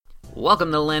Welcome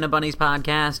to the Land of Bunnies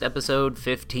podcast, episode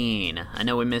 15. I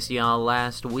know we missed y'all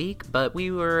last week, but we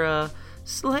were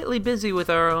slightly busy with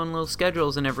our own little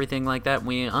schedules and everything like that.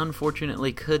 We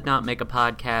unfortunately could not make a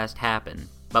podcast happen.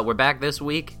 But we're back this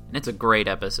week, and it's a great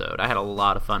episode. I had a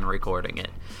lot of fun recording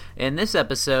it. In this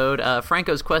episode,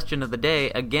 Franko's question of the day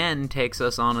again takes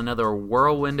us on another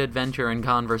whirlwind adventure and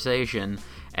conversation,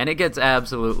 and it gets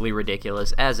absolutely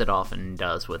ridiculous, as it often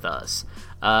does with us.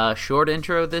 Short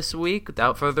intro this week.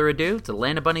 Without further ado, it's the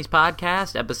Land of Bunnies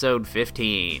podcast, episode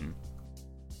 15.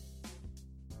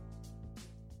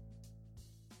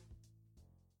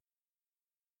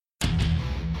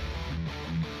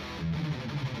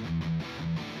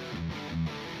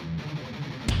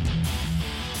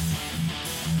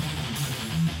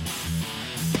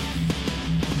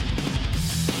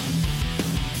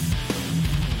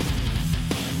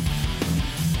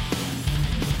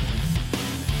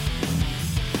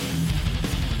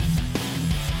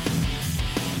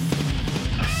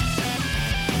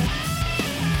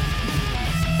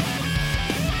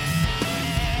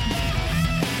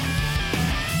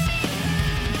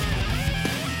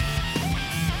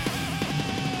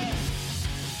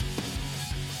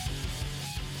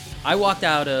 I walked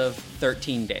out of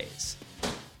 13 Days.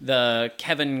 The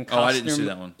Kevin Costner... Oh, I didn't see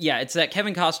that one. Yeah, it's that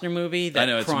Kevin Costner movie that I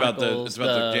know, it's about the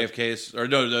JFK's... Or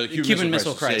no, the Cuban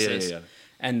Missile Crisis. Yeah.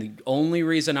 And the only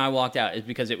reason I walked out is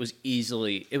because it was a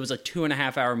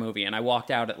 2.5 hour movie, and I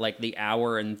walked out at like the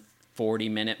hour and 40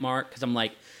 minute mark, because I'm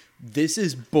like, this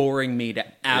is boring me to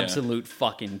absolute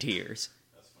fucking tears.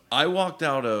 I walked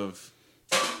out of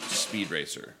Speed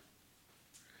Racer.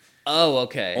 Oh,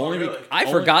 okay.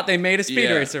 I forgot they made a Speed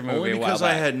Racer movie only a while because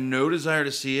back. I had no desire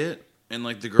to see it, and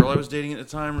like the girl I was dating at the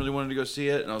time really wanted to go see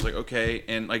it, and I was like, okay.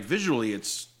 And like visually,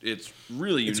 it's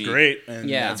really unique. It's great, and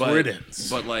that's where it ends.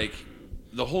 But like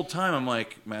the whole time, I'm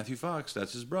like, Matthew Fox,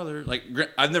 that's his brother. Like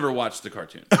I've never watched the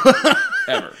cartoon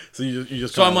ever. So you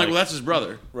just so I'm like, well, that's his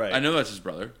brother. Right. I know that's his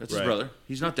brother. That's his brother.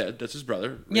 He's not dead. That's his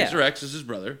brother. Yeah. Razor X is his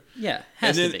brother. Yeah,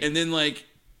 has to be. And then like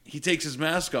he takes his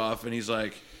mask off, and he's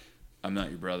like, I'm not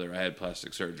your brother. I had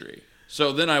plastic surgery.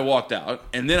 So then I walked out,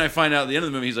 and then I find out at the end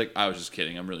of the movie, he's like, I was just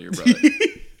kidding. I'm really your brother.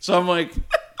 So I'm like,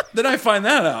 then I find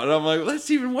that out, and I'm like, well, that's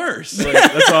even worse. like,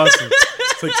 that's awesome.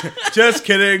 It's like, just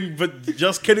kidding, but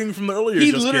just kidding from the earlier.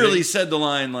 He just literally kidding. said the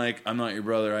line, like, I'm not your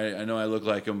brother. I know I look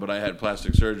like him, but I had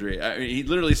plastic surgery. He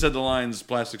literally said the lines,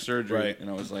 plastic surgery. Right. And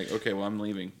I was like, okay, well, I'm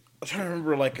leaving. I'm trying to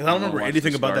remember, I don't remember watch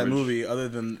anything this about that garbage movie other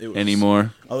than it was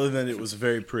anymore. Other than it was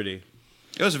very pretty.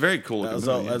 It was a very cool As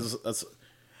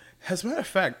a matter of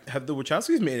fact, have the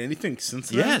Wachowskis made anything since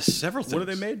then? Yes, several things. What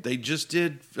have they made? They just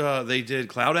did. They did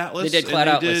Cloud Atlas. They did Cloud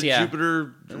Atlas, yeah.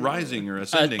 Jupiter Rising or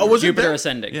Ascending. was it Jupiter them?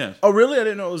 Ascending. Yeah, Oh, really? I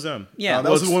didn't know it was them. Yeah.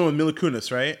 That was the one with Mila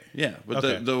Kunis, right? yeah. But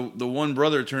Okay. the one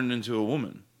brother turned into a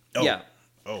woman. Oh. Yeah.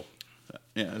 Oh.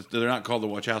 Yeah, they're not called the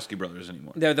Wachowski brothers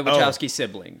anymore. They're the Wachowski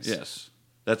siblings. Yes,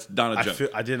 that's not a joke.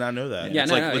 I did not know that. Yeah,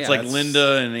 it's no, like no, it's yeah, like that's-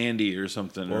 Linda and Andy or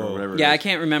something Whoa. or whatever. Yeah, it I is.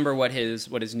 can't remember what his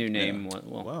new name was.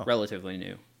 Well, Wow. relatively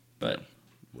new. But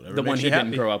Whatever the one makes he you didn't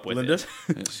happy. grow up with. Linda.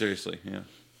 Yeah, seriously, yeah.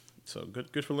 So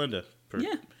good for Linda. For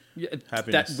Yeah.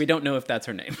 Happiness. We don't know if that's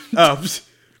her name. Oh,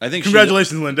 I think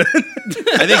congratulations, Linda.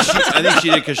 I think she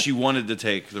did because she wanted to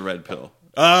take the red pill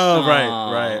Oh,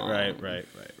 right.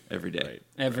 every day. Right.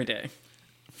 Every day.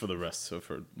 For the rest of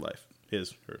her life.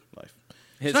 Her life.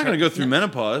 She's not going to go through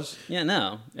menopause. Yeah,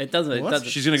 no. It doesn't. It What? doesn't.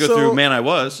 She's going to go through man I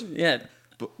was. Yeah.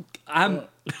 I'm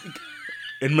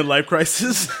In midlife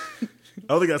crisis?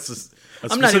 I don't think that's just...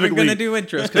 I'm not even going to do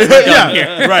intros.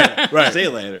 Yeah, right. Say it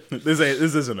later. This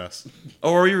isn't us.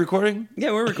 Oh, are you recording?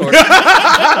 Yeah, we're recording.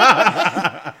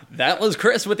 That was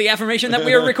Chris with the affirmation that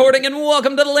we are recording, and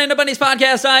welcome to the Land of Bunnies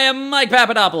podcast. I am Mike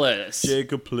Papadopoulos.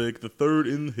 Jacob Plick, the third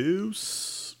in the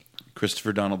house.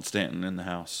 Christopher Donald Stanton in the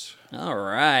house. All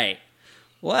right.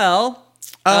 Well,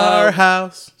 Our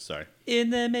house. Sorry. in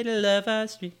the middle of our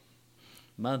street,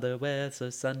 mother wears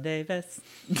a Sunday vest.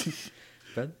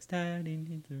 Brothers tied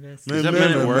in the rest. Is that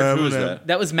Men at Work? Who is that?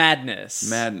 That was Madness.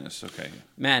 Madness. Okay.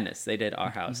 Madness. They did Our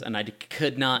House, and I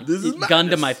could not. This is Gun to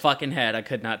Madness. my fucking head, I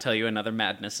could not tell you another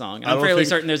Madness song. I I'm don't fairly think-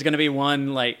 certain there's going to be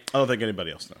one. Like I don't think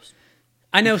anybody else knows.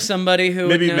 I know somebody who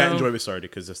Maybe would know. Matt and Joy was sorry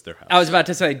because it's their house. I was about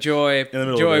to say Joy. the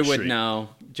middle of Joy their would street. know.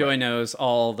 Joy knows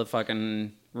all the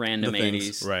fucking random the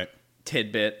things. 80s Right.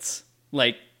 tidbits,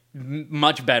 like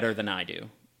much better than I do.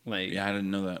 Like, Yeah, I didn't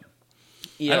know that.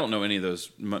 yeah. I don't know any of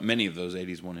those. Many of those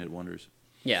 '80s one-hit wonders.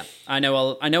 Yeah, I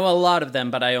know a lot of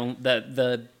them, but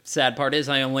the sad part is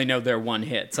I only know their one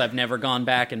hits. I've never gone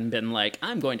back and been like,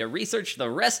 I'm going to research the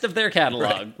rest of their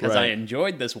catalog because I right.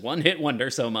 enjoyed this one hit wonder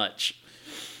so much.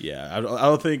 Yeah, I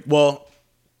don't think. Well,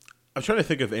 I'm trying to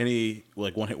think of any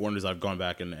like one hit wonders I've gone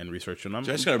back and researched, and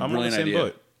Just got a I'm brilliant on the same idea.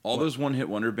 boat. All those one hit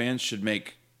wonder bands should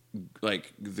make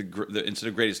like the instead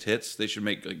of greatest hits, they should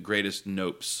make like greatest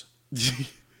nopes.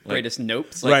 Greatest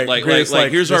nopes. Right. Like Greatest,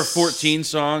 like, here's our this- 14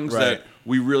 songs Right. that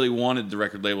we really wanted the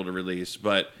record label to release,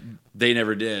 but they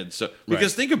never did. So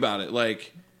because think about it,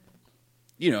 like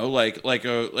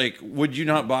would you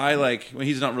not buy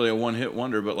he's not really a one hit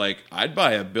wonder, but like I'd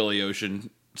buy a Billy Ocean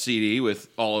CD with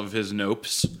all of his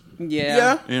nopes.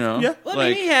 Yeah. Yeah. Yeah. Well, I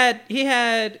mean, he had He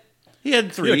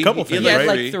had three. He had a couple He had things, he had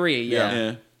right? like three. Yeah.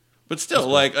 Yeah. But still,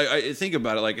 like I think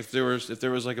about it, like if there was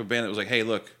like a band that was like, hey,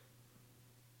 look,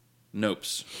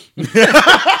 nopes.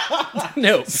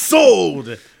 No.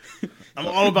 Sold. I'm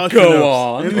all about Go your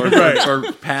notes. on. Or, Right.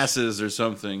 or passes or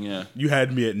something, yeah. You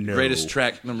had me at no. Greatest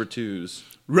track number 2s.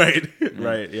 Right.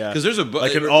 Right. Yeah. Because there's a book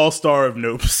like an all-star of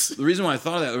nopes. The reason why I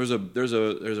thought of that there's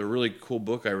a really cool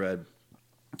book I read.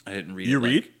 I didn't read. You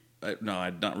it. read?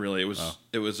 Not really. It was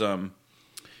it was on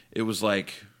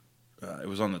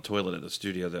the toilet at the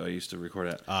studio that I used to record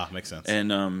at. Ah, makes sense.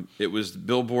 And it was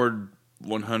Billboard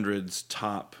 100's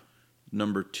top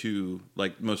number 2,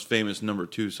 like most famous number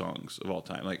 2 songs of all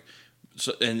time. Like,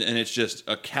 so, and it's just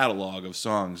a catalog of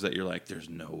songs that you're like, there's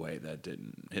no way that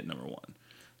didn't hit number 1.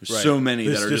 There's Right. so many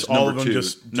There's that are just all number of them 2.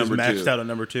 just number maxed 2. out at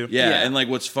number 2. Yeah, Yeah. and like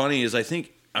what's funny is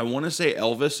I want to say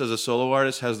Elvis as a solo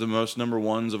artist has the most number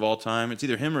 1s of all time. It's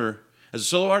either him or as a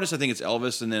solo artist, I think it's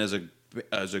Elvis, and then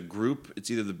as a group, it's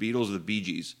either the Beatles or the Bee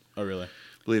Gees. Oh, really?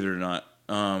 Believe it or not.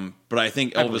 But I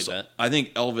think I believe Elvis. that. I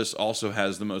think Elvis also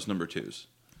has the most number 2s.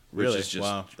 Which Really? is just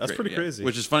Wow. That's pretty crazy.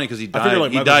 Which is funny because he I figured died.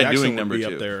 like He Michael died Jackson doing would number be 2.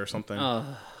 up there or something.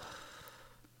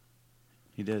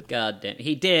 He did. God damn.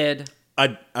 He did.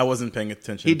 I wasn't paying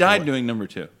attention. He to died what- doing number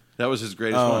 2. That was his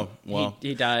greatest Oh, one. well.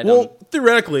 He died. Well,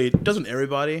 theoretically, doesn't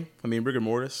everybody? I mean, rigor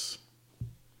mortis.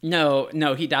 No,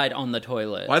 he died on the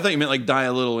toilet. Well, I thought you meant like die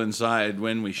a little inside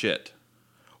when we shit.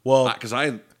 Well, Because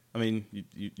I mean,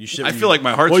 you shit. I when feel like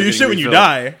my heart's Well, you getting shit when you refilled.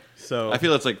 die. So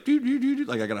feel it's like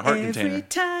like I got a heart container.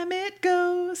 time it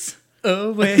goes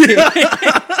away,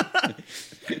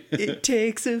 it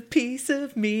takes a piece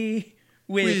of me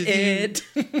with it.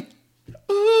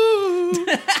 Ooh,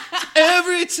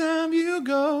 every time you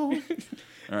go.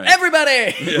 All right.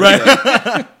 Everybody!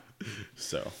 right.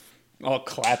 So All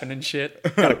clapping and shit.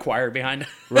 Got a choir behind.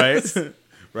 right,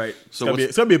 right. So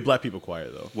It's gotta be a black people choir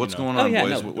though. What's you know. going Oh on, yeah,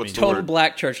 boys? no. What's the Total word?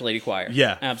 black church lady choir.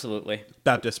 Yeah. Absolutely.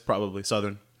 Baptist, probably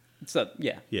Southern. So,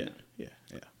 yeah. Yeah.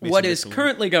 What is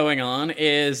currently going on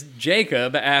is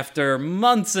Jacob, after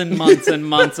months and months and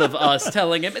months of us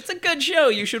telling him it's a good show,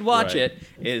 you should watch Right. it,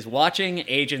 is watching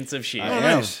Agents of S.H.I.E.L.D. I Oh,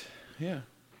 am. nice. Yeah.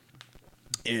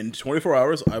 In 24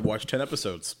 hours, I've watched 10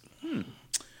 episodes.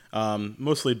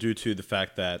 Mostly due to the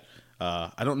fact that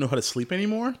I don't know how to sleep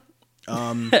anymore.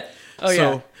 Oh,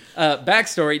 So- yeah.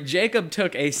 Backstory, Jacob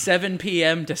took a 7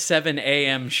 p.m. to 7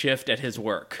 a.m. shift at his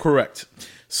work. Correct.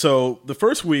 So the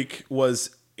first week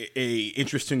was a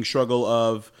interesting struggle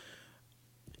of,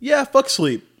 yeah, fuck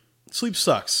sleep. Sleep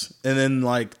sucks. And then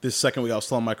like this second week I was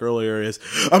telling Mike earlier is,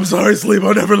 I'm sorry, sleep,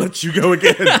 I'll never let you go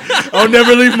again. I'll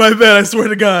never leave my bed, I swear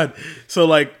to God. So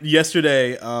like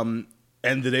yesterday, and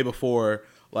the day before,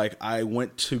 like I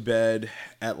went to bed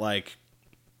at like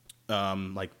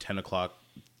 10 o'clock,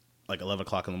 like 11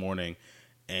 o'clock in the morning,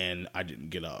 and I didn't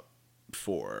get up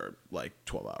for like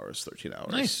 12 hours, 13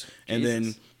 hours. Nice. And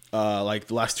Jesus. then like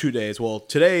the last 2 days, well,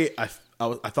 today I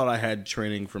thought I had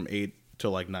training from 8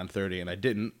 till like 9:30, and I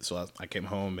didn't. So I came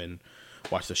home and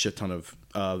watched a shit ton of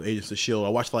Agents of S.H.I.E.L.D. I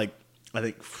watched like, I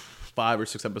think 5 or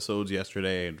 6 episodes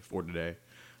yesterday and 4 today.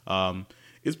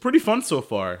 It's pretty fun so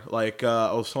far. Like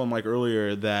I was telling Mike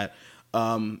earlier that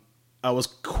I was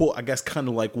cool, I guess, kind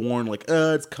of like warned, like,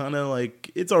 it's kind of like,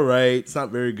 it's all right. It's not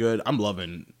very good. I'm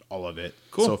loving all of it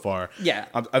so far. Yeah.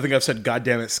 I think I've said "God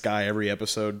damn it, Sky" every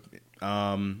episode.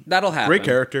 That'll happen. Great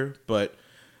character, but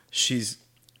she's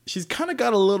kind of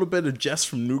got a little bit of Jess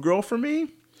from New Girl for me.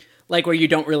 Like where you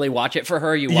don't really watch it for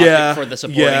her, you watch it for the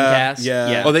supporting cast.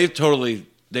 yeah. Oh, they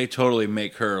totally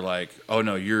make her like, oh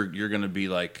no, you're gonna be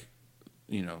like,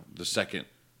 the second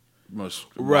most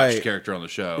watched Right. character on the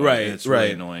show. Right, And it's really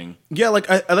right. annoying. Yeah, like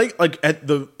I like at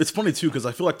the. It's funny too because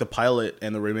I feel like the pilot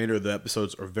and the remainder of the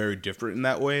episodes are very different in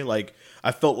that way. Like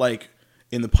I felt like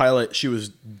in the pilot she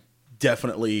was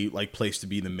definitely like placed to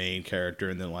be the main character,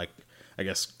 and then like I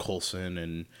guess Coulson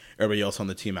and everybody else on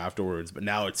the team afterwards. But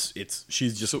now it's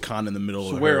she's just kind of in the middle.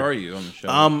 So of where her. are you on the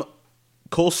show?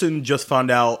 Coulson just found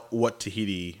out what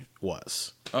Tahiti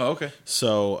was, Oh, okay.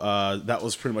 so that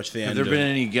was pretty much the Have end. there of, been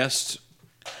any guest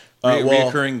well-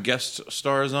 reoccurring guest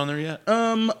stars on there yet?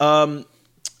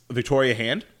 Victoria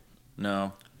Hand?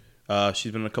 No.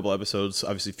 She's been in a couple episodes.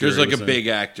 Obviously, Fury There's like was a in- big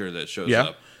actor that shows Yeah.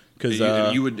 up. 'Cause,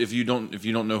 you would if you don't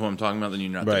know who I'm talking about, then you're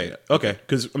not there right. yet. Okay,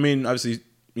 because I mean, obviously,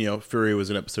 Fury was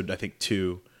in episode I think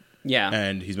 2. Yeah.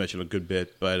 And he's mentioned a good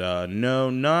bit, but no,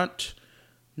 not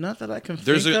that I can.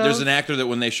 There's think there's of. an actor that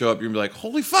when they show up, you're gonna be like,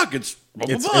 holy fuck, it's blah,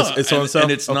 blah, It's- blah. it's so-and-so?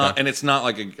 and it's not Okay. and it's not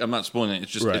like I'm not spoiling it.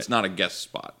 It's just Right. it's not a guest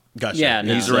spot. Gotcha. Yeah,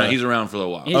 no. He's around for a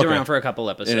little while. He's Okay. around for a couple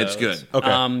episodes. And it's good. Okay.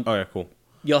 Um, All right. Cool.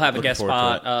 You'll have a Looking guest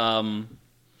forward spot.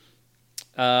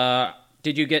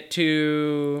 Did you get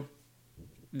to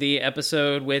the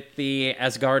episode with the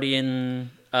Asgardian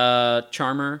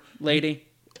charmer lady?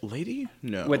 Lady?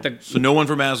 No. With the So no one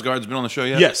from Asgard's been on the show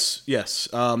yet? Yes.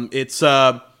 It's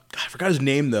God, I forgot his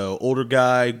name though. Older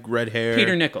guy, red hair.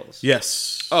 Peter Nichols.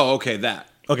 Yes. Oh, okay, that.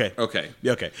 Okay. Okay.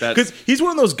 Yeah, okay. That- Because he's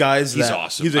one of those guys He's that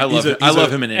awesome. He's a, I love he's a- him. I he's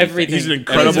love a- him in anything. Everything. He's an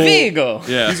incredible. Vigo.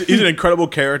 Yeah. He's an incredible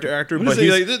character actor, What but is he,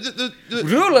 he's like, the-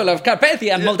 Ruler of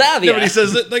Carpathia and Moldavia. Yeah, but he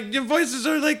says that like your voices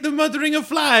are like the muttering of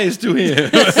flies to him.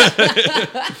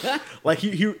 like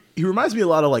he reminds me a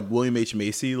lot of like William H.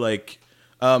 Macy. Like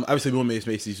obviously William H.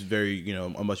 Macy's very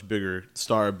a much bigger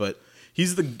star, but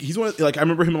he's one of, like I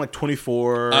remember him in like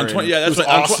 24. On 20, yeah, it that's was what,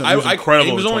 awesome. I, It was incredible.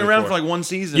 He was in only around 24. for like one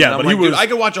season. Yeah, and I'm but like, he was- dude, I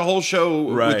could watch a whole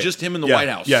show Right. with just him in the Yeah. White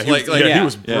House. Yeah, he was, like, he yeah.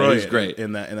 was Yeah, he brilliant. was great.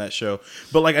 in that show.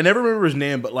 But like I never remember his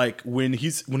name. But like when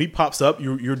he pops up,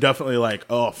 you're definitely like,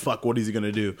 oh fuck, what is he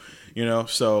gonna do?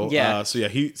 So Yeah.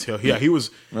 he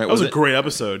was Right, that was was a it- great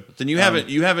episode. Then you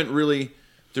haven't really.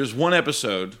 There's one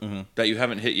episode that you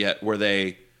haven't hit yet where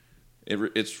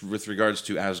it's with regards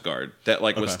to Asgard that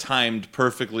like was Okay. timed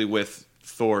perfectly with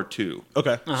Thor 2.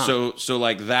 Okay, So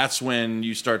like that's when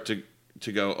you start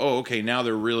to go, oh, okay, now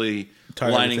they're really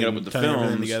Tying lining it up everything- with the tying everything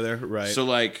films together, right. So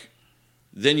like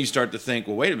then you start to think,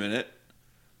 well, wait a minute,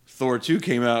 Thor 2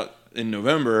 came out in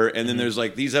November, and then there's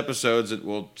like these episodes that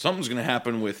something's going to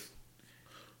happen with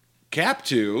Cap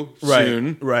 2 Right,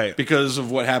 soon, right. because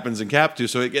of what happens in Cap 2.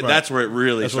 So that's where it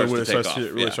really That's starts when to it take starts off.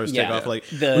 to really starts to Yeah. take off. Like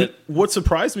The- what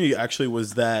surprised me actually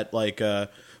was that like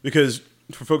because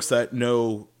for folks that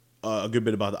know a good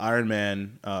bit about the Iron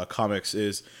Man comics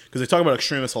is because they talk about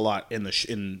Extremis a lot in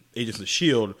in Agents of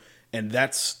Shield, and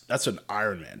that's an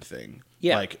Iron Man thing.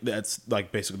 Yeah. Like that's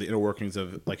like basically the inner workings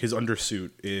of like his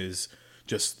undersuit is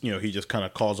just he just kind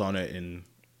of calls on it and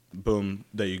boom,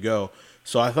 there you go.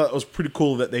 So I thought it was pretty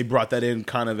cool that they brought that in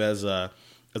kind of as a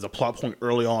plot point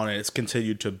early on, and it's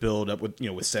continued to build up with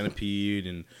with Centipede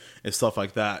and stuff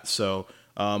like that. So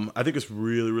I think it's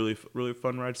really, really, really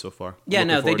fun ride so far. Yeah, Looking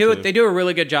no, they forward do to it. They do a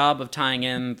really good job of tying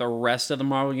in the rest of the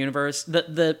Marvel universe.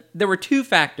 There were two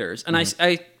factors, and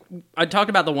I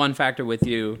talked about the one factor with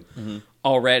you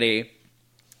already.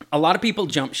 A lot of people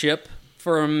jump ship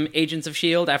from Agents of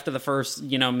S.H.I.E.L.D. after the first,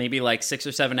 maybe like 6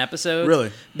 or 7 episodes.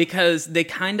 Really? Because they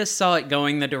kind of saw it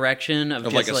going the direction of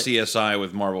Of just like a CSI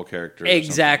with Marvel characters. or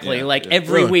Exactly. something. Like Yeah.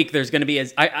 every Really? week there's going to be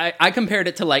I compared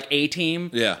it to like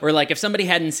A-Team. Yeah. Where like if somebody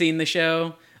hadn't seen the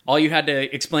show, all you had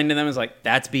to explain to them is like,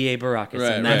 that's B.A. Baracus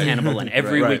Right, and that's right. Hannibal. And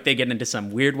every Right. week they get into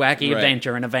some weird, wacky Right.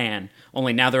 adventure in a van.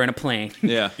 Only now they're in a plane.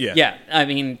 Yeah. Yeah. Yeah, I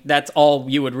mean, that's all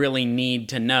you would really need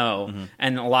to know.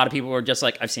 And a lot of people were just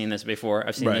like, I've seen this before.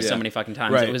 I've seen Right. this so Yeah. many fucking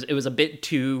times. Right. It was a bit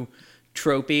too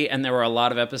tropey, and there were a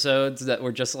lot of episodes that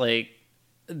were just like,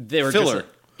 they were Filler. just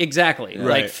exactly Right,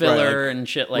 like right, filler like- and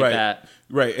shit like right, that.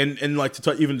 Right, and like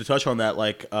even to touch on that,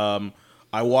 like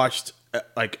I watched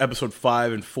like episode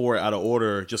 5 and 4 out of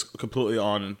order, just completely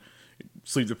on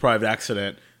sleep deprived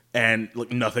accident, and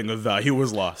like nothing of value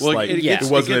was lost. Well, like it it, gets-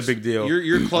 wasn't gets- a big deal.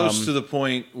 You're close to the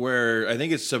point where I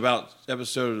think it's about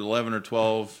episode 11 or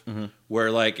 12,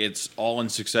 where like it's all in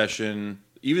succession.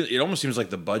 Even it almost seems like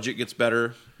the budget gets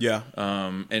better. Yeah.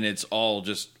 And it's all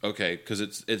just okay because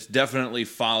it's definitely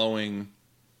following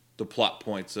the plot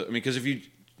points. I mean, because if you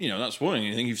not spoiling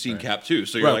anything, you've seen Cap 2,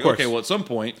 so you're Right, of like, course. okay, well, at some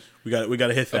point, We got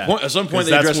to hit that. at some point 'Cause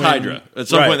they address that's when- Hydra. At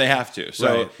some Right. point they have to. So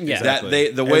Right, Yeah. exactly.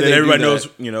 the way and then they everybody do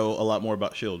that, knows a lot more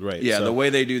about Shield, right? yeah, So- the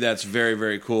way they do that's very,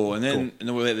 very cool. And then and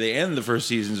the way that they end the first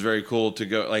season is very cool to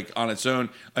go like on its own.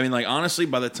 I mean, like honestly,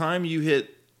 by the time you hit,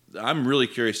 I'm really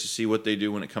curious to see what they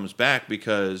do when it comes back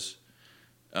because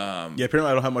yeah.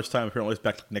 Apparently, I don't have much time. Apparently, it's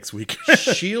back next week.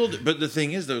 Shield. But the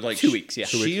thing is, though, like 2 weeks, yeah.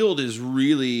 Shield is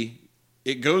really.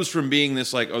 It goes from being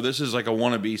this like, oh, this is like a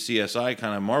wannabe CSI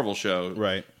kind of Marvel show,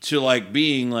 Right. to like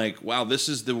being like, wow, this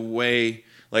is the way.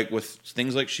 Like with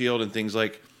things like Shield and things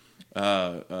like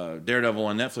Daredevil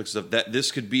on Netflix stuff, that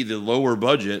this could be the lower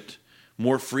budget,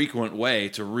 more frequent way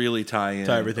to really tie in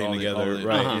Tie everything all the- together, all the-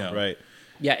 right? you know. Right.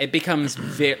 Yeah, it becomes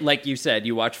like you said.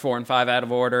 You watch 4 and 5 out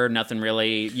of order. Nothing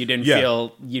really. You didn't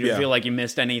feel like you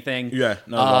missed anything. Yeah,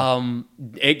 not at all.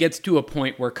 It gets to a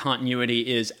point where continuity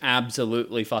is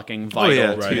absolutely fucking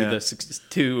vital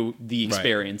to the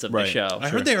experience of the show. I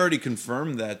heard they already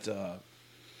confirmed that.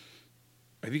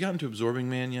 Have you gotten to Absorbing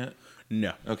Man yet?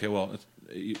 No. Okay, well,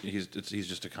 he's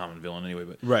just a common villain anyway.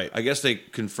 But I guess they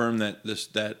confirmed that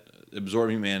that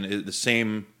Absorbing Man is the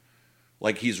same.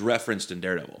 Like he's referenced in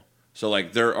Daredevil. So,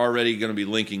 like, they're already going to be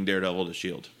linking Daredevil to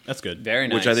S.H.I.E.L.D. That's good. Very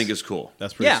nice. Which I think is cool.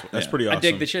 That's pretty awesome. I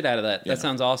dig the shit out of that. That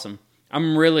sounds awesome.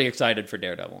 I'm really excited for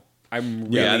Daredevil. I'm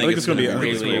really, I think it's going to be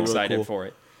really excited cool. for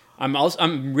it.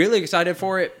 I'm really excited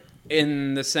for it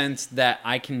in the sense that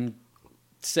I can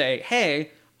say,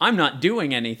 hey, I'm not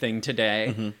doing anything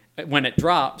today when it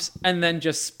drops, and then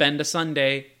just spend a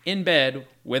Sunday in bed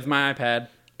with my iPad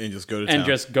and just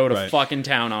go to fucking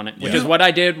town on it, which is what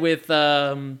I did with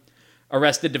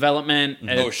Arrested Development.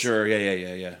 Oh, sure.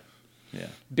 Yeah.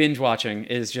 Binge watching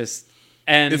is just...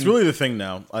 And it's really the thing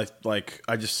now.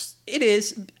 It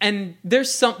is, and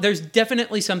there's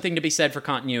definitely something to be said for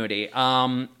continuity,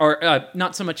 or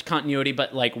not so much continuity,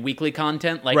 but like weekly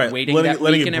content, like waiting letting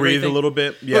week it and breathe everything. a little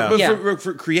bit. Yeah, but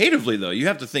for creatively though, you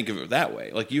have to think of it that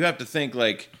way. Like you have to think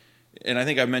like, and I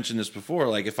think I've mentioned this before.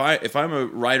 Like if I'm a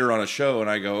writer on a show and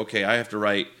I go, okay, I have to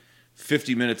write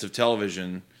 50 minutes of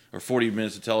television or 40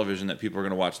 minutes of television that people are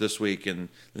going to watch this week, and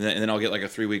then I'll get like a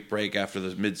 3-week break after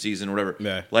the mid-season or whatever.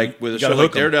 Yeah. Like with a show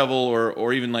like Daredevil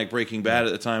or even like Breaking Bad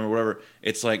at the time or whatever,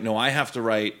 it's like, no, I have to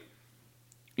write,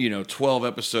 12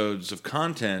 episodes of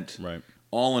content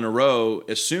all in a row,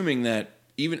 assuming that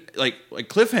even like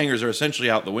cliffhangers are essentially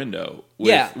out the window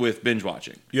with binge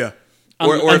watching. Yeah.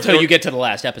 Until you get to the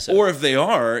last episode. Or if they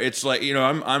are, it's like,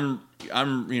 I'm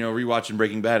rewatching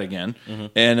Breaking Bad again,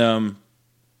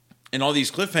 and all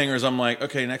these cliffhangers, I'm like,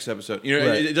 okay, next episode.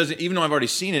 It doesn't. Even though I've already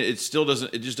seen it, it still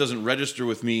doesn't. It just doesn't register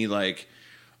with me. Like,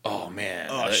 oh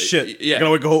man, shit. Yeah, I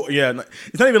gotta wait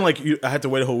it's not even like I had to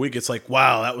wait a whole week. It's like,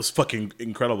 wow, that was fucking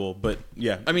incredible. But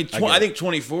yeah, I mean, I think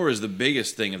 24 is the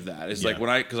biggest thing of that. It's like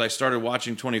because I started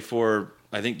watching 24,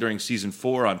 I think during season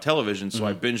 4 on television, so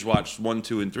I binge watched 1,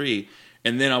 2, and 3,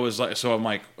 and then I was like, so I'm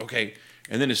like, okay,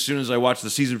 and then as soon as I watched the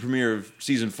season premiere of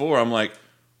season 4, I'm like,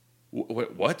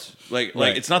 what? Like,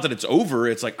 it's not that it's over.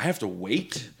 It's like I have to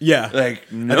wait. Yeah,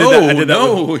 like no, I did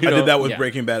that with Yeah.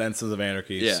 Breaking Bad and Sons of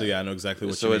Anarchy. Yeah. So yeah, I know exactly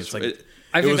what So you mean. it's- It's like it-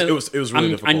 it was really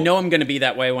difficult. I know I'm going to be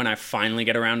that way when I finally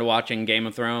get around to watching Game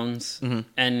of Thrones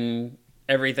and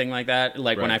everything like that.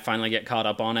 Like when I finally get caught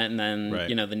up on it, and then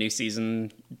the new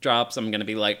season drops, I'm going to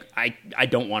be like, I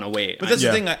don't want to wait. But that's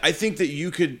the thing. I think that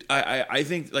you could. I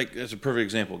think like that's a perfect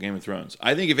example. Game of Thrones.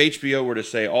 I think if HBO were to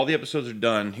say all the episodes are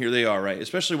done, here they are, right?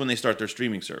 Especially when they start their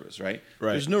streaming service, right?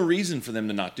 There's no reason for them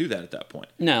to not do that at that point.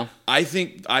 No, I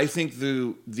think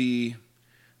the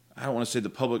I don't want to say the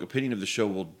public opinion of the show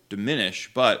will diminish,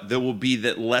 but there will be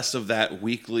that less of that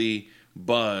weekly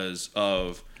buzz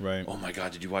of oh my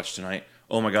god, did you watch tonight?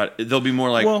 Oh my god, they'll be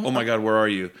more like, oh my god, where are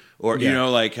you? Or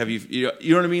like, have you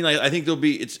know what I mean? Like, I think there'll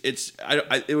be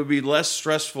it would be less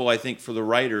stressful. I think for the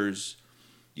writers,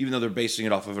 even though they're basing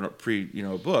it off of a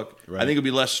book, I think it'd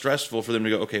be less stressful for them to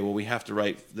go, okay, well, we have to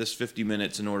write this 50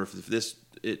 minutes in order for this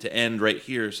to end right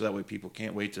here, so that way people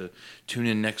can't wait to tune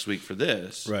in next week for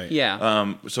this. Right.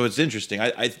 Yeah. So it's interesting.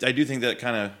 I do think that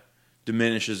kind of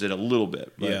diminishes it a little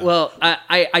bit. But. Yeah. Well,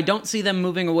 I don't see them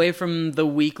moving away from the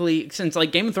weekly, since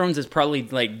like Game of Thrones is probably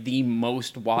like the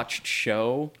most watched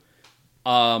show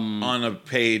on a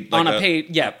paid on a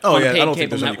paid I don't cable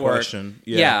think there's any network. question.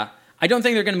 Yeah, I don't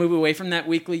think they're going to move away from that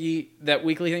weekly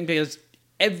thing, because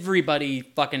everybody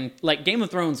fucking like Game of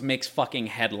Thrones makes fucking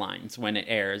headlines when it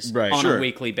airs on a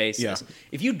weekly basis. Yeah.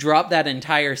 If you drop that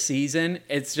entire season,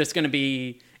 it's just going to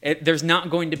be there's not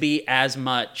going to be as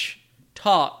much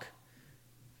talk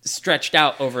stretched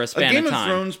out over a span Game of time.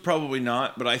 Game of Thrones probably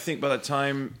not, but I think by the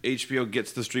time HBO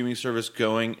gets the streaming service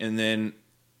going, and then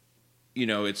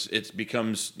it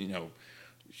becomes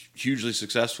hugely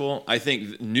successful, I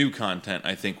think new content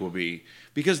will be,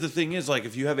 because the thing is, like,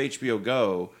 if you have HBO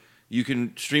Go, you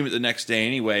can stream it the next day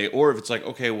anyway, or if it's like,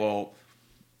 okay, well,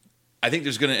 I think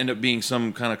there's going to end up being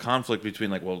some kind of conflict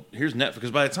between, like, well, here's Netflix,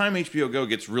 because by the time HBO Go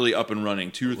gets really up and running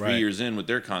 2 or 3 years in with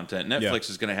their content, Netflix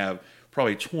is going to have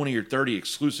probably 20 or 30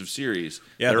 exclusive series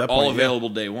that are all available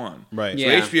day one. Right. So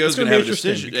Yeah. HBO's going to have a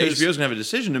decision. HBO's going to have a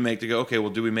decision to make to go, okay, well,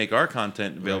 do we make our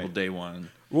content available day one?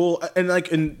 Well, and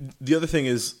the other thing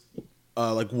is,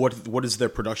 what is their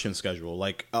production schedule?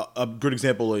 Like a good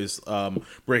example is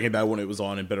Breaking Bad when it was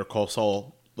on, and Better Call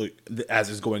Saul, like, as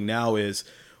is going now, is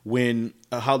when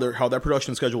how that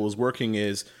production schedule is working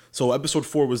is, so episode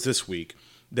 4 was this week.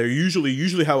 they're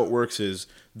usually how it works is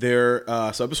so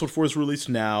episode 4 is released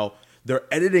now. They're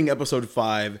editing episode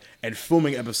 5 and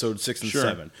filming episode 6 and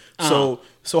 7. So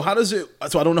how does it?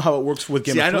 So I don't know how it works with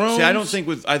Game of Thrones. I don't think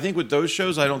with. I think with those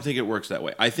shows, I don't think it works that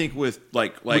way. I think with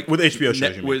like with HBO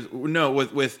shows,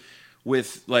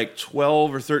 with like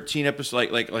 12 or 13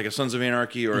 episodes, like a Sons of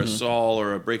Anarchy or a Saul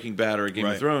or a Breaking Bad or a Game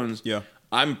of Thrones. Yeah,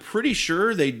 I'm pretty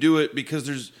sure they do it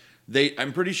because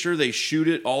I'm pretty sure they shoot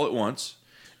it all at once.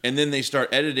 And then they start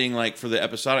editing like for the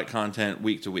episodic content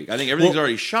week to week. I think everything's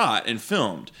already shot and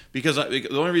filmed because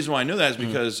the only reason why I know that is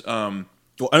because I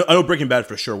know Breaking Bad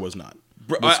for sure was not.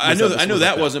 I know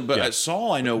that wasn't, but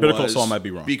Saul I know Better Call was. Saul might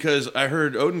be wrong because I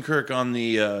heard Odenkirk on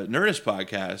the Nerdist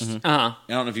podcast. I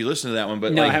don't know if you listened to that one,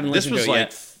 but no, like, I haven't this listened was to it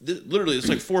like yet. literally it's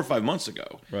like 4 or 5 months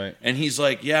ago, right? And he's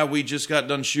like, "Yeah, we just got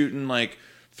done shooting like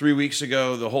 3 weeks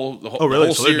ago. The whole oh really? The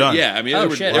whole So they're done. Yeah, I mean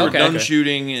they were done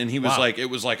shooting, and he was like,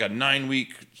 it was like a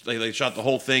 9-week. They shot the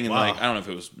whole thing in like I don't know if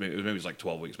it was maybe it was like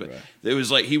 12 weeks, but it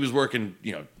was like he was working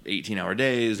 18-hour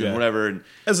days and whatever, and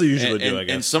as they usually do, I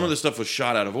guess. And some of the stuff was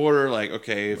shot out of order. Like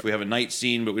okay, if we have a night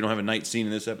scene, but we don't have a night scene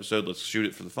in this episode, let's shoot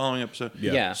it for the following episode.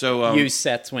 Yeah. So use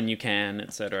sets when you can,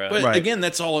 etc. But again,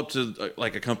 that's all up to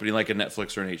like a company like a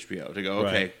Netflix or an HBO to go.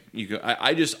 Okay, you go.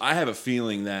 I have a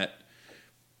feeling that.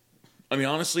 I mean,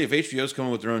 honestly, if HBO's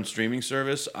coming with their own streaming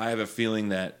service, I have a feeling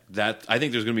that I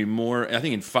think there's going to be more. I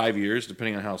think in 5 years,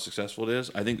 depending on how successful it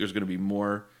is, I think there's going to be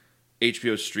more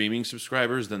HBO streaming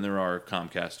subscribers than there are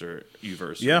Comcast or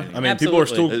Uverse. Yeah, I mean, people are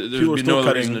still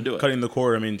cutting the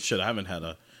cord. I mean, shit, I haven't had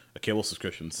a cable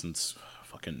subscription since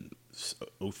fucking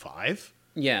 05.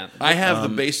 Yeah, I have the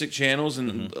basic channels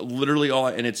and literally all,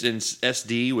 and it's in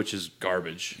SD, which is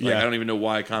garbage. Like, I don't even know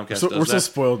why Comcast does that. We're so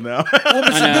spoiled now.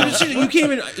 You can't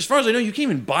even, as far as I know, you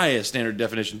can't even buy a standard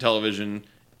definition television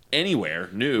anywhere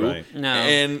new. No,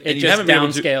 and it you just haven't been able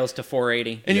downscales to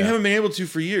 480, and you haven't been able to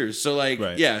for years. So like,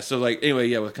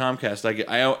 anyway, with Comcast,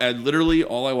 I literally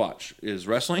all I watch is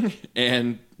wrestling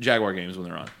and Jaguar games when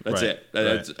they're on. That's it.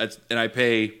 That's and I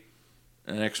pay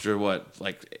an extra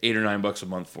like $8 or $9 a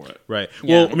month for it. Right.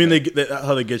 Well, I mean,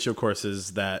 how they get you, of course,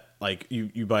 is that like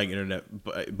you buying internet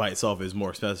by itself is more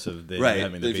expensive than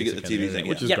having the if you basic get the TV internet, thing.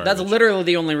 which is that's garbage. literally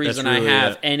the only reason really I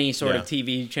have any sort of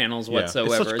TV channels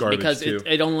whatsoever. It's such is garbage, because too.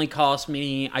 it only costs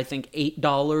me, I think,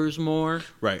 $8 more.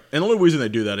 Right. And the only reason they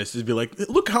do that is to be like,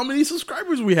 look how many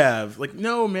subscribers we have. Like,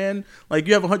 no, man. Like,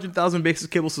 you have 100,000 basic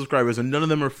cable subscribers and none of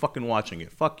them are fucking watching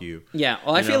it. Fuck you. Yeah.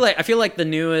 Well, I feel like the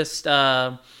newest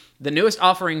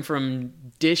offering from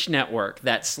Dish Network,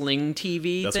 that Sling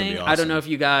TV That's thing. gonna be I don't awesome. know if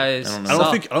you guys.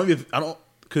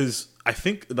 Because I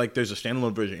think like there's a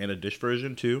standalone version and a Dish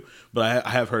version too. But I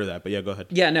have heard of that. But yeah, go ahead.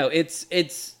 Yeah, no, it's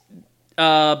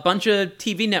a bunch of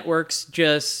TV networks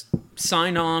just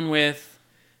sign on with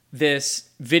this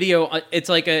video. It's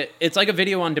like a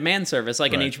video on demand service,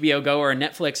 like an HBO Go or a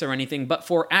Netflix or anything, but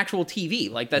for actual TV.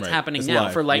 Like that's happening It's now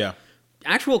live. for like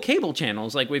actual cable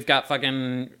channels. Like we've got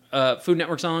fucking Food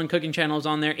Networks on, cooking channels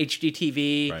on there,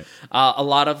 HGTV, a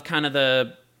lot of kind of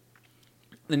the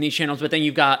niche channels, but then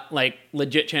you've got like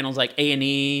legit channels like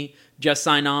A&E just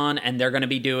sign on, and they're going to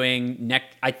be doing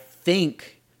I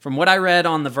think from what I read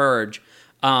on The Verge,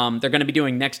 they're going to be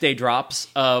doing next day drops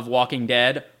of Walking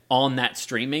Dead on that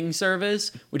streaming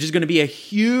service, which is going to be a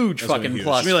huge fucking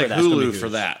plus. It's gonna be like for that. Hulu for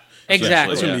that.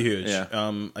 Exactly. It's gonna be huge. Yeah.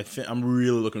 I'm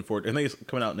really looking forward. I think it's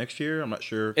coming out next year. I'm not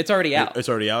sure. It's already out. It's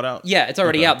already out. Yeah, it's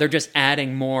already out. They're just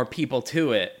adding more people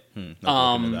to it. Not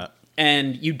looking at that.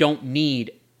 And you don't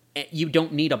need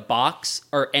a box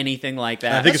or anything like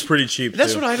that. I think it's pretty cheap.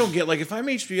 That's too. what I don't get. Like if I'm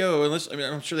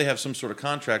HBO, I'm sure they have some sort of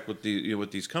contract with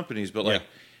with these companies, but like.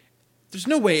 There's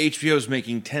no way HBO is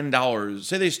making $10.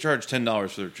 Say they charge $10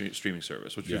 for their streaming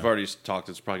service, which we've already talked.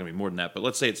 It's probably gonna be more than that, but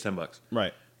let's say it's $10.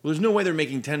 Right. Well, there's no way they're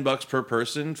making $10 per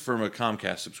person from a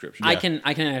Comcast subscription. I can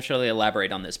actually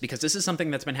elaborate on this because this is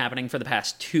something that's been happening for the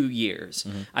past 2 years.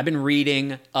 I've been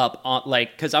reading up on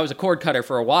because I was a cord cutter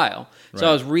for a while, so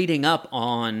I was reading up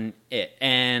on it,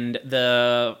 and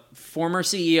the former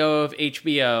CEO of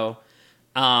HBO.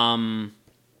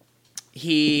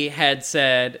 He had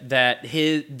said that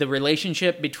the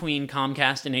relationship between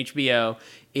Comcast and HBO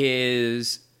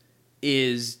is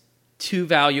too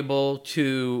valuable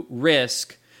to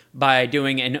risk by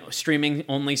doing a streaming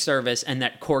only service, and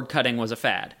that cord cutting was a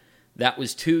fad. That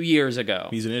was 2 years ago.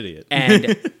 He's an idiot.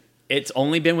 And it's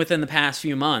only been within the past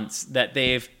few months that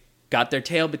they've got their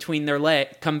tail between their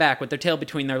come back with their tail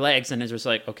between their legs, and it's just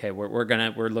like, okay, we're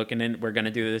gonna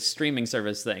do this streaming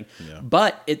service thing.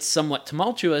 But it's somewhat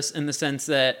tumultuous in the sense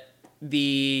that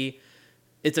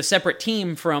it's a separate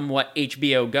team from what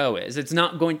HBO Go is. It's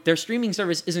not going. Their streaming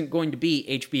service isn't going to be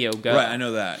HBO Go. Right, I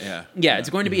know that. Yeah. Yeah, it's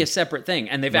going to be a separate thing,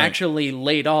 and they've actually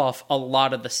laid off a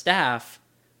lot of the staff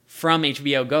from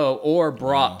HBO Go or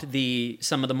brought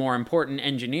some of the more important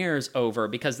engineers over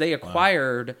because they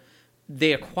acquired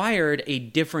a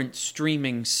different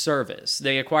streaming service.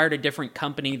 They acquired a different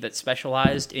company that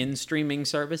specialized in streaming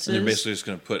services. And they're basically just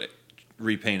going to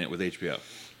repaint it with HBO.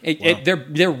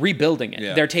 They're rebuilding it.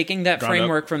 Yeah. They're taking that Ground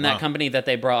framework up? from that Wow. company that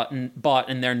they bought,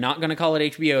 and they're not going to call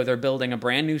it HBO. They're building a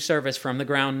brand new service from the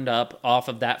ground up off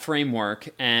of that framework,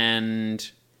 and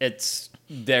So it's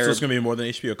going to be more than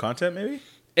HBO content, maybe?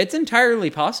 it's entirely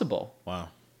possible. Wow.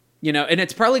 You know, and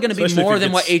it's probably going to be Especially if more it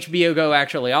than what gets- HBO Go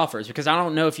actually offers, because I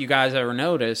don't know if you guys ever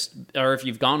noticed, or if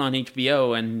you've gone on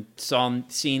HBO and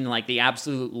seen like the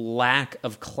absolute lack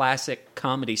of classic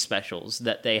comedy specials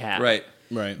that they have. Right.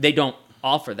 They don't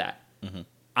offer that.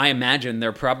 I imagine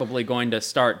they're probably going to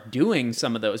start doing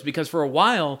some of those, because for a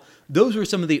while, those were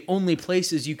some of the only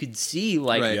places you could see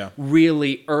like Right. Yeah.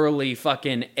 really early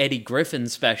fucking Eddie Griffin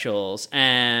specials,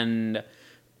 and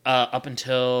up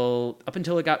until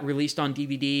it got released on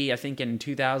DVD, I think in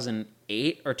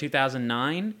 2008 or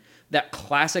 2009, that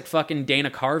classic fucking Dana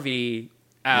Carvey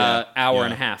hour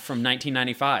and a half from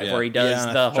 1995, Yeah. where he does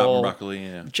the Chop and whole broccoli,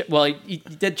 yeah. he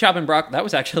did Chop and Broccoli. That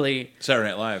was actually Saturday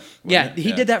Night Live. yeah, wasn't it?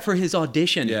 he did that for his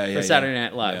audition Yeah, for Saturday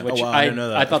Night Live, Yeah. which Oh, wow, I didn't know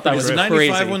that. I thought that Was was it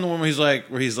crazy. 95 one, the one where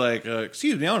he's like,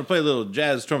 excuse me, I want to play a little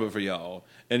jazz trumpet for y'all.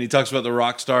 And he talks about the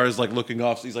rock stars like looking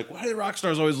off. He's like, why do the rock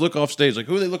stars always look off stage? Like,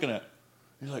 who are they looking at?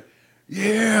 He's like,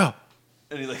 yeah.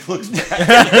 And he like looks back.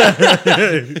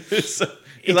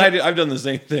 I've done the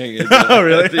same thing. Oh,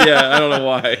 really? Yeah, I don't know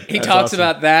why. He talks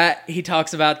about that. He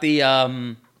talks about the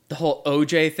whole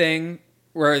OJ thing,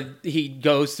 where he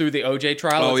goes through the OJ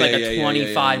trial. Oh, It's like yeah, a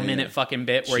yeah, 25-minute fucking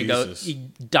bit where Jesus. he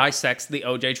dissects the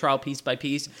OJ trial piece by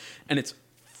piece, and it's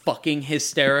fucking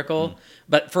hysterical.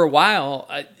 But for a while,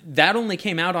 that only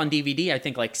came out on DVD, I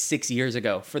think, like 6 years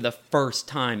ago for the first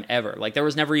time ever. Like, there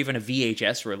was never even a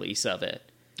VHS release of it.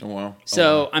 Oh, wow.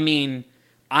 So, I mean,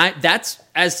 that's,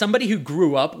 as somebody who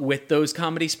grew up with those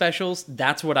comedy specials,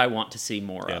 that's what I want to see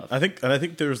more Yeah. of. I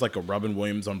think there was like a Robin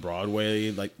Williams on Broadway,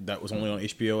 like that was only on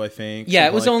HBO, I think. Yeah,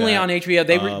 it something was like only that. on HBO.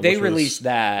 They Which released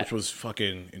that. which was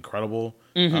fucking incredible.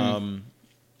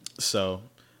 So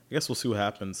I guess we'll see what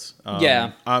happens.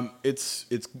 Yeah. It's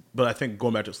but I think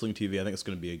going back to Sling TV, I think it's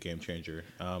going to be a game changer.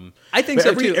 I think but so,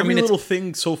 every, too. I Every mean, it's- little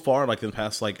thing so far, like in the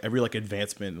past, like every like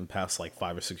advancement in the past like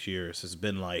 5 or 6 years has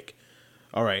been like,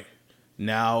 all right,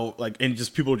 now like, and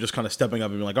just people are just kind of stepping up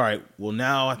and being like, all right, well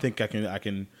now I think I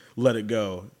can let it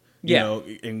go, you Yeah. know,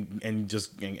 and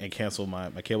just cancel my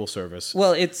cable service.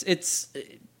 Well,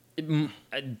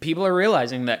 people are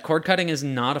realizing that cord cutting is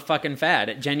not a fucking fad.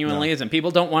 It genuinely No. isn't. People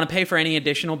don't want to pay for any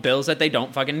additional bills that they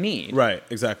don't fucking need. Right,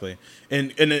 exactly,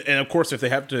 and of course, if they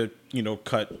have to,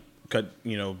 cut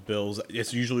bills,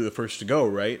 it's usually the first to go,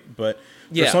 right? But for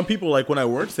Yeah. some people, like when I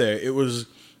worked there, it was.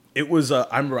 I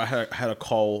remember I had a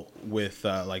call with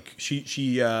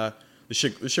the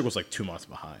chick was like 2 months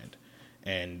behind,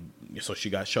 and so she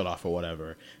got shut off or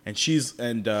whatever. And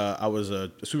I was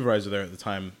a supervisor there at the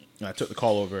time, and I took the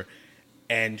call over,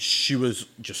 and she was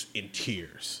just in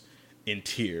tears,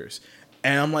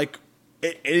 and I'm like,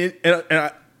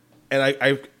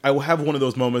 I will have one of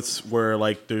those moments where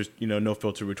like there's no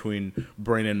filter between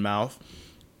brain and mouth,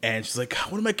 and she's like,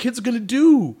 what are my kids gonna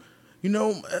do?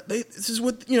 This is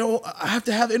what I have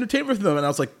to have entertainment for them, and I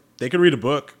was like, they can read a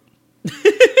book,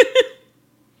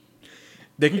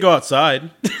 they can go outside.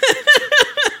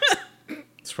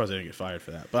 Surprised I didn't get fired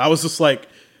for that, but I was like,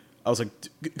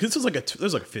 because there's like a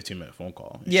 15-minute phone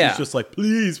call. And Yeah. she's just like,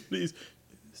 please,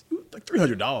 like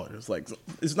 $300. Like,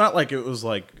 it's not like it was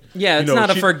like, Yeah, it's not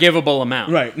a forgivable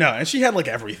amount. right. No, and she had like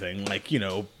everything, like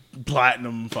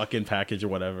platinum fucking package or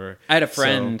whatever. I had a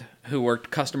friend who worked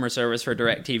customer service for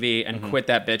DirecTV and quit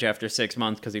that bitch after 6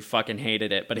 months because he fucking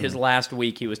hated it. But his last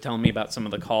week, he was telling me about some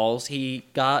of the calls he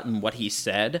got and what he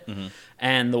said.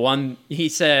 And the one he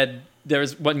said, there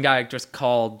was one guy just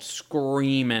called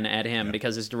screaming at him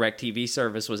because his DirecTV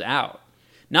service was out.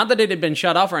 Not that it had been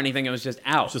shut off or anything, it was just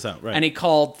out. It's just out, right. And he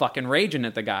called fucking raging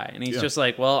at the guy. And he's just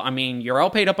like, well, I mean, you're all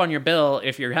paid up on your bill.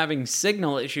 If you're having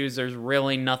signal issues, there's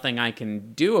really nothing I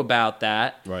can do about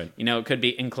that. Right. It could be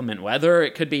inclement weather.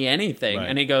 It could be anything. Right.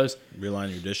 And he goes,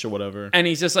 Realign your dish or whatever. and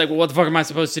he's just like, well, what the fuck am I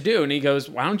supposed to do? And he goes,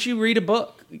 why don't you read a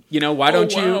book? Why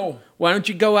don't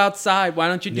you go outside? Why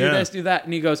don't you do Yeah. this, do that?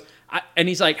 And he goes, and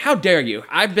he's like, how dare you?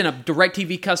 I've been a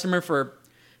DirecTV customer for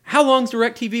how long's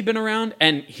DirecTV been around?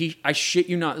 And I shit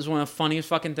you not, this is one of the funniest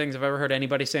fucking things I've ever heard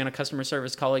anybody say on a customer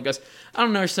service call. He goes, I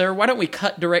don't know, sir, why don't we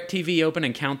cut DirecTV open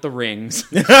and count the rings?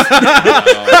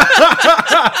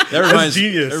 That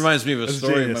reminds me of a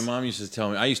story genius. my mom used to tell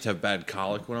me. I used to have bad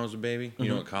colic when I was a baby. You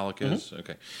know what colic is?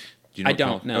 Okay. Do you know I what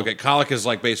don't know. Okay, colic is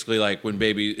like basically like when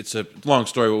baby. It's a long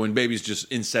story, but when babies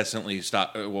just incessantly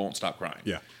won't stop crying.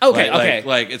 Yeah. Okay, Like- okay.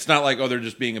 Like it's not like they're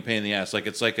just being a pain in the ass. Like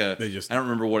it's like I don't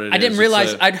remember what it is. I didn't It's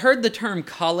realize a- I'd heard the term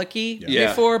colicky Yeah.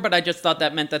 before, but I just thought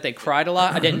that meant that they cried a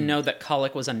lot. I didn't know that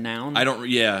colic was a noun. I don't.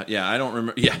 Yeah. I don't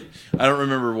remember. Yeah, I don't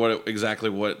remember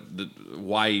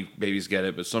why babies get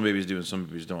it, but some babies do and some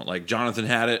babies don't. Like Jonathan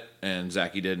had it and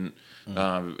Zachy didn't.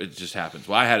 It just happens.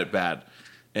 Well, I had it bad,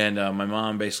 and my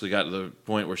mom basically got to the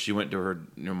point where she went to her,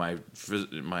 my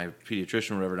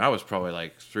pediatrician or whatever, and I was probably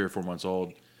like 3 or 4 months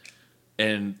old,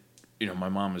 and my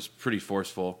mom was pretty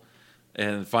forceful.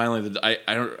 And finally, I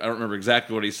don't remember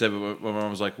exactly what he said, but my mom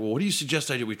was like, "Well, what do you suggest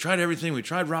I do? We tried everything. We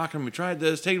tried rocking him. We tried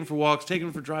this, taking him for walks, taking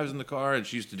him for drives in the car." And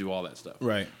she used to do all that stuff.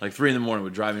 Right. Like 3 a.m,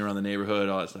 would drive me around the neighborhood,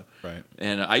 all that stuff. Right.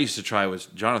 And I used to try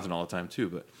with Jonathan all the time too.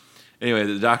 But anyway,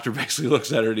 the doctor basically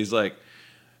looks at her and he's like,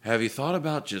 "Have you thought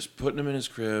about just putting him in his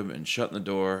crib and shutting the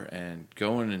door and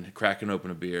going and cracking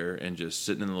open a beer and just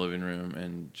sitting in the living room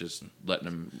and just letting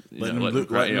him, letting him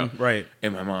cry?" Right.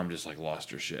 And my mom just like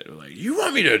lost her shit. Like, "You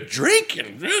want me to drink?"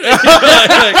 And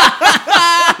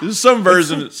there's some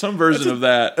version of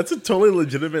that. That's a totally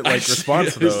legitimate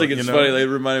response. I just think it's funny. They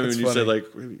reminded me It's when you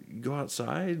said funny. go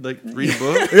outside, like read a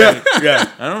book. Yeah,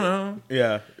 yeah, I don't know.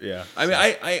 yeah. I mean,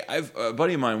 I've a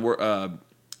buddy of mine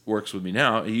works with me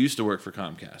now. He used to work for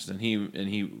Comcast, and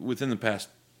he within the past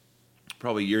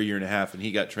probably year and a half, and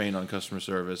he got trained on customer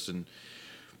service. And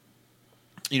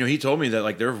he told me that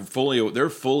like they're fully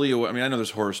aware. I mean, I know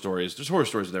there's horror stories. There's horror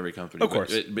stories with every company, Of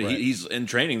course. But Right. he's in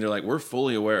training. They're like, we're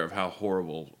fully aware of how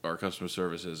horrible our customer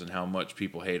service is and how much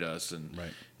people hate us. And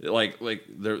Right. like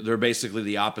they're basically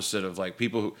the opposite of like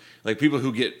people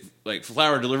who get like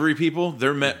flower delivery people.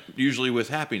 They're met usually with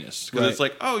happiness because Right. it's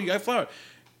like, oh, you got flour.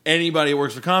 Anybody who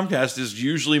works for Comcast is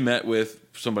usually met with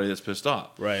somebody that's pissed off,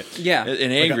 Right. Yeah.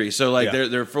 and angry. So like yeah.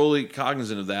 they're fully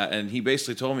cognizant of that. And he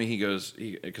basically told me, he goes,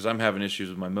 because I'm having issues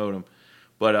with my modem,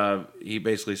 but he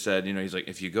basically said, he's like,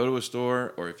 if you go to a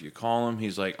store or if you call him,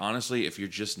 he's like, honestly, if you're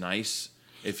just nice,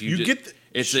 if you get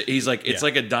he's like it's Yeah.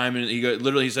 like a diamond.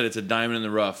 He said it's a diamond in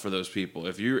the rough for those people.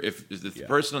 If the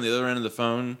person on the other end of the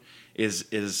phone is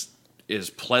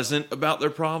pleasant about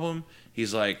their problem,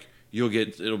 he's like, it'll be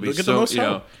They'll get the so most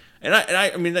help. And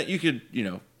I mean that you could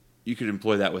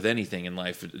employ that with anything in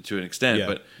life to an extent. Yeah.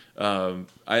 But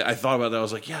I thought about that. I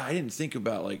was like, I didn't think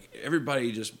about like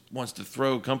everybody just wants to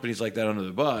throw companies like that under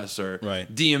the bus or Right.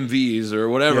 DMVs or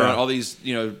whatever. Yeah. all these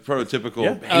prototypical.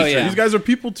 Yeah. Oh, yeah. These guys are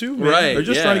people too, man. Right, They're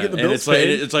just trying to get the and bills it's like,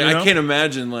 paid. It's like I can't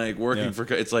imagine like working Yeah.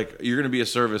 for. It's like you're going to be a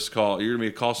service call. You're going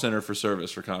to be a call center for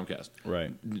service for Comcast.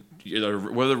 Right.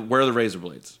 Where are the razor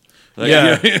blades? Like,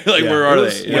 Yeah. like Yeah. where are It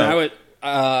was- they? yeah. When I would,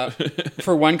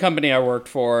 for one company I worked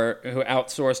for who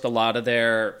outsourced a lot of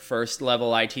their first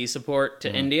level IT support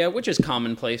to India, which is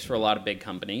commonplace for a lot of big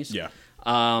companies. Yeah.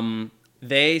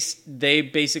 They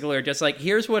basically are just like,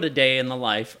 here's what a day in the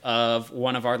life of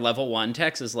one of our level 1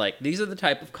 techs is like. These are the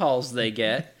type of calls they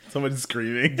get. Someone's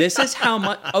screaming. This is how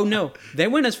much. Oh no, they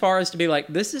went as far as to be like,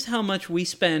 this is how much we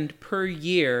spend per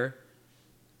year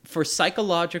for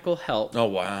psychological help. Oh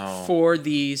wow. For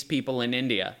these people in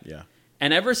India. Yeah.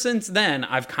 And ever since then,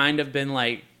 I've kind of been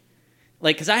like,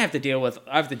 because I have to deal with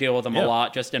them Yeah. a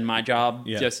lot just in my job,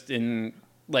 Yeah. just in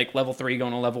like level 3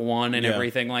 going to level 1 and Yeah.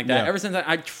 everything like that. Yeah. Ever since then,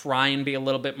 I try and be a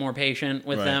little bit more patient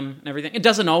with Right. them and everything. It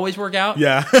doesn't always work out.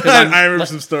 Yeah. 'Cause I'm- I remember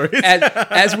some stories.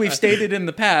 as we've stated in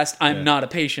the past, I'm Yeah. not a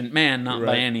patient man, not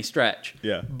by Right. any stretch.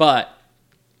 Yeah. But,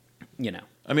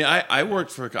 I mean, I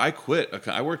worked for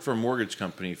a mortgage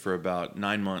company for about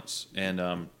 9 months, and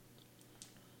a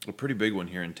pretty big one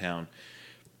here in town.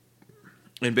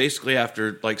 And basically,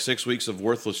 after like 6 weeks of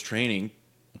worthless training,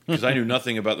 because I knew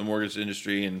nothing about the mortgage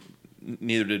industry, and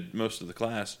neither did most of the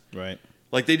class. Right.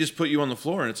 Like they just put you on the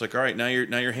floor, and it's like, all right, now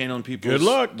you're handling people's Good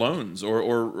luck. loans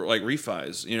or like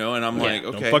refis, and I'm like,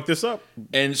 okay, Don't fuck this up.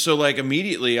 and so like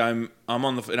immediately I'm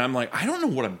on the and I'm like, I don't know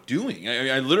what I'm doing.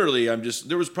 I literally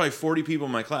there was probably 40 people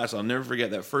in my class. I'll never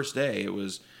forget that first day.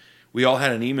 We all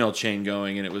had an email chain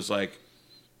going, and it was like,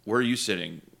 where are you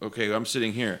sitting? Okay, I'm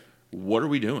sitting here. what are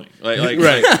we doing? Like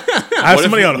right. I have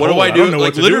somebody on hold. What do I do? don't know Like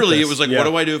what to do with literally, this. it was like, Yeah. what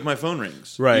do I do if my phone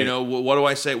rings? Right. You know, what do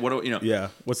I say? What do you know? Yeah.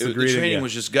 What's the The greeting? training Yeah.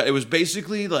 was just. It was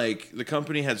basically like the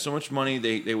company had so much money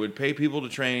they would pay people to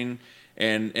train.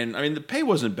 And I mean the pay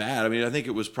wasn't bad. I mean I think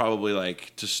it was probably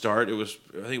like to start I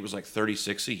think it was like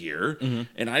 $36 a year,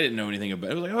 and I didn't know anything about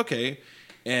it. I was like okay,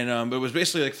 and but it was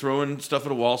basically like throwing stuff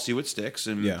at a wall, see what sticks,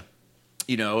 and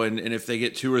you know, and if they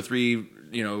get 2 or 3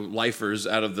 lifers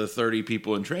out of the 30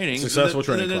 people in training, successful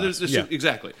training class.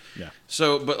 Exactly. Yeah.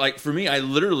 So, but like for me, I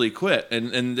literally quit,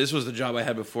 and this was the job I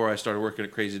had before I started working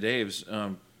at Crazy Dave's.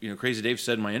 Crazy Dave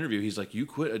said in my interview, he's like, you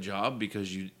quit a job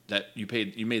because you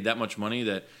made that much money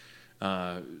that.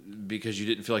 Because you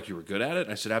didn't feel like you were good at it?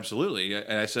 I said, absolutely.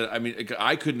 And I said, I mean,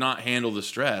 I could not handle the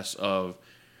stress of,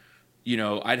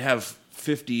 I'd have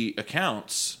 50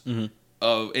 accounts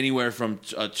of anywhere from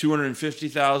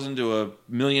 $250,000 to $1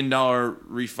 million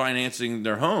refinancing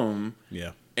their home.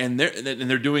 Yeah. And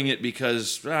they're doing it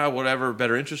because whatever,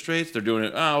 better interest rates. They're doing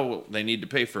it. They need to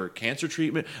pay for cancer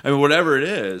treatment. I mean, whatever it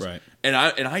is. Right. And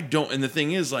I don't. And the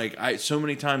thing is, like, so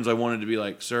many times I wanted to be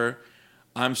like, sir,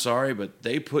 I'm sorry, but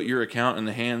they put your account in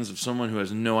the hands of someone who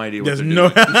has no idea what they're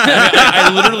doing. I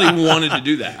literally wanted to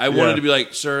do that. I wanted to be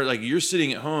like, sir, like you're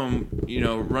sitting at home,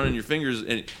 running your fingers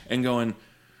and going,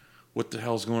 what the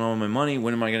hell's going on with my money?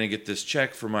 When am I going to get this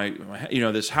check for my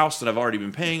this house that I've already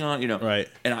been paying on? Right.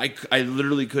 And I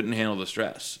literally couldn't handle the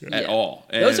stress at all.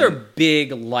 And Those are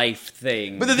big life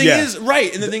things. But the thing is,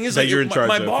 right, and the thing is, that like, you're in charge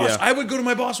my of, boss, yeah. I would go to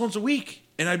my boss once a week,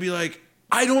 and I'd be like,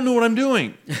 I don't know what I'm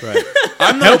doing. Right.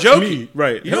 I'm not Help joking. me.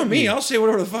 Right. You know Help me. me. I'll say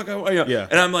whatever the fuck I want. Yeah.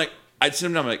 And I'm like, I'd sit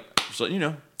down. I'm like, so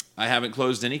I haven't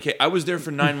closed any case. I was there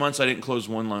for 9 months. I didn't close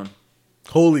one loan.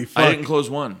 Holy fuck. I didn't close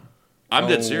one. I'm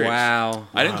dead serious. Wow.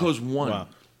 I didn't close one. Wow.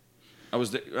 I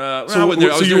was there.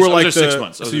 So you were like 6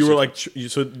 months. So you were like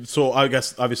so I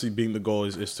guess obviously being the goal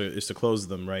is to close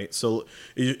them, right? So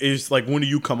is like when do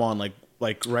you come on like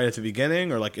right at the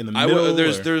beginning or like in the middle?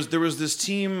 There was this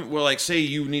team where, like, say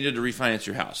you needed to refinance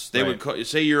your house. They would call,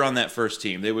 say you're on that first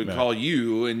team. They would call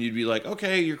you, and you'd be like,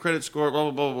 okay, your credit score, blah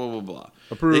blah blah blah blah blah.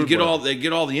 Approved, they'd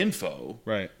get all the info,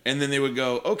 right? And then they would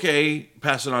go, okay,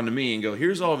 pass it on to me, and go,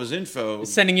 here's all of his info.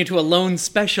 Sending you to a loan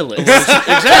specialist.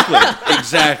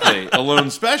 exactly, a loan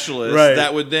specialist Right.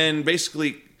 that would then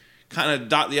basically kind of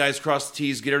dot the I's, cross the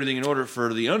T's, get everything in order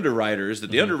for the underwriters.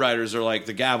 That the underwriters are like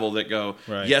the gavel that go,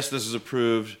 Right. yes, this is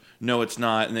approved. No, it's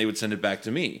not, and they would send it back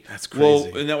to me. That's crazy.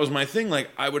 Well, and that was my thing. Like,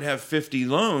 I would have 50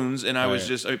 loans, and I was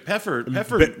just Peffer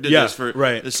did yeah, this for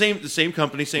right. the same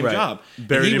company, same Right. job.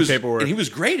 Buried and he in was, paperwork. and he was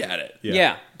great at it.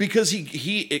 Yeah. Because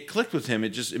it clicked with him.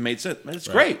 It made sense. It's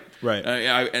great. Right.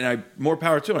 I more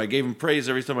power to him. I gave him praise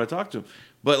every time I talked to him.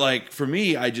 But like for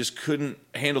me, I just couldn't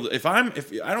handle it. If I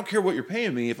don't care what you're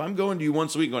paying me, if I'm going to you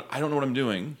once a week going, I don't know what I'm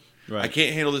doing. Right. I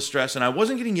can't handle this stress. And I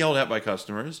wasn't getting yelled at by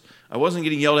customers. I wasn't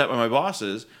getting yelled at by my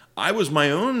bosses. I was my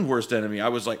own worst enemy. I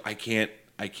was like, I can't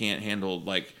handle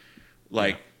like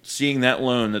seeing that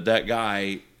loan that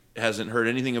guy hasn't heard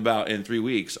anything about in 3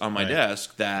 weeks on my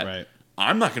desk that Right.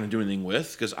 I'm not going to do anything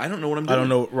with because I don't know what I'm doing. I don't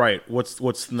know. Right. What's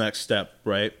the next step?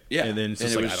 Right. Yeah. And then it's and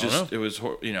just it like, was I don't just know. it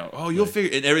was oh you'll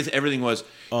figure and everything was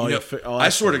I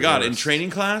that's swear to the God in worst.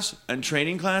 training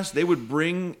class they would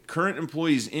bring current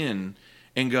employees in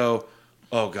and go,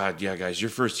 oh God, yeah guys, your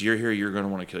first year here you're going to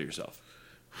want to kill yourself.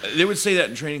 They would say that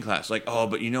in training class, like, oh,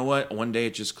 but you know what, one day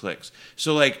it just clicks.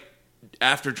 So like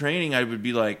after training I would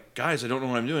be like, guys, I don't know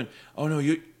what I'm doing. Oh no,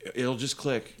 it'll just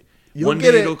click. One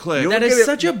get day it. it'll click. You'll That get is it.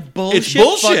 such a bullshit, It's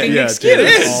bullshit. fucking Yeah, excuse. dude, It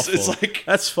it's is. awful. It's like-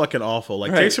 that's fucking awful.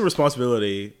 Like, Right. take some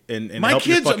responsibility and My help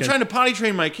your kids, fucking... I'm trying to potty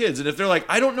train my kids, and if they're like,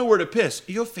 I don't know where to piss,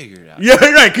 you'll figure it out. Yeah,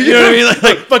 right. You know what I mean?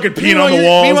 Like fucking peeing meanwhile on the you're-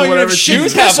 walls meanwhile or you whatever. have Shoes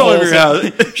Shoes have all over holes.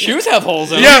 your house. Shoes have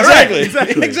holes in them. Yeah, right.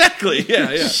 Exactly. Exactly.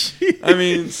 Exactly. Yeah. I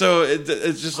mean, so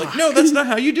it's just like, no, that's not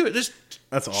how you do it. Just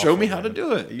That's show awful, me how to man.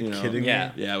 do it. Are you know? kidding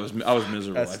Yeah. me? Yeah, I was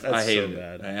miserable. That's I hated so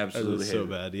bad. it. I absolutely That is hated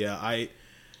so it. bad.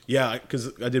 Yeah,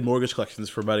 because I did mortgage collections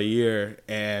for about a year,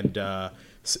 and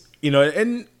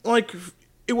and like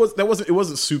it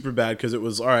wasn't super bad because it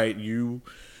was all right. You're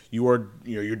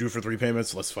due for 3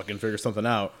 payments. Let's fucking figure something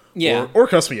out. Yeah. or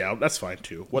cuss me out. That's fine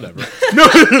too. Whatever.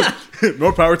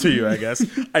 No power to you. I guess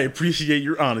I appreciate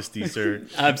your honesty, sir.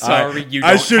 I'm sorry, you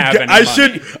I don't should have go- any I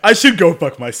money. I should go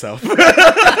fuck myself.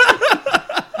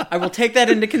 I will take that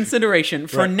into consideration.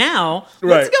 For Right. now,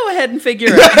 Right. let's go ahead and figure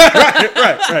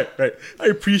out. right. I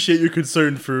appreciate your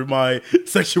concern for my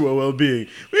sexual well-being.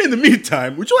 But in the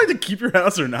meantime, would you like to keep your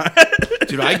house or not?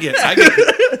 Dude, I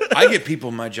get people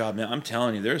in my job now. I'm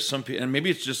telling you, there's some people, and maybe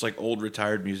it's just like old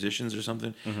retired musicians or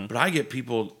something. But I get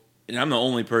people and I'm the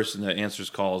only person that answers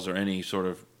calls or any sort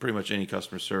of pretty much any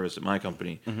customer service at my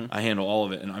company. I handle all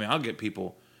of it, and I mean, I'll get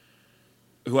people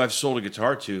who I've sold a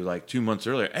guitar to like 2 months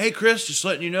earlier. Hey, Chris, just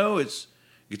letting you know, it's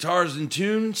guitar's in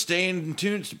tune, staying in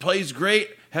tune, it plays great.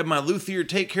 Had my luthier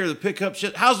take care of the pickup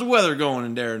shit. How's the weather going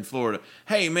in there in Florida?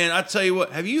 Hey, man, I tell you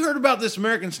what, have you heard about this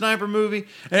American Sniper movie?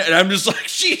 And I'm just like,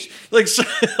 sheesh,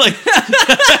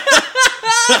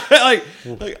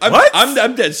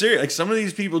 I'm dead serious. Like, some of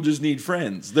these people just need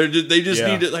friends. They just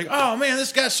need to, like, oh man,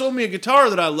 this guy sold me a guitar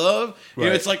that I love. You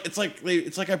know, it's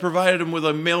like I provided them with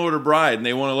a mail order bride, and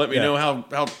they want to let me know how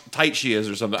tight she is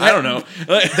or something. I don't know.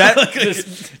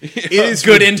 It is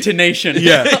good intonation. On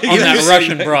that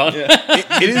Russian broad.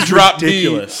 It is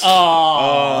ridiculous.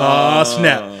 Oh,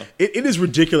 snap! It is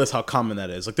ridiculous how common that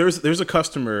is. Like there's a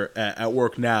customer at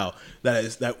work now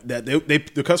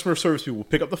the customer service people will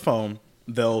pick up the phone,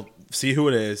 they'll see who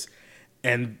it is,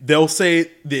 and they'll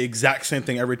say the exact same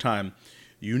thing every time.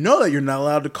 You know that you're not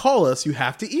allowed to call us. You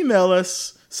have to email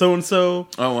us. So and so.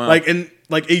 Oh wow!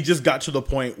 It just got to the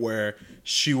point where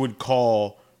she would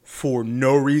call for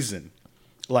no reason,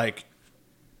 like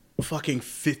fucking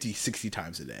 50, 60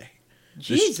 times a day.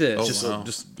 Jesus.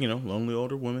 Just lonely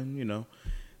older woman,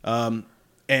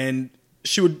 and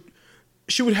she would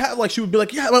be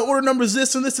like, yeah, my order number is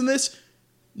this and this and this.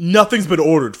 Nothing's been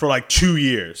ordered for like 2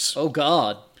 years. Oh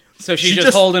God! So she's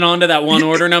just holding on to that one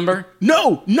order number?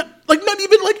 No, not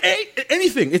even like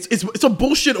anything. It's a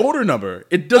bullshit order number.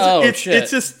 It doesn't. Shit.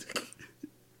 It's just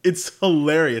it's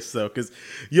hilarious though, because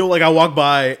I walk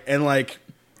by and like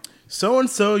so and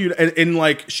so and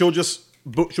like she'll just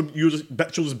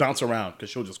bounce around because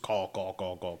she'll just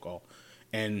call.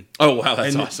 And oh wow,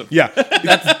 that's awesome. Yeah,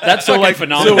 that's so like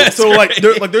phenomenal. So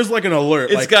there's like an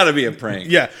alert. It's got to be a prank.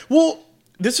 Yeah. Well,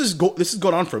 this is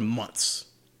going on for months.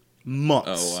 Oh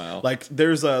wow. Like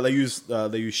there's they use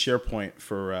SharePoint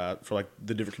for like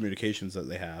the different communications that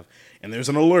they have, and there's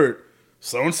an alert.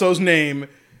 So and so's name.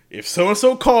 If so and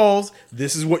so calls,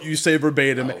 this is what you say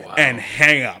verbatim and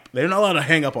hang up. They're not allowed to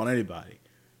hang up on anybody.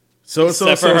 So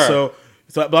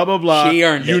blah blah blah. She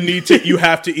earned it. You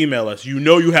have to email us.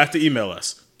 You have to email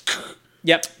us.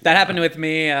 Yep, that happened with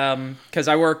me because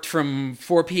I worked from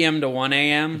 4 p.m. to 1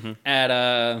 a.m. at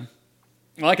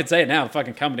well, I could say it now. The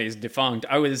fucking company is defunct.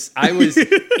 I was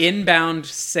inbound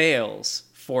sales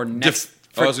for next.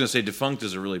 I was going to say defunct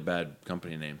is a really bad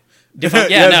company name.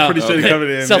 Defunct, it's a pretty shitty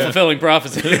company name. Self-fulfilling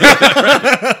prophecy.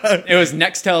 It was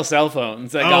Nextel cell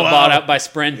phones that got bought out by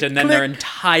Sprint, and then their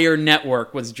entire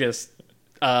network was just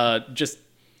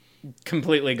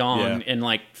completely gone in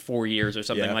like 4 years or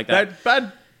something like that.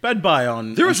 Bad buy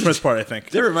on Sprint's part, I think.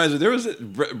 That reminds me,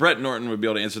 Brett Norton would be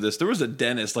able to answer this. There was a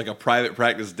dentist, like a private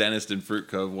practice dentist in Fruit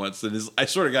Cove once, and I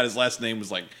sort of got his last name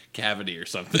was like Cavity or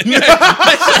something.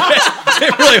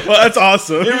 It really was. That's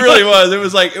awesome. It really was. It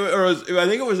was like, I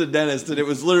think it was a dentist, and it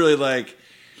was literally like,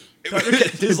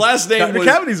 his last name Dr. was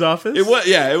Cavity's office. It was,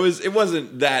 yeah. It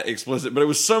wasn't that explicit, but it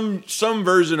was some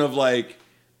version of like,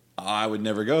 I would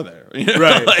never go there.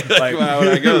 Right. like, why would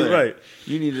I go there? Right.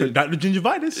 You need to... Dr.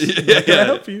 Gingivitis. How can I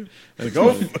help you?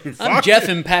 I'm Jeff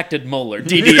Impacted Molar,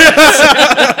 DDS.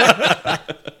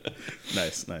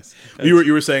 Nice.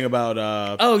 You were saying about...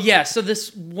 Oh, yeah. So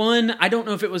this one, I don't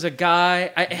know if it was a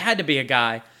guy. It had to be a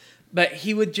guy. But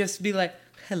he would just be like,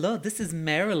 hello, this is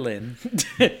Marilyn.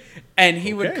 And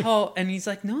he would call, and he's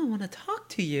like, no, I want to talk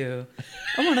to you.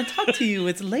 I want to talk to you.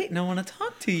 It's late, and I want to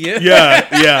talk to you.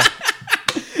 Yeah.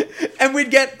 And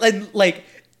we'd get, like,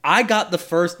 I got the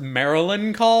first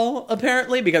Maryland call,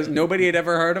 apparently, because nobody had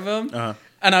ever heard of him. Uh-huh.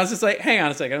 And I was just like, hang on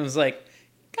a second. I was like,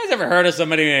 you guys ever heard of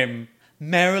somebody named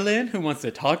Marilyn who wants to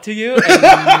talk to you?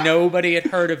 And nobody had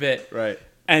heard of it. Right.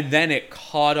 And then it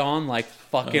caught on like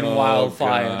fucking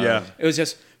wildfire. God. Yeah. It was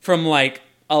just from like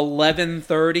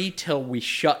 11:30 till we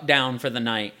shut down for the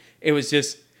night. It was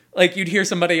just like you'd hear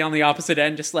somebody on the opposite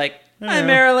end just like, hi,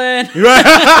 Marilyn.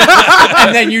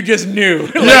 And then you just knew.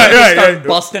 Start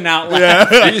busting out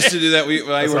laughing. We used to do that.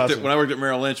 When I worked at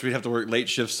Merrill Lynch, we'd have to work late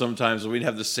shifts sometimes, and we'd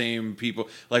have the same people.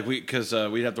 Like because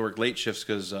we'd have to work late shifts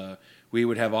because we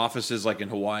would have offices like in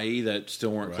Hawaii that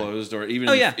still weren't closed, or even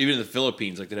in the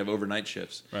Philippines, like they'd have overnight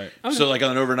shifts. Right. Okay. So like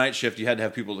on an overnight shift, you had to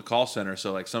have people at the call center.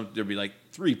 So like there'd be like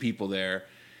 3 people there.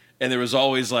 And there was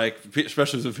always like,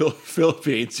 especially in the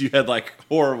Philippines, you had like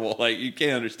horrible, like you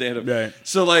can't understand them. Right.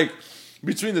 So like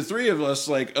between the 3 of us,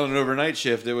 like on an overnight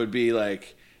shift, it would be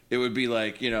like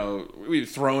we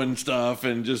throwing stuff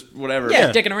and just whatever.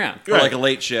 Yeah, dicking around. Or like a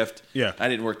late shift. Yeah. I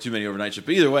didn't work too many overnight shifts,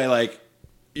 but either way, like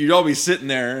you'd all be sitting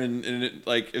there, and it,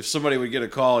 like if somebody would get a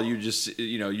call, you just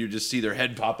see their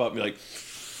head pop up and be like.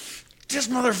 this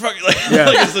motherfucker. Like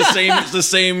it's the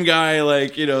same guy.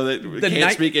 Like that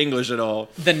can't speak English at all.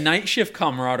 The night shift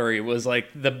camaraderie was like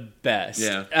the best.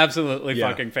 Yeah, absolutely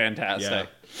fucking fantastic.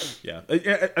 Yeah. I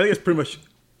think it's pretty much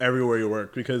everywhere you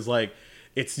work because like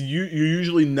you're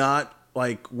usually not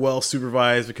like well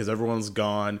supervised because everyone's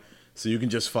gone, so you can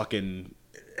just fucking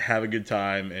have a good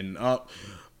time and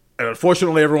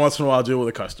unfortunately every once in a while deal with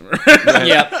a customer.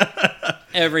 Yep.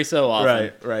 Every so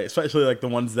often. Right. Especially like the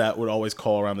ones that would always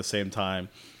call around the same time.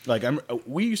 Like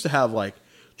we used to have like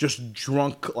just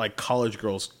drunk like college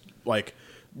girls like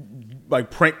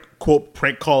prank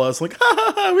call us like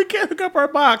we can't hook up our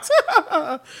box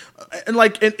and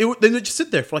they would just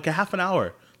sit there for like a half an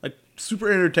hour like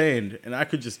super entertained and I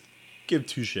could just give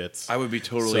two shits. I would be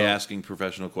totally asking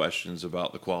professional questions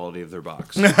about the quality of their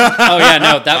box. Oh yeah,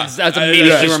 no, that's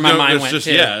immediately where my mind went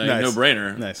to. Yeah, nice. No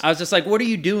brainer. Nice. I was just like, what are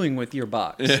you doing with your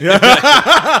box?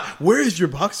 Where is your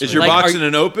box? Is your box in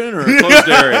an open or a closed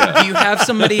area? Do you have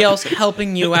somebody else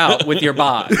helping you out with your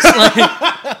box?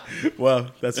 Well,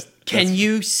 can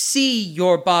you see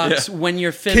your box when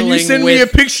you're fiddling? Can you send me a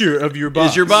picture of your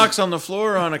box? Is your box on the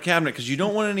floor or on a cabinet? Because you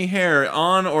don't want any hair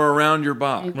on or around your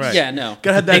box. Right. Yeah, no.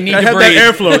 Gotta have that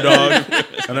airflow, dog.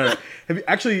 I don't know.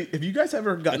 Have you guys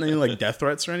ever gotten any like death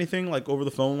threats or anything like over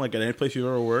the phone, like at any place you've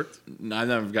ever worked? No, I've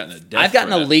never gotten a death I've gotten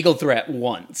threat. a legal threat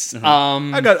once.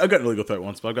 I got a legal threat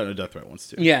once, but I've gotten a death threat once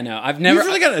too. Yeah, no, I've never.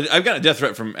 I've gotten a death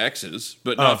threat from exes,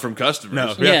 but not from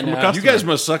customers. No, Yeah, from a no. customer. You guys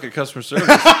must suck at customer service.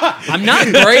 I'm not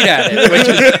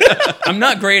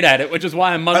great at it, which is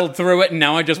why I muddled through it, and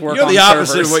now I just work You're on the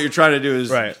opposite servers. of what you're trying to do. Is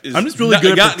Right. is I'm just really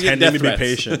good at not get pretending to be death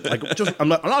patient. Like, I'm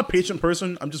not a patient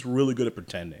person. I'm just really good at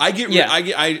pretending. I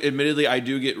admittedly, I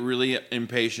do get really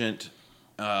impatient.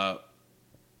 I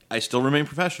still remain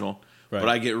professional, but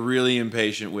I get really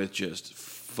impatient with just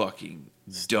fucking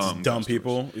dumb customers.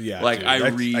 People. Yeah, like dude, I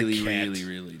can't.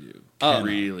 really do. I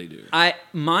really do.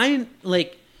 Mine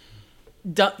like.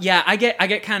 I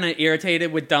get kind of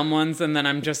irritated with dumb ones, and then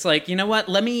I'm just like, you know what?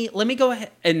 Let me go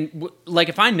ahead and like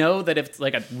if I know that if it's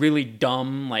like a really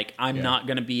dumb, like I'm not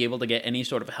going to be able to get any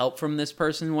sort of help from this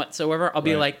person whatsoever, I'll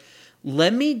be like,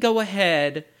 let me go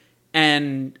ahead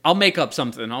and I'll make up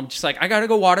something. I'm just like, I gotta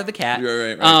go water the cat.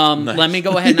 Right. Nice. Let me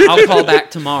go ahead and I'll call back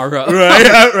tomorrow.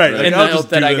 right. In the I'll hope just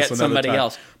that do I this get another somebody time.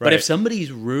 else. Right. But if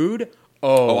somebody's rude,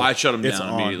 I shut them It's down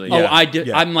on. immediately. Yeah. I do.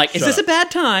 Yeah. I'm like, is Shut this up. a bad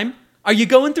time? Are you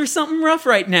going through something rough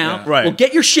right now? Yeah. Right. Well,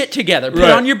 get your shit together. Put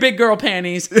Right. on your big girl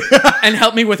panties and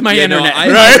help me with my internet.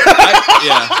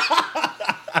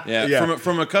 Yeah.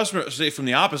 From a customer, say from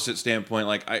the opposite standpoint,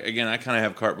 like I kind of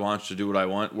have carte blanche to do what I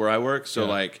want where I work. So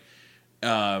like,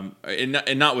 and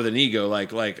not with an ego.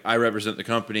 Like I represent the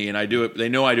company and I do it. They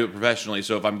know I do it professionally.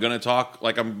 So if I'm gonna talk,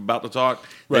 like I'm about to talk,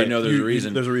 they know there's a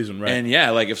reason. There's a reason, right? And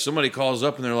like if somebody calls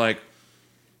up and they're like,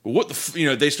 what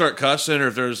the they start cussing, or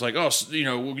if they're just like,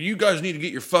 you guys need to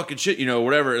get your fucking shit,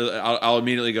 whatever, I'll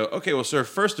immediately go, okay, well, sir,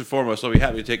 first and foremost, I'll be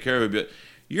happy to take care of it, but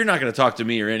you're not going to talk to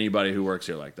me or anybody who works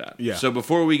here like that. Yeah. So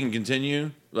before we can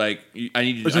continue, like, I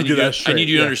need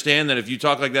you to understand that if you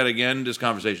talk like that again, this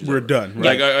conversation's We're over. done.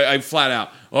 Like, Right. I flat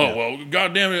out, well,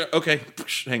 goddamn it, okay,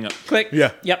 hang up. Click.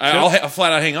 Yeah. Yep. I'll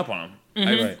flat out hang up on them.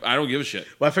 Mm-hmm. I don't give a shit.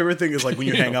 My favorite thing is like when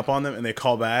you hang up on them and they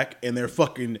call back and they're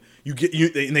fucking and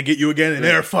they get you again and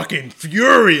they're fucking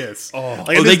furious.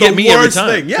 They get me every time.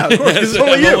 Thing. Yeah, of course. It's I'm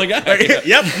only the you. only guy. Like,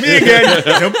 yep, me again.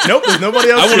 Nope, there's nobody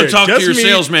else. I want to here. talk to Just your me.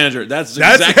 sales manager. That's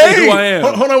exactly hey, who I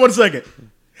am. Hold on 1 second.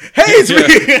 Hey, it's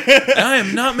me. I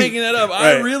am not making that up.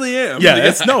 I really am. Yeah,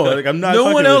 I'm not. No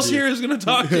fucking one with else you. here is going to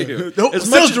talk to you. Nope, As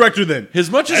sales much- director then. As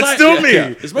much as That's I still me.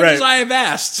 as much Right. as I have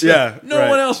asked, Yeah, no right.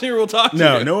 one else here will talk to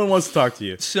you. No one wants to talk to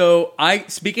you. So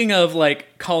speaking of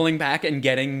like calling back and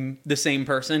getting the same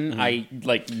person,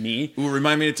 me. Ooh,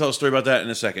 remind me to tell a story about that in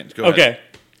a second. Go ahead.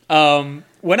 Okay.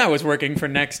 When I was working for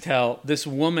Nextel, this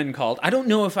woman called. I don't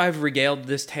know if I've regaled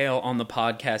this tale on the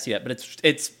podcast yet, but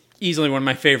it's easily one of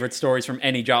my favorite stories from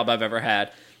any job I've ever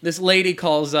had. This lady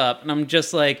calls up, and I'm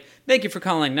just like, thank you for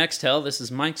calling Nextel. This is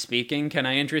Mike speaking. Can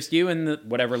I interest you in the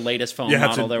whatever latest phone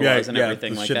model there was and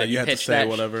everything like that? You had to pitch say that.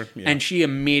 whatever. Yeah. And she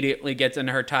immediately gets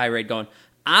into her tirade going,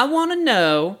 I want to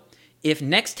know if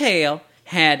Nextel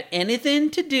had anything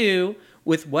to do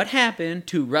with what happened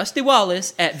to Rusty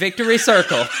Wallace at Victory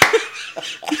Circle.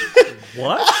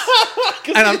 What?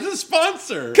 Because he's the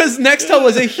sponsor. Because Nextel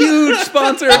was a huge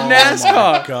sponsor of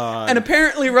NASCAR. God. And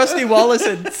apparently Rusty Wallace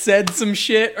had said some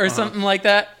shit or something like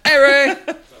that. Hey,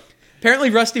 Ray. Apparently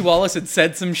Rusty Wallace had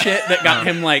said some shit that got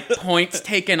him, like, points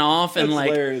taken off. And like,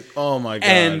 hilarious. Oh, my God.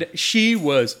 and she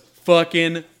was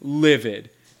fucking livid.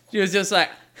 She was just like,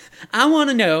 I want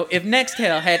to know if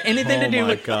Nextel had anything to do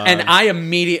with... God. And I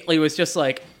immediately was just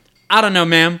like, I don't know,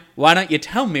 ma'am. Why don't you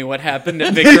tell me what happened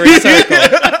at Victory Circle?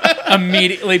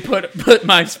 Immediately put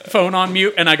my phone on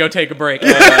mute, and I go take a break.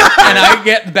 And I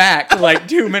get back like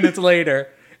 2 minutes later,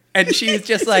 and she's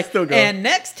just like, and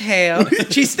Nextel,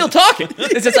 she's still talking.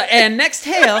 It's just like, and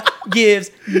Nextel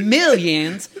gives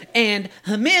millions and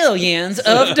millions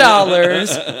of dollars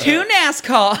to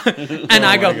NASCAR. And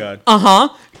I go,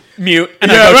 mute,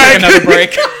 and I go take another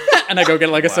break, and I go get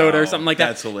like a soda or something like that.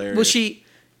 That's hilarious. Well, she,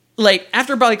 like,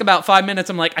 after like about 5 minutes,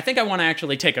 I'm like, I think I want to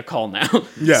actually take a call now.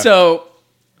 Yeah. So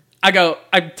I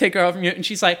take her off mute, and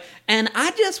she's like, and I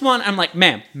just want, I'm like,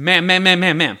 ma'am.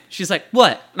 She's like,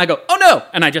 what? And I go, oh no,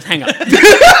 and I just hang up. Pit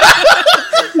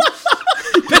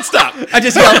stop. I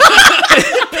just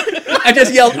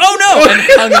yelled, oh no, and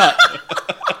hung up.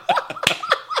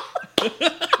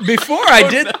 Before I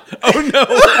did, Oh no.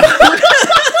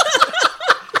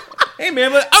 Hey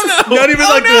man, but oh no. Not even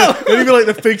like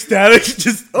the fake static.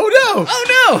 Just oh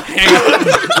no, hang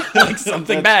up. Like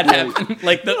something bad happened.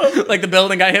 Like the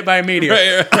building got hit by a meteor.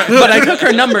 Right. But I took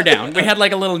her number down. We had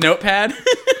like a little notepad.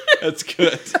 That's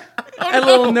good. A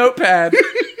little notepad,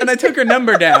 and I took her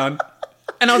number down.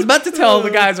 And I was about to tell the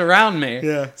guys around me.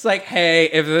 Yeah. It's like, hey,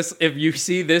 if you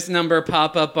see this number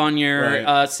pop up on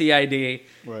your CID,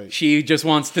 Right. she just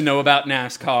wants to know about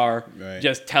NASCAR. Right.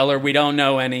 Just tell her we don't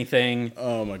know anything.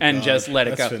 Oh my god. And just let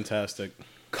it go. That's fantastic.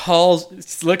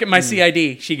 Calls, look at my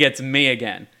CID. She gets me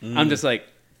again. I'm just like,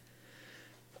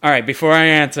 all right, before I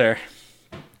answer,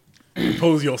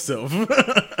 Pose yourself.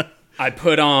 I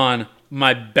put on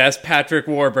my best Patrick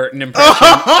Warburton impression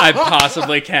I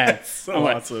possibly can. So I'm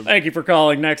like, awesome. thank you for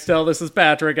calling Nextel. This is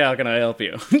Patrick. How can I help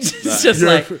you? just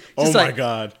Oh my like,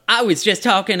 god. I was just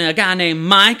talking to a guy named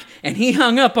Mike, and he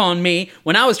hung up on me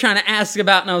when I was trying to ask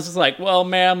about, and I was just like, well,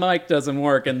 ma'am, Mike doesn't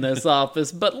work in this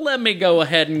office, but let me go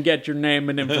ahead and get your name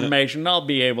and information. I'll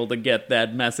be able to get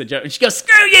that message out. And she goes,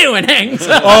 screw you, and hangs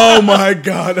up. Oh my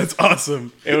god, that's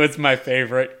awesome. It was my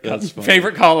favorite funny.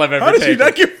 favorite call I've ever How did taken. you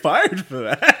not get fired for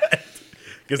that?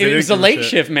 It was a late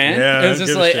shift, man. Yeah, it was just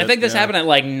give a like, shit. I think this Yeah. happened at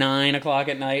like 9 o'clock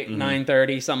at night,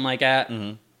 9:30, something like that.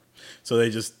 So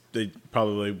they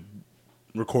probably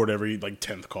record every like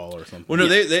 10th call or something. Well, no,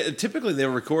 they typically they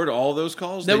record all those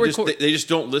calls. They'll They record- just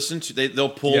don't listen to. They'll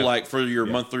pull Yeah. like for your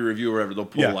monthly review or whatever. They'll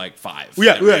pull Yeah. like 5. Well,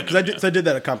 yeah, at because random, I did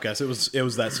that at Comcast. It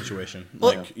was that situation.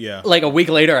 Yeah. Like a week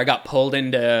later, I got pulled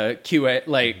into QA,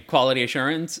 like quality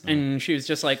assurance, and she was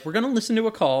just like, "We're gonna listen to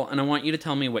a call, and I want you to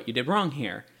tell me what you did wrong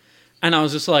here." And I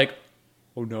was just like,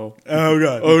 "Oh no, Oh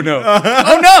god. oh no,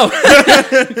 oh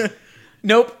no."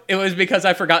 Nope, it was because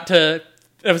I forgot to.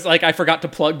 It was like I forgot to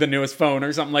plug the newest phone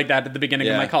or something like that at the beginning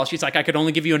of Yeah. my call. She's like, "I could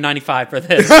only give you a 95 for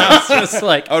this." And I was just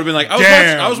like, I would have been like,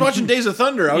 Damn. I was watching Days of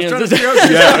Thunder. I was Yeah, trying to this- figure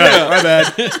out. Yeah, my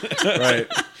bad. Right.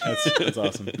 That's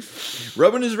awesome.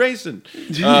 Rubbing is racing.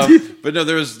 But no,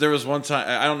 there was one time.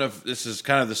 I don't know if this is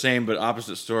kind of the same, but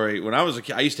opposite story. When I was a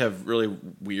kid, I used to have really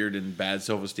weird and bad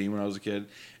self-esteem when I was a kid.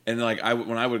 And like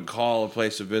when I would call a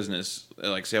place of business,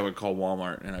 like say I would call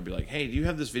Walmart, and I'd be like, "Hey, do you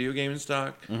have this video game in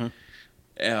stock?"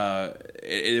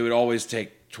 It would always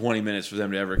take 20 minutes for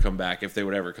them to ever come back, if they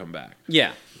would ever come back.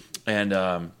 "Yeah,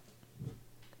 And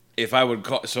if I would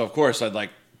call, so of course I'd like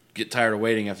get tired of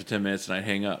waiting after 10 minutes, and I'd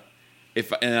hang up. And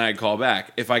then I'd call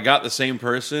back. If I got the same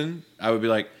person, I would be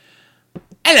like,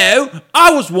 "Hello,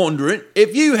 I was wondering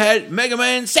if you had Mega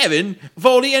Man 7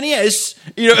 for the NES."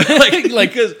 You know, like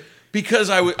because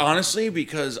I would honestly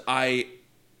because I.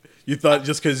 You thought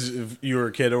just because you were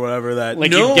a kid or whatever that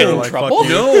Like you'd get in like, trouble? fuck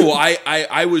you. No,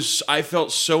 I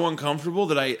felt so uncomfortable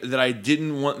that I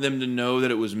didn't want them to know that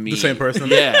it was me. The same person?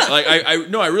 Yeah. Like I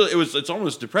really it's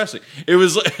almost depressing. It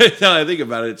was like, now that I think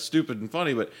about it, it's stupid and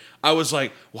funny, but I was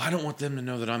like, well, I don't want them to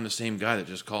know that I'm the same guy that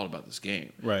just called about this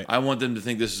game. Right. I want them to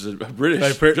think this is a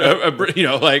British Like, you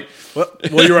know, like Well,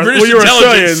 you're British Australian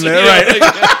intelligence, there,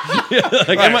 you know, right?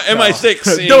 like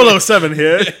MI6. 007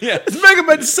 here. Yeah. It's Mega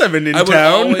Man 7 in I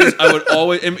town. would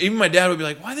always, and even my dad would be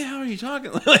like, "Why the hell are you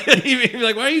talking?" He'd be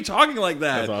like, "Why are you talking like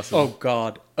that?" That's awesome. oh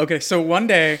god." Okay, so one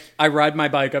day I ride my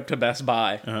bike up to Best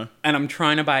Buy, and I'm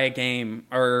trying to buy a game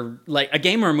or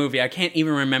a movie. I can't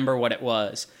even remember what it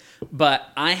was, but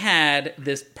I had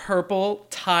this purple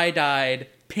tie-dyed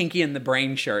Pinky and the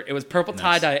Brain shirt. It was purple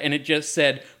tie-dye, and it just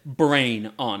said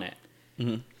 "Brain" on it.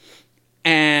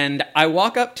 And I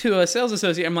walk up to a sales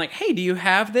associate. I'm like, "Hey, do you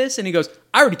have this?" And he goes,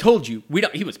 "I already told you we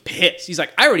don't." He was pissed. He's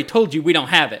like, "I already told you we don't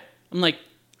have it." I'm like,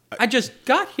 "I just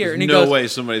got here." And he No goes, way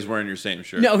somebody's wearing your same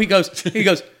shirt. "No." He goes,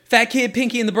 "Fat kid,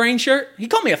 Pinky in the Brain shirt." He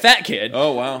called me a fat kid.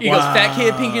 Oh, wow. He goes, "Fat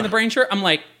kid, Pinky in the Brain shirt." I'm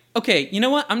like, "Okay, you know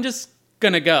what? I'm just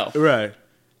gonna go." Right.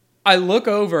 I look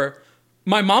over.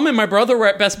 My mom and my brother were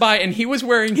at Best Buy, and he was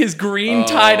wearing his green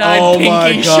tie-dyed Oh my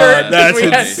pinky God, shirt. that's We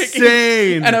had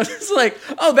insane. And I was just like,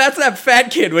 oh, that's that fat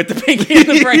kid with the pinky and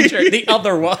the brain shirt. The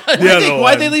other one.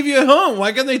 Why'd they leave you at home?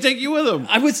 Why couldn't they take you with them?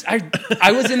 I was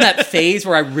in that phase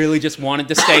where I really just wanted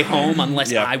to stay home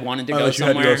unless Yeah. I wanted to go Unless you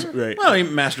had to somewhere. right. Well,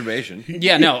 masturbation.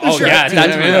 Yeah, no. Oh, Sure. yeah.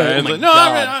 That's It's oh my like,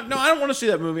 God. no, I don't want to see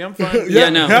that movie. I'm fine. Yeah,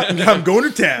 no. I'm going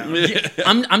to town.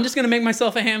 I'm just going to make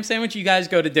myself a ham sandwich. You guys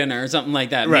go to dinner or something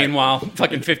like that. Right. Meanwhile,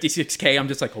 fucking 56K, I'm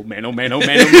just like, oh man, oh man, oh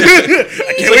man, oh man.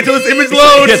 I can't wait till this image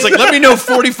loads. It's like, let me know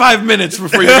 45 minutes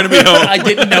before you're going to be home. I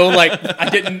didn't know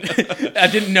I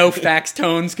didn't know fax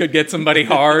tones could get somebody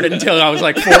hard until I was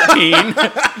like 14.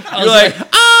 I was like,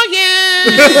 oh,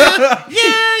 yeah.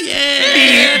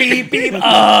 Yeah. beep beep. Mark.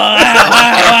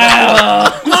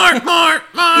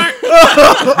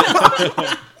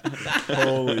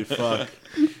 Holy fuck.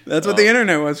 That's what the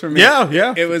internet was for me.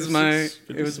 Yeah. It was my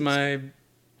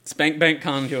spank bank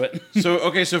conduit. So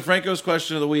Franco's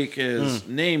question of the week is,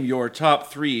 name your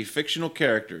top 3 fictional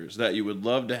characters that you would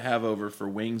love to have over for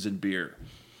wings and beer.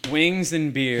 Wings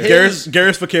and beer. Garrus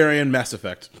Vakarian, Mass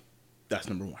Effect. That's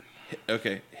number 1.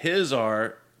 Okay. His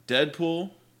are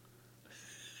Deadpool,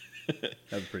 That'd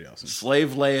be pretty awesome.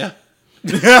 Slave Leia,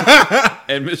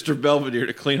 and Mr. Belvedere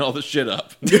to clean all the shit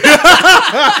up.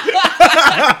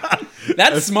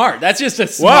 That's smart. That's just a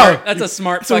smart. Wow. That's a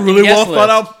smart. It's a fucking really guess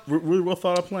really well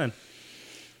thought out plan.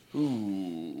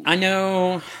 I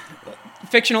know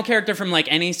fictional character from like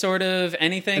any sort of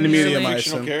anything. Any medium, really? I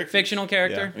Fictional assume. character. Fictional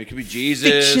character. It could be Jesus.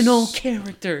 Fictional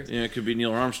character. Yeah, it could be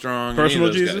Neil Armstrong. Personal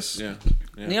any of those Jesus? guys.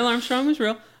 Yeah. Neil Armstrong was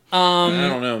real. I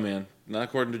don't know, man. Not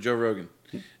according to Joe Rogan.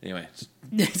 Anyway,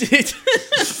 long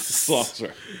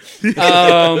story.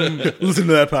 Listen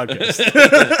to that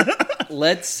podcast.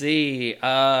 Let's see.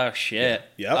 Shit.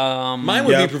 Yep. Mine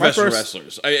would Yeah, be professional my first-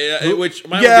 wrestlers.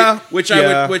 Which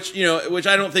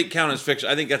I don't think count as fiction.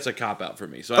 I think that's a cop out for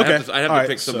me. So Okay. I have to All right,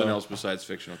 pick something so- else besides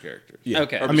fictional characters. Yeah.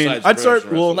 Okay. Or I mean, besides I'd start.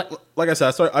 professional Well, like I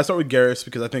said, I start with Garrus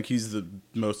because I think he's the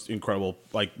most incredible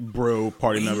like bro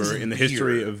party member in the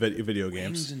history of video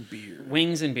games.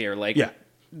 Wings and beer. Like Yeah.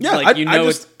 Yeah, Like, I'd, you I'd know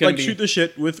just it's gonna like be shoot the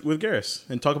shit with Garrus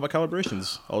and talk about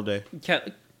calibrations all day.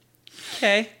 Okay.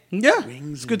 Yeah,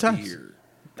 it's good times.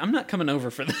 I'm not coming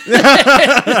over for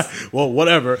that. Well,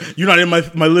 whatever. You're not in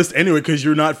my list anyway because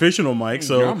you're not fictional, Mike.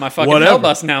 So You're on my fucking whatever. hell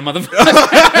bus now, motherfucker.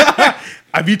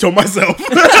 I veto myself.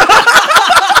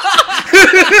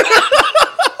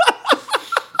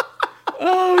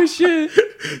 Oh shit.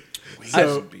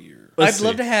 So, I'd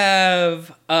love to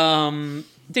have.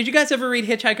 Did you guys ever read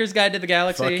Hitchhiker's Guide to the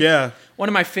Galaxy? Fuck yeah. One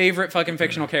of my favorite fucking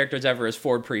fictional characters ever is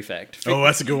Ford Prefect. Oh,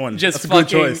 that's a good one. Just that's a good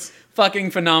fucking, choice.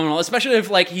 fucking phenomenal. Especially if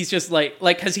like he's just like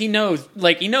because he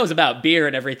knows about beer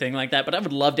and everything like that. But I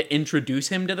would love to introduce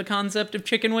him to the concept of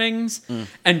chicken wings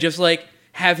and just like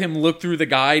have him look through the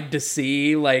guide to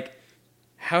see like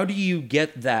how do you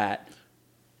get that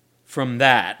from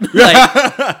that. Like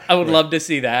I would love to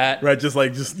see that. Right,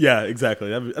 yeah, exactly.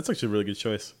 That's actually a really good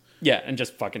choice. Yeah, and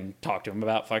just fucking talk to him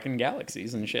about fucking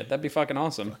galaxies and shit. That'd be fucking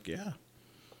awesome. Yeah.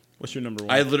 What's your number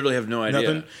 1? I literally have no idea.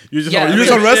 Nothing. You're just Yeah, on, you're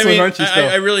just on wrestling, aren't you? Still?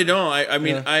 I really don't. I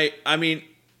mean,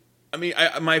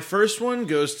 Yeah. my first one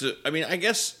goes to. I mean, I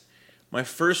guess my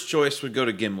first choice would go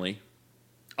to Gimli.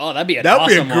 Oh, that'd be an That'd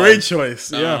awesome be a great one.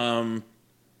 choice. Yeah.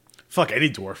 Fuck any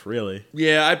dwarf, really.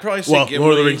 Yeah, I'd probably say Well, Gimli.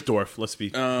 Lord of the Rings dwarf. Let's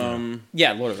be.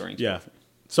 Yeah, Lord of the Rings. yeah.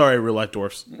 Sorry, real life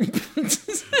dwarfs.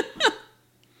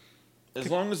 As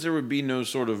long as there would be no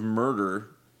sort of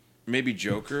murder, maybe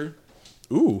Joker.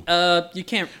 Ooh. You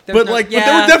can't. But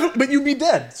but you'd be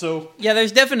dead. So yeah,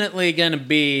 there's definitely gonna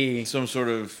be Some sort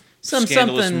of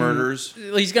scandalous murders.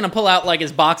 He's gonna pull out like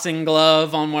his boxing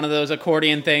glove on one of those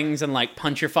accordion things and like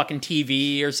punch your fucking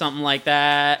TV or something like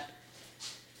that.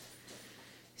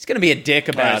 He's gonna be a dick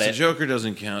about So it. Joker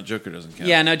doesn't count.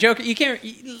 Yeah, no, Joker. You can't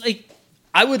like.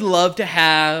 I would love to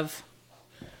have.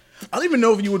 I don't even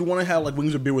know if you would want to have like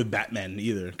wings or beer with Batman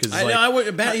either, because I know. I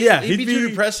would. yeah, he'd be too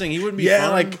depressing. He wouldn't be. yeah,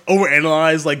 fun. like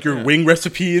overanalyze like your wing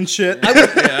recipe and shit. I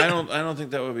don't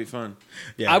think that would be fun.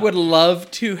 Yeah. I would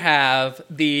love to have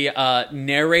the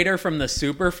narrator from the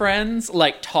Super Friends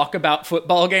like talk about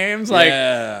football games. Like,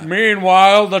 Yeah.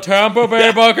 meanwhile, the Tampa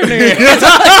Bay Buccaneers.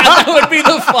 That would be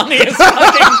the funniest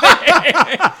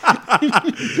fucking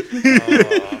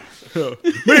thing.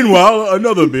 Meanwhile,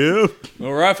 another beer.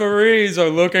 The referees are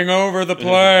looking over the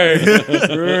play.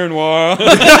 Meanwhile,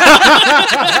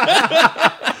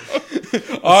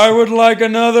 I would like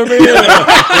another beer.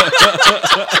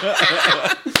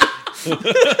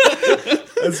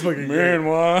 That's fucking great.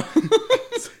 Meanwhile.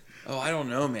 Oh, I don't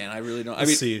know, man. I really don't.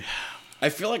 Let's see. I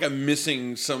feel like I'm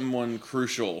missing someone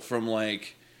crucial from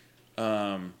like,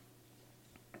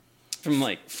 from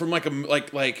like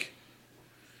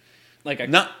a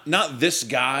not this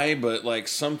guy, but like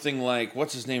something like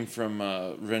what's his name from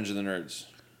Revenge of the Nerds?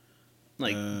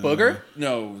 like Booger.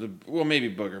 No,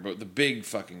 maybe Booger, but the big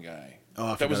fucking guy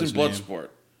that was in his name. Bloodsport.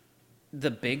 The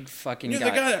big fucking You know,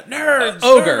 guy. the guy that nerds,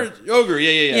 Ogre. nerds. Ogre,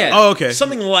 yeah. Yeah. Oh, okay.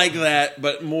 Something like that,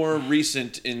 but more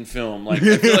recent in film. Like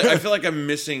I feel like I'm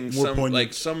missing More some poignant.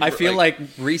 like some. I feel like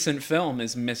recent film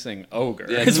is missing Ogre.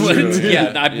 Yeah, Is what true. it's-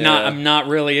 Yeah. I'm not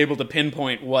really able to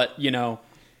pinpoint what the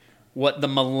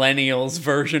millennials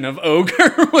version of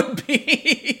Ogre would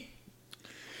be.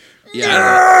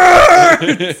 yeah,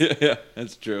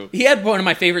 that's true. He had one of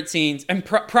my favorite scenes, and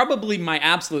probably my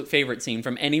absolute favorite scene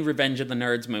from any Revenge of the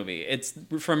Nerds movie. It's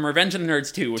from Revenge of the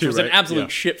Nerds 2, which was an right? absolute Yeah.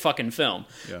 shit fucking film.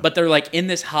 Yeah. But they're like in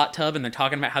this hot tub, and they're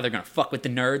talking about how they're gonna fuck with the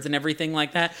nerds and everything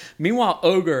like that. Meanwhile,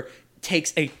 Ogre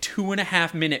takes a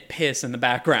 2.5-minute piss in the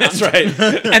background. That's right.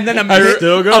 And then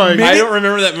Still going. I don't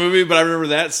remember that movie, but I remember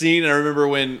that scene. And I remember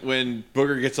when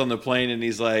Booger gets on the plane and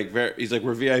he's like, we're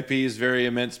VIPs, very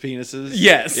immense penises.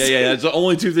 Yes. Yeah. That's the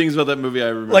only two things about that movie I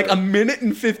remember. like a minute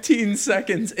and 15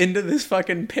 seconds into this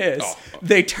fucking piss,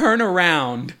 they turn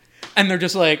around and they're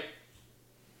just like,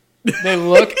 they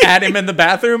look at him in the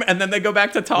bathroom and then they go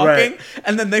back to talking, Right.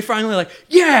 and then they finally like,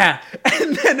 yeah,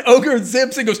 and then Ogre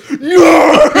zips and goes, no,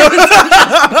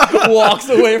 walks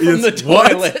away from the What?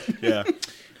 toilet. Yeah.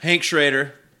 Hank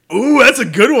Schrader. Ooh, that's a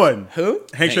good one. Who?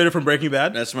 Hank Schrader from Breaking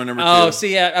Bad. That's my number 2. Oh,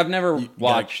 see, I've never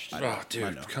watched. Oh,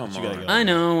 dude, come You gotta on. go. I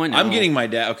know. I'm getting my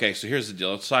dad. Okay, so here's the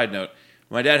deal. Side note: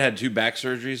 my dad had 2 back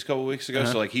surgeries a couple weeks ago,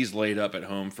 so like he's laid up at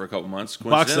home for a couple months.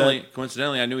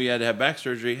 Coincidentally, I knew he had to have back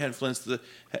surgery. Hence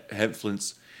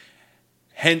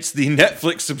the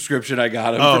Netflix subscription I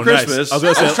got him Oh, for nice. Christmas. I was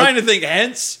gonna say- trying to think.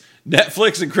 Hence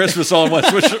Netflix and Christmas all in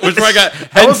once. Which one I got?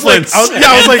 I was like, Henflix.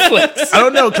 I was like, I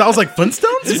don't know, 'cause I was like,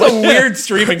 Flintstones? It's a weird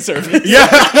streaming service.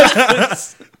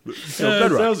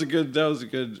 That was a good.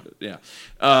 Yeah.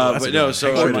 that's But a no. good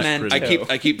So one. I'm Portmanteau.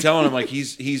 like, I keep telling him like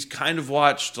he's kind of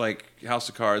watched like House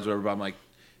of Cards, whatever. But I'm like,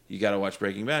 you got to watch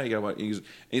Breaking Bad. You got to watch. And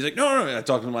he's like, no. I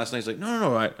talked to him last night. He's like,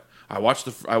 no. I watched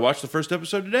the first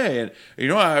episode today, and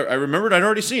I remembered I'd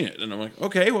already seen it, and I'm like,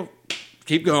 okay, well,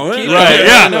 keep going. Right,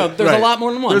 yeah. No, there's Right. a lot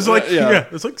more than one. There's like, Yeah.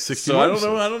 there's like 60 So I ones.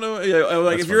 don't know. Yeah,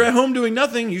 like if you're at home doing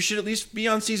nothing, you should at least be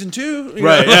on season 2. you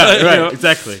Right, know? yeah, You right, know?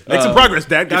 exactly. Make some progress,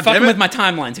 Dad. God fucking damn it. with my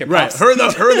timelines here. Right, Pops.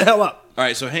 hurry the hell up. All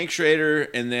right, so Hank Schrader,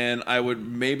 and then I would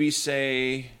maybe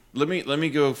say, let me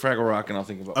go Fraggle Rock, and I'll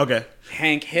think about. Okay.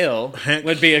 Hank Hill Hank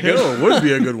would be a good Hill one. would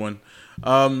be a good one.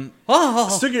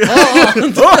 Sticking,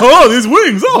 Oh. these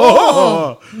wings.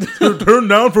 Turn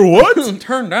down for what?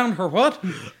 Turn down for what?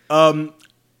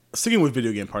 Sticking with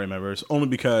video game party members, only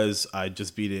because I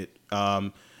just beat it.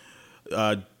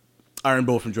 Iron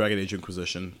Bull from Dragon Age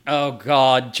Inquisition. Oh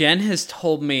God, Jen has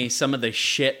told me some of the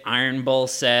shit Iron Bull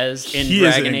says in He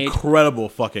Dragon is an Age. incredible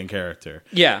fucking character.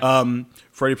 Yeah.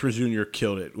 Freddie Prinze Jr.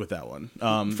 killed it with that one.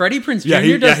 Freddie Prinze Jr. yeah,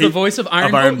 he- does yeah, the he- voice of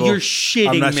Iron, Iron Bull. Bull. You're shitting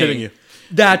I'm not me. shitting you.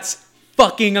 That's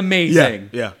fucking amazing.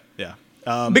 Yeah.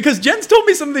 Because Jen's told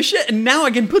me some of the shit, and now I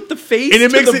can put the face. And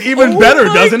it to makes the- it even Oh better,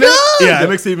 my doesn't God! it? Yeah, it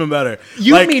makes it even better.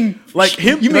 You him?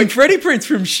 You mean Freddie Prinze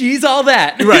from She's All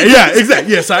That? Right? Yeah,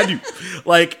 exactly. Yes, I do.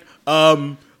 Like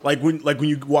when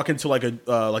you walk into like a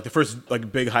like the first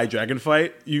like big high dragon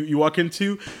fight you walk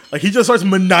into, like he just starts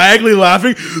maniacally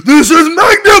laughing. This is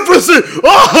magnificent.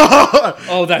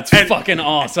 Oh, that's fucking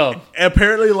awesome.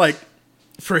 Apparently, like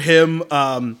for him,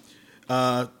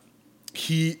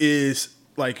 he is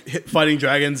like fighting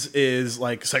dragons is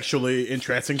like sexually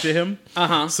entrancing to him.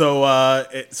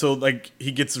 So like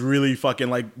he gets really fucking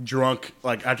like drunk.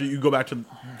 Like after you go back to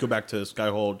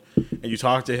Skyhold and you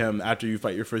talk to him after you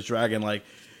fight your first dragon, like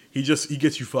he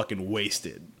gets you fucking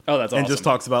wasted. Oh, that's awesome. And just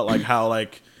talks about like how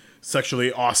like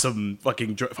sexually awesome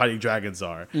fucking fighting dragons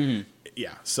are. Mm-hmm.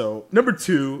 Yeah. So number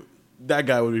 2, that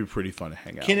guy would be pretty fun to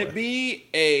hang out. Can with. it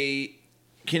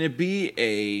be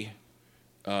a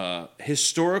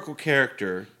historical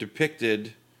character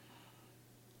depicted?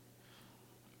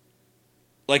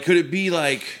 Like, could it be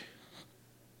like,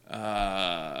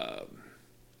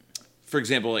 for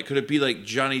example, like, could it be like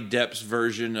Johnny Depp's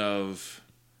version of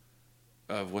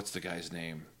what's the guy's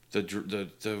name?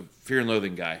 The Fear and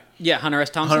Loathing guy. Yeah, Hunter S.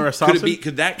 Thompson. Hunter S. Could Thompson? it be?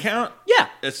 Could that count? Yeah.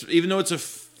 That's even though it's a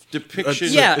depiction.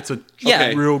 Yeah. It's a Yeah.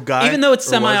 real guy. Even though it's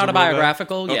or was a real guy?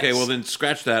 semi-autobiographical, yes. Okay, well then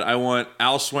scratch that. I want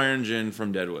Al Swearingen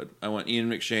from Deadwood. I want Ian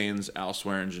McShane's Al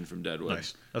Swearingen from Deadwood.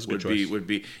 Nice. That's a good would be choice. would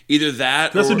be either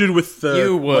that. That's or, the dude with the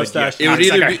You would, mustache. It would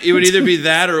either be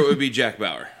that or it would be Jack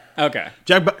Bauer. Okay.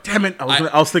 Jack. Damn it!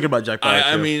 I was thinking about Jack Bauer.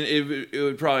 I too. mean, it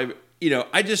would probably.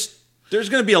 I just There's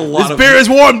going to be a lot This of beer is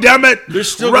warm, damn it.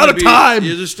 There's still We're out gonna of be, time.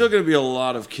 yeah, there's still going to be a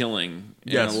lot of killing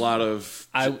and Yes. a lot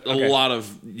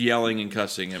of yelling and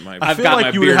cussing at my. I feel got like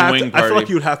my you beer would and have wing to, I feel party. like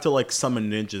you would have to like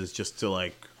summon ninjas just to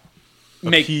like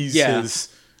appease his.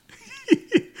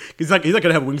 He's not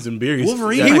gonna have wings and beers.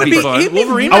 Wolverine He might would be be- fun. he'd be-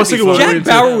 Wolverine I was might be thinking fun. Wolverine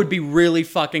Jack too. Bauer would be really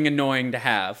fucking annoying to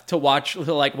have to watch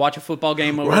a football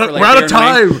game over. We're out- for like we're out of beer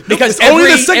and wings. time. because It's only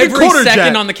every, the second every quarter, second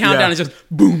Jack. on the countdown Yeah. is just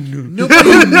boom. Yeah,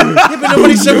 but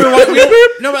nobody said we were watching.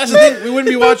 No, but that's the thing. We wouldn't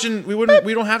be watching.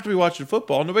 We don't have to be watching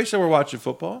football. Nobody said we're watching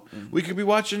football. We could be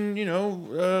watching.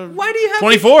 Why do you have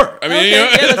 24. I mean, Okay,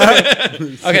 yeah, that's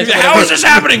good. Okay, so how is this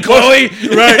happening, Chloe?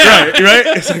 right.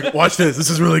 It's like, watch this. This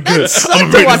is really good.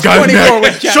 I'm to gonna break watch this guy's 24 neck.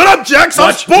 with Jack. Shut up, Jack.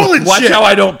 Stop spoiling Watch shit. how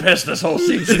I don't piss this whole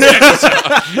season.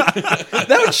 That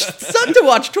would suck to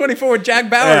watch 24 with Jack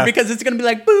Bauer Yeah. because it's going to be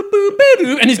like boo, boo, boo,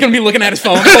 boo, and he's going to be looking at his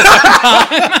phone.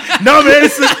 No, man,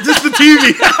 it's just the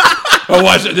TV. Oh,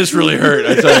 watch it. This really hurt.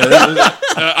 I tell you,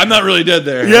 I'm not really dead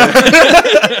there. Yeah.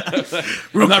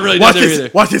 I'm not really Watch dead there this. either.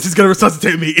 Watch this. It's gonna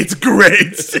resuscitate me. It's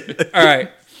great. All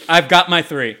right, I've got my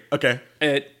three. Okay.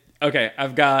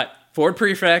 I've got Ford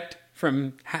Prefect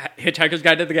from Hitchhiker's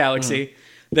Guide to the Galaxy,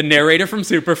 the narrator from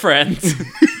Super Friends,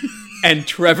 and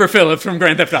Trevor Phillips from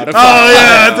Grand Theft Auto 5. Oh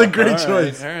yeah, that's a great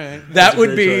choice. All right. That a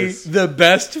would great be choice. the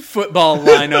best football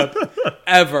lineup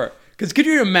ever. Because could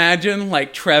you imagine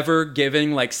like Trevor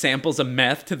giving like samples of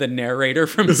meth to the narrator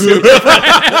from Super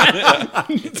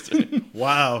Friends?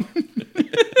 Wow.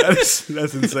 That's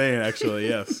insane. Actually,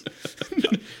 yes.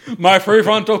 My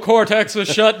prefrontal cortex was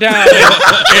shut down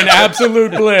in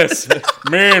absolute bliss.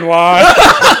 Meanwhile,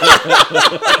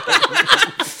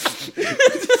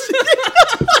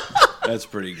 That's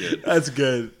pretty good. That's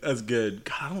good. That's good.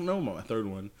 God, I don't know about my third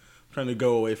one. I'm trying to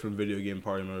go away from video game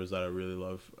party members that I really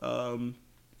love.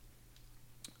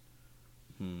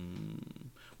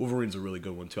 Wolverine's a really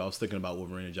good one too. I was thinking about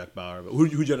Wolverine and Jack Bauer, but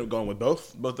who'd you end up going with?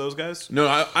 Both those guys? No,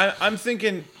 I'm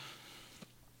thinking.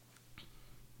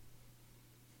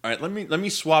 All right, let me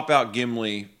swap out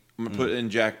Gimli. I'm gonna put in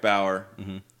Jack Bauer,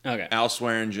 okay, Al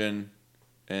Swearingen,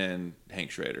 and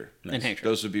Hank Schrader. and Hank Schrader.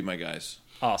 Those would be my guys.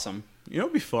 Awesome. You know,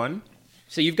 it'd be fun.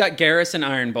 So you've got Garrus and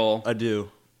Iron Bull. I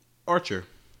do. Archer.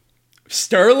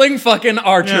 Sterling fucking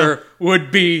Archer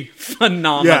would be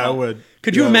phenomenal. Yeah, I would.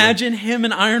 Could you Yeah, I would. imagine him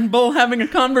and Iron Bull having a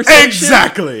conversation?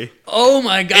 Exactly. Oh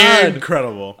my god.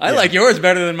 Incredible. I like yours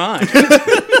better than mine.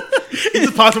 It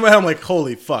just popped in my head. I'm like,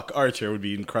 holy fuck, Archer would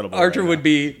be incredible. Archer right would now.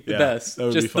 be the Yeah, best. that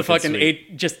would Just be the fucking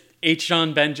fucking sweet. H.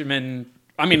 John Benjamin.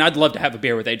 I mean, I'd love to have a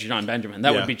beer with H. John Benjamin.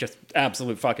 That Yeah. would be just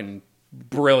absolute fucking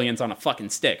brilliance on a fucking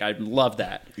stick. I'd love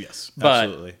that. Yes, But-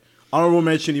 absolutely. Honorable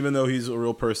mention, even though he's a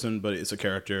real person, but it's a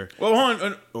character. Well, hold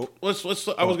on. Let's.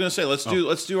 I was gonna say let's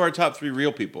do our top 3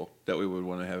 real people that we would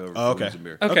want to have over Oh, for okay. wings and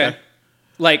beer. Okay. Okay.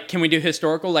 Like, can we do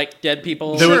historical, like dead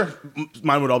people? They Sure.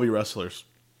 mine would all be wrestlers.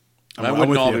 I I'm wouldn't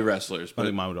with all you. be wrestlers, but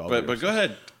think mine would all but, be but go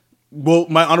ahead. Well,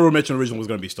 my honorable mention original was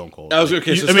going to be Stone Cold. I was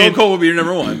okay. So I Stone mean, Cold would be your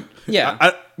number 1. Yeah.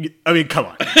 I mean, come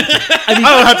on. I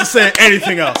don't have to say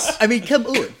anything else. I mean, come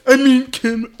on. I mean,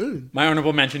 come on. My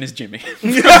honorable mention is Jimmy.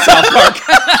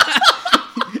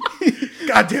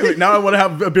 God damn it! Now I want to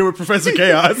have a beer with Professor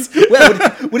Chaos. Well,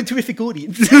 what a terrific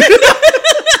audience.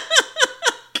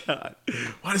 God,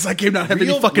 why does that game not have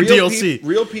any fucking DLC?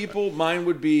 Real people. Mine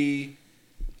would be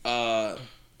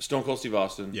Stone Cold Steve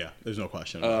Austin. Yeah, there's no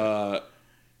question.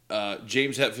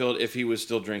 James Hetfield if he was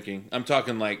still drinking. I'm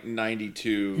talking like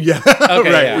 92. yeah, Okay, right.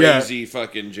 yeah. Yeah, Crazy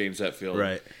fucking James Hetfield.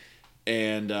 right.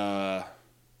 And I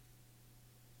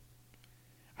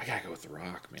gotta go with The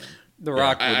Rock, man. The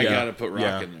Rock would I be. gotta put Rock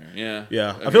Yeah. in there. Yeah.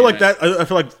 Yeah, I mean, feel like that. I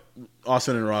feel like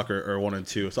Austin and Rock are 1 and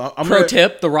 2. So I'm Pro gonna,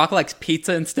 tip: The Rock likes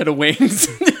pizza instead of wings.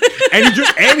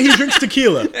 and he drinks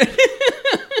tequila.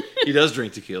 He does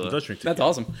drink tequila. He does drink tequila. That's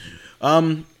awesome.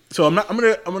 So I'm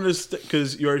gonna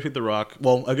because you already picked The Rock.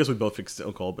 Well, I guess we both picked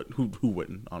Stone Cold, but who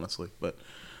wouldn't, honestly? But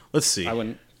let's see. I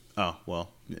wouldn't. Oh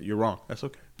well, you're wrong. That's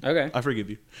okay. Okay. I forgive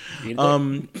you. Eat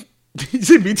a dick. You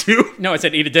said me too. No, I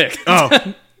said eat a dick. Oh,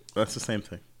 that's the same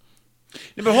thing.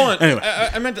 Yeah, but hold on. Anyway.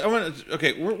 I meant.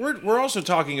 Okay, we're also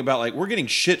talking about like we're getting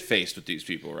shit faced with these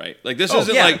people, right? Like this Oh,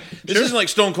 isn't yeah, like this isn't like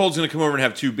Stone Cold's gonna come over and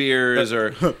have 2 beers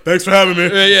or Thanks for having me.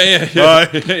 yeah.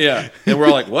 Bye. Yeah, and we're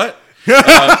all like, what? Like,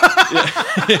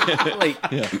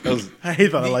 I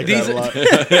hate that. I like These- that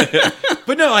a lot.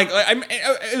 But no, like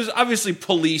it was obviously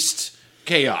policed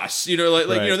chaos. You know, like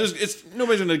Right. you know, it's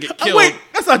nobody's gonna get killed. Wait,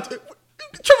 that's not.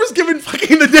 Trevor's giving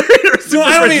fucking the narrator. No,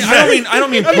 I don't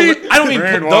mean the police. I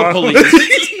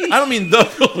don't mean the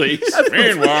police.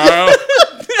 Meanwhile,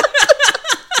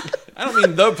 I don't mean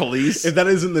even the police. If that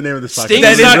isn't the name of this podcast, Sting's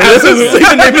That is not- absolutely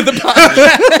the name of the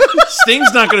podcast.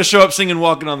 Sting's not going to show up singing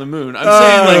 "Walking on the Moon." I'm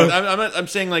saying like I'm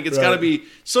saying like it's got to be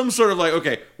some sort of like,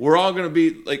 okay, we're all going to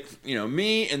be like,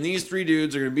 me and these three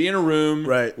dudes are going to be in a room.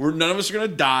 Right. None of us are going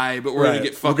to die, but we're Right. going to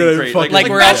get We're fucking gonna crazy. fucking- Like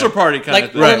we're bachelor at- party kind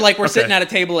of thing. Or like we're Okay. sitting at a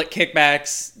table at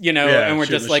kickbacks, Yeah, and we're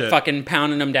shooting just the like shit. fucking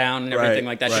pounding them down and everything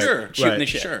like that. Right. Sure. Shooting Right. the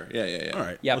shit. Sure. Yeah. All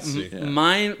right. Yeah, Let's see.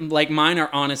 mine are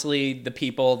honestly the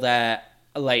people that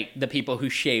the people who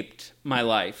shaped my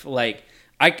life. Like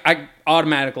I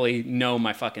automatically know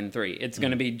my fucking three. It's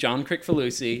gonna be John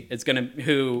Kricfalusi.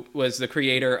 Who was the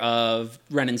creator of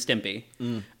Ren and Stimpy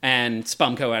and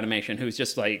Spumco Animation. Who's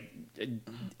just like,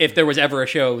 if there was ever a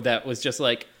show that was just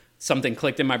like something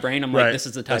clicked in my brain, I'm like, Right. this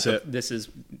is the type That's of it. this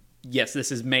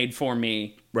is made for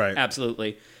me. Right.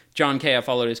 Absolutely. John Kay, I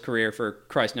followed his career for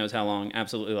Christ knows how long.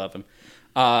 Absolutely love him.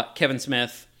 Kevin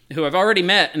Smith, who I've already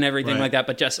met and everything Right. like that,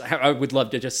 but I would love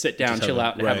to just sit down, Just chill have a-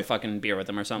 out, and have a right. fucking beer with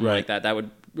him or something Right. like that. That would,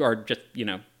 or just,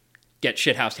 get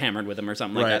shithoused hammered with him or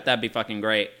something like Right. that. That'd be fucking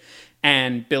great.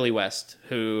 And Billy West,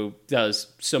 who does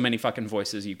so many fucking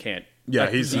voices you can't. Yeah,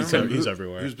 like, he's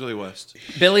everywhere. Who's Billy West?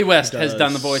 Billy West has does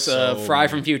done the voice of so Fry many.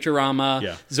 from Futurama,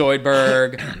 Yeah.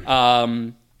 Zoidberg,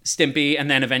 Stimpy, and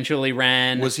then eventually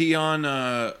Ren. Was he on?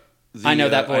 I know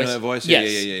that voice. I know that voice.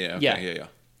 Yes. Yeah. Okay, yeah.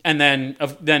 And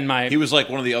then my He was like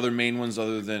one of the other main ones,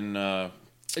 other than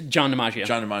John DiMaggio.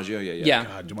 John DiMaggio. Yeah. Yeah,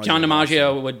 God, DiMaggio John was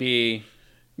DiMaggio would be,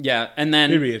 and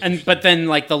then It'd be interesting. but then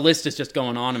like the list is just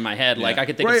going on in my head. Like Yeah. I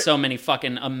could think Right. of so many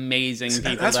fucking amazing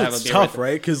people That's to have what's a beer tough, with.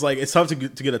 right? Because like it's tough to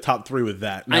get a top three with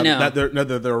that. I know.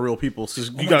 That they're real people. So you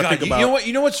Oh my got to God, think about. You know what?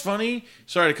 You know what's funny?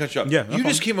 Sorry to cut you off. Yeah, no you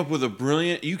just problem. came up with a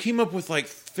brilliant. You came up with like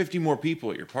 50 more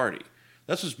people at your party.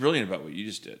 That's what's brilliant about what you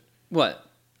just did. What?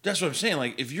 That's what I'm saying.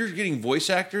 Like, if you're getting voice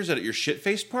actors at your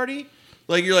shit-faced party,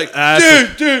 like you're like,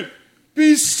 That's dude,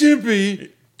 be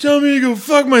Stimpy. Tell me to go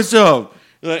fuck myself.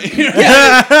 Like, you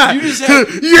just had,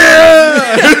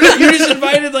 you just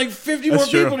invited like 50 more That's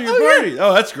true. people to your party.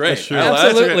 Oh, that's great. That's true.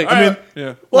 Absolutely. That's I great. mean,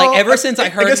 yeah. Like, ever since I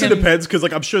heard guess him- it depends because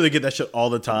like I'm sure they get that shit all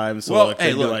the time. So Well, like, hey,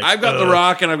 they'd be look, like, I've got The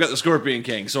Rock and I've got the Scorpion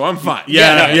King, so I'm fine.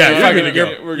 Yeah, you're you're good to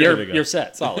go. We're good to go. You're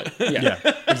set, solid. Yeah.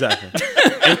 Yeah, exactly.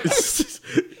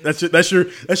 that's your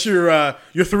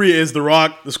three is The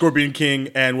Rock, the Scorpion King,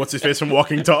 and what's his face from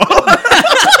Walking Tall.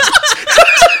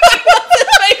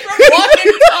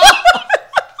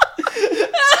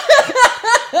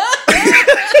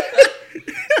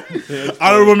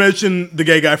 Honorable mention the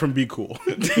gay guy from Be Cool.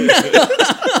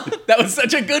 That was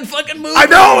such a good fucking movie. I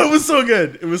know, it was so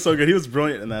good. It was so good. He was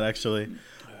brilliant in that actually.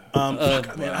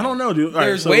 Fuck, man, I don't know, dude. All right,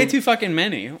 There's so- way too fucking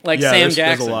many. Like Yeah, Sam there's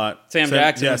Jackson. a lot. Sam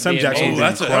Jackson. Yeah, would Sam be Jackson. amazing. Would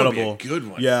be that would be a incredible.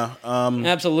 good one. Yeah.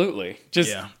 Absolutely. Just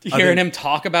Yeah. I hearing think- him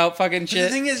talk about fucking The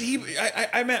shit. thing is,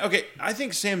 I meant, okay, I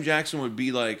think Sam Jackson would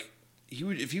be like,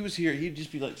 if he was here, he'd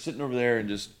just be like sitting over there and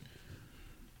just,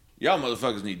 y'all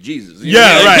motherfuckers need Jesus. You know Yeah,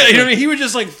 what I mean? right. You know what I mean? He would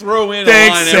just like throw in a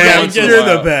Thanks, line every Sam. once in a You're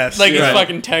while. the best. Like Right. he's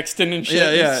fucking texting and shit.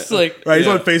 Yeah, yeah. It's like, Right, he's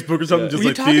Yeah. on Facebook or something. Just you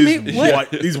like talking to me? these What?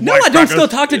 white, these no, white I don't crackers. still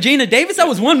talk to Gina Davis. That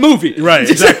was one movie. Right,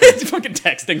 Just exactly. it's fucking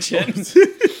texting shit.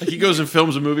 Like he goes and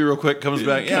films a movie real quick, comes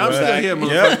back. Yeah, I'm still Right. here,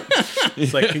 motherfucker. Yeah.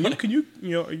 It's like, can you,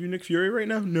 are you Nick Fury right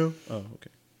now? No. Oh, okay.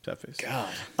 Tap face.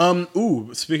 God. Ooh,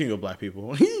 speaking of black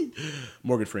people,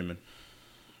 Morgan Freeman.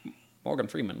 Morgan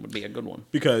Freeman would be a good one.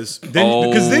 Because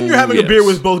then you're having a beer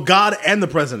with both God and the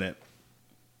president.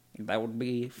 That would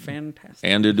be fantastic.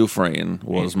 Andy Dufresne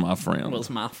was my friend. Was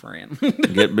my friend.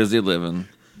 Get busy living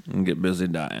and get busy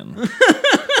dying.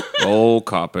 Oh,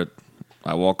 carpet,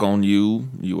 I walk on you.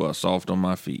 You are soft on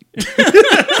my feet.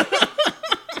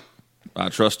 I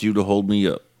trust you to hold me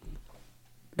up.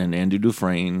 And Andy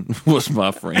Dufresne was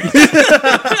my friend.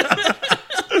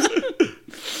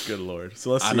 Good Lord.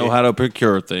 So let's see. I know how to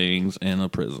procure things in a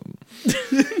prison.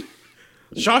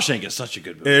 Shawshank is such a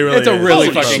good movie. It really It's a is. really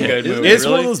Holy fucking shit. good movie. It's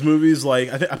one Really? of those movies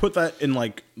like I put that in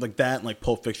like that and like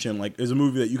Pulp Fiction. Like is a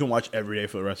movie that you can watch every day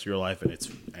for the rest of your life,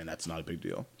 and that's not a big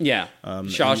deal. Yeah.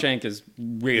 Shawshank is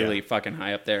really yeah. fucking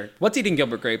high up there. What's Eating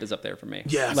Gilbert Grape is up there for me.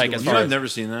 Yeah, it's Like a as good You far know, as I've never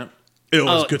seen that. It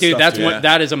was Oh, good dude, stuff. that's too. what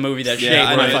that is a movie that shaped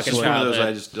I my know, fucking it's one of those I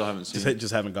childhood. just still haven't seen.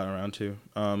 Just haven't gotten around to.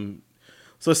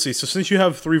 So let's see. So since you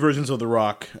have three versions of The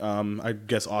Rock, I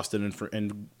guess Austin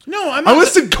and No, I'm I not.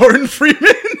 listed Gordon Freeman.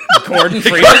 Gordon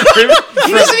Freeman.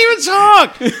 He doesn't even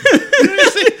talk.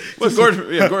 What,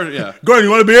 Gordon? Yeah, Gordon. Yeah. Gordon,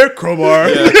 you want a beer? Crowbar.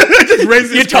 Just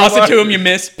raise You his toss crowbar. it to him, you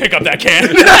miss, pick up that can.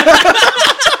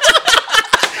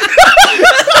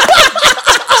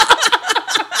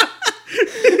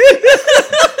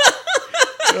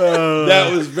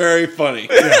 That was very funny.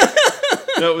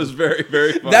 That was very,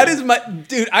 very funny. That is my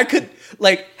dude. I could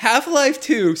like Half-Life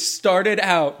 2 started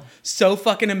out so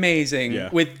fucking amazing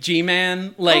with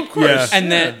G-Man, like, of course,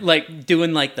 and then like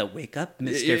doing like the "Wake up,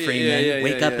 Mr. Freeman,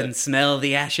 wake up and smell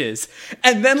the ashes,"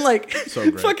 and then like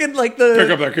fucking like the Pick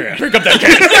up that can. pick up that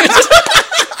can.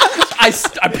 I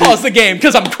paused the game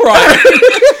because I'm crying.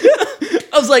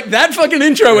 I was like, that fucking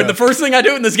intro, and the first thing I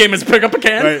do in this game is pick up a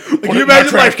can. Right. Can you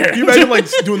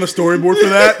imagine doing the storyboard for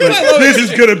that? Like, this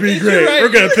is gonna be great. Right. We're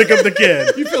gonna pick up the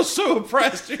can. You feel so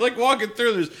oppressed. You're like walking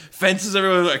through. There's fences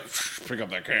everywhere. Like, pick up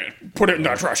that can. Put it in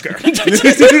that trash can.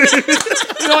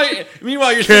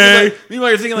 Meanwhile, you're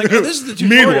thinking like, oh, this is the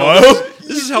tutorial. Meanwhile,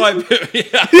 this is how I.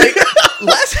 Yeah. I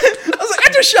was like,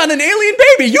 I just shot an alien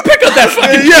baby. You pick up that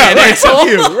fucking can, right. asshole. Fuck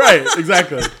you. Right.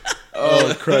 Exactly.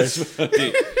 Oh Christ.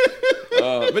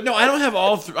 But no, I don't have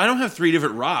I don't have 3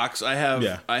 different rocks. I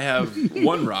have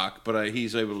one rock, but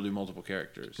he's able to do multiple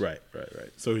characters. Right.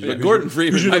 So Gordon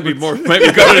Freeman might be good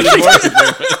at Morgan.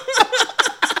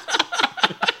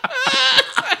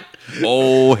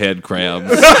 Oh, head crabs.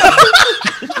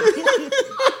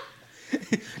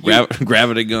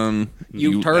 Gravity gun.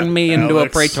 You turned me into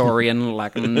Alex. a Praetorian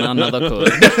like none other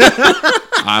could.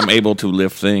 I'm able to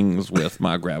lift things with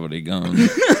my gravity gun.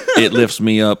 It lifts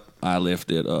me up. I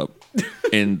lift it up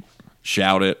and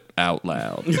shout it out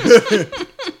loud.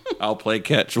 I'll play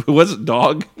catch. Was it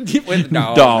dog? With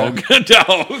dog. Dog.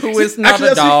 Who is not Actually,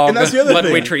 a dog, and that's the other but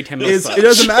thing. we treat him as such. It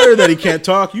doesn't matter that he can't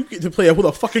talk. You get to play with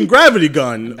a fucking gravity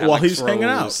gun while Alex he's hanging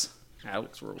out. Rose.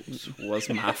 Alex Rose was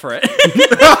my friend.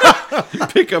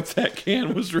 Pick up that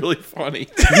can was really funny.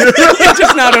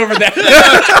 Just not over there.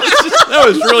 That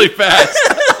was really fast.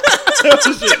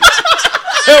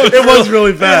 It was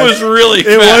really fast. It was really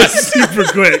It fast. was super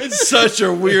quick. It's such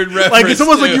a weird reference. Like, it's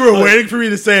almost like too. you were waiting for me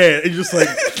to say it. And you're just like,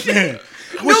 man.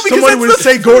 I wish because somebody that's would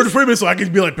say Gordon Freeman so I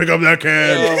could be like, pick up that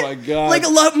can. Oh my god! Like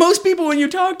most people, when you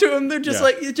talk to them, they're just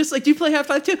like, do you play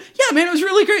Half-Life 2? Yeah, man, it was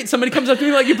really great. Somebody comes up to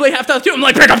me like, you play Half-Life 2? I'm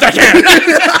like, pick up that can.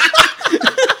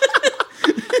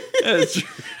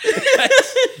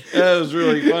 That was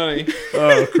really funny.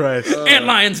 Oh, Christ.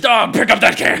 Antlion's dog, pick up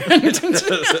that can.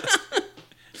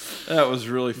 That was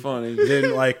really funny.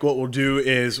 Then, like, what we'll do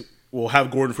is we'll have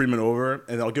Gordon Freeman over,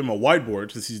 and I'll give him a whiteboard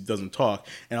because he doesn't talk,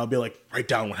 and I'll be like, write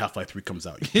down when Half-Life 3 comes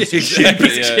out.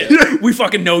 Exactly. Yeah. We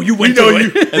fucking know you went know to you.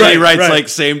 it. And then he writes right. like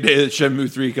same day that Shenmue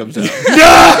 3 comes out.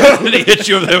 No! And he hits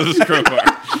you over there with his crowbar.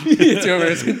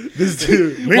 This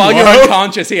dude. While you're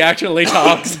unconscious, he actually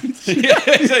talks. Yeah,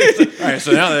 all right,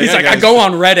 so now He's like, I go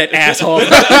on Reddit, asshole.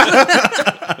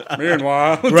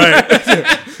 Meanwhile, Right.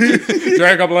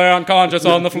 Jacob lay unconscious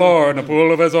on the floor in a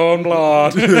pool of his own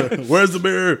blood. Where's the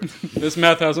beer? This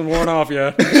meth hasn't worn off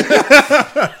yet.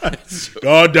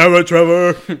 God damn it,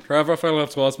 Trevor. Trevor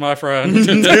Phillips was my friend.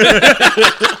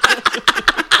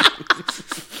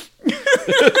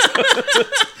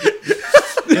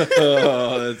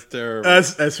 Oh, that's terrible.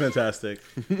 That's fantastic.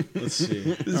 Let's see.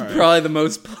 This is probably the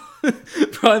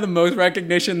most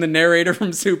recognition the narrator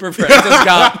from Super Friends has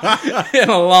got in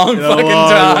a long fucking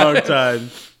time. Long time.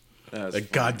 The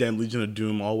goddamn Legion of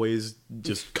Doom always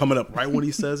just coming up right when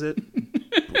he says it.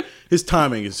 His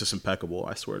timing is just impeccable,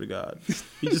 I swear to God.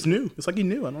 He just knew. It's like he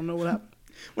knew. I don't know what happened.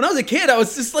 When I was a kid, I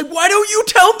was just like, why don't you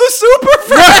tell the Super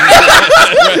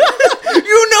Friends?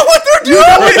 You know what they're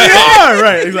doing. They are,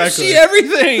 right, exactly. You see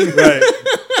everything. Right.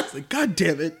 It's like, God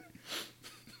damn it.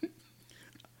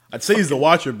 I'd say he's the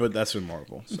Watcher, but that's in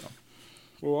Marvel. So.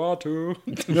 Watu.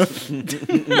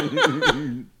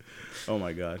 Oh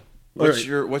my God. What's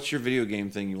your video game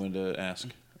thing you wanted to ask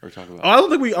or talk about? Oh, I don't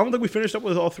think we finished up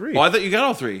with all 3. Oh, I thought you got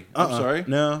all 3. I'm sorry.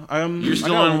 No, You're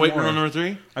still on waiting on number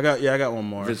 3? I got one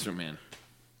more. Vince McMahon.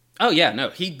 Oh yeah, no,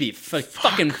 he'd be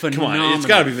fucking Come phenomenal. on, it's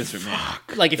got to be Vince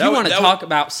McMahon. Like if you want to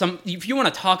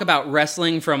talk about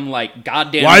wrestling from like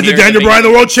goddamn. Why is Daniel Bryan the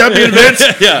world champion, Vince?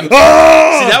 Yeah.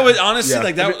 Oh! See, that was honestly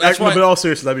like that. That's why. But all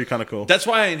seriously, that'd be kind of cool. That's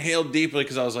why I inhaled deeply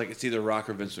because I was like, it's either Rock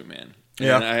or Vince McMahon. And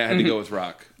Yeah. I had to go with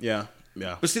Rock. Yeah.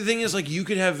 But see, the thing is, like, you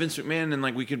could have Vince McMahon and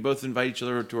like we could both invite each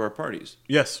other to our parties.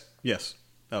 Yes,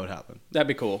 that would happen. That'd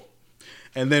be cool.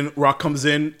 And then Rock comes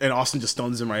in, and Austin just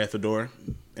stuns him right at the door,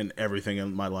 and everything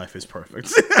in my life is perfect.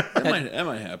 That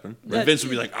might happen. Or Vince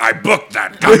would be like, I booked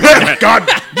that. God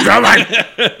damn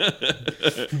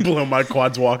it! Blow my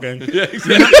quads walking.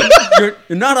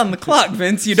 You're not on the clock,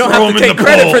 Vince. You don't have to take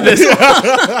credit for this.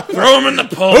 Throw him in the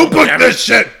pool. Who booked this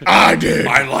shit? I did.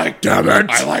 I like, Damn it.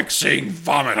 I like seeing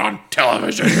vomit on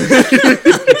television.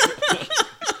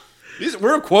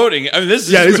 We're quoting. I mean,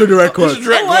 these are direct quotes.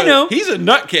 I know. He's a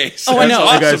nutcase. Oh, I know.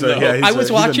 That's Guys, awesome, though. yeah, I was he's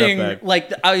a watching nutbag.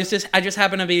 like I just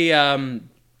happened to be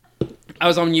I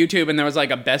was on YouTube and there was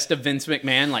like a best of Vince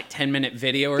McMahon, like 10-minute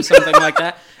video or something like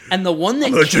that. And the one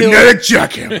that genetic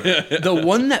jackhammer. the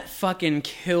one that fucking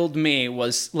killed me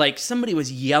was like somebody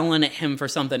was yelling at him for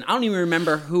something. I don't even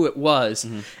remember who it was.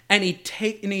 And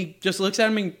he just looks at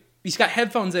him and he's got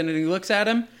headphones in and he looks at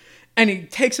him and he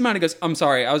takes him out and he goes, "I'm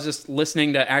sorry, I was just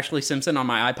listening to Ashley Simpson on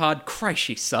my iPod. Christ,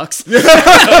 she sucks."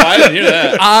 I didn't hear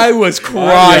that. I was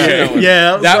crying.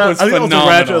 Yeah, That was I think it was phenomenal.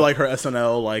 after like her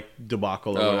SNL like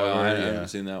debacle. Or Oh, whatever. I yeah. haven't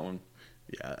seen that one.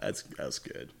 Yeah, that's good. That's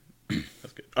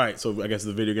good. All right, so I guess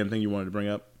the video game thing you wanted to bring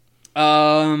up.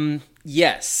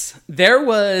 Yes. There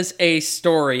was a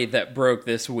story that broke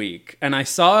this week, and I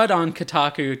saw it on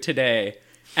Kotaku today,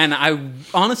 and I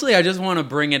just want to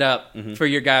bring it up for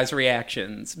your guys'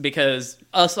 reactions, because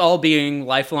us all being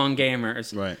lifelong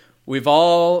gamers, Right.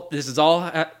 this is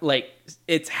all, like,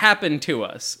 it's happened to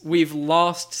us. We've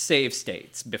lost save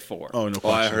states before. Oh no! Oh,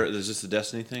 I question. heard. Is this the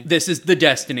Destiny thing? This is the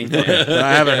Destiny thing.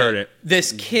 I haven't heard it.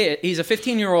 This kid, he's a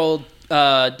 15-year-old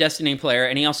Destiny player,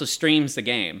 and he also streams the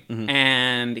game.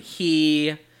 And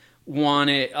he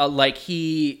wanted,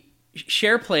 he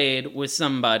share played with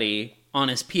somebody on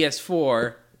his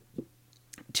PS4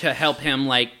 to help him,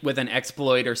 like, with an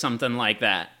exploit or something like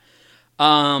that.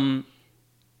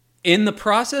 In the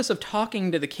process of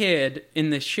talking to the kid in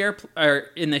the share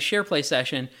play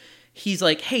session, he's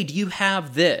like, "Hey, do you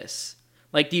have this?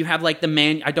 Like, do you have like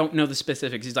the I don't know the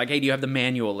specifics." He's like, "Hey, do you have the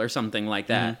manual or something like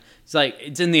that?" He's like,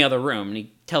 "It's in the other room," and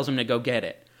he tells him to go get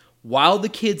it. While the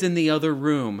kid's in the other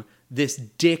room, this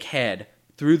dickhead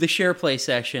through the share play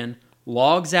session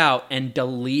logs out and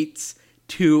deletes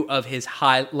 2 of his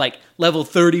level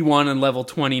 31 and level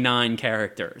 29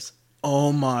 characters.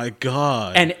 Oh my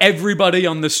god! And everybody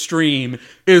on the stream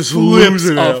is flips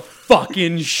losing a it.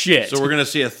 fucking shit. So we're gonna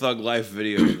see a Thug Life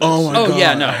video. Of this, Oh my god!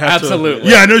 yeah, no, I have to- absolutely.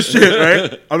 Yeah, no shit,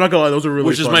 right? I'm not gonna lie; those are really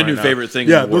which is fun my right new now. favorite thing.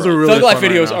 Yeah, in the those are world. really Thug Life fun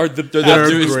right videos now. are the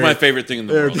It's great. my favorite thing in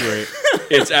the They're world. great.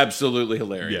 It's absolutely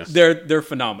hilarious. Yeah. they're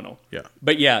phenomenal. Yeah.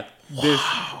 But yeah,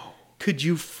 could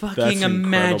you fucking That's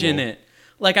imagine incredible. it?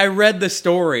 Like, I read the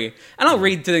story, and I'll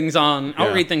read things on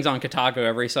Kotaku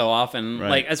every so often. Right.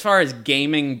 Like, as far as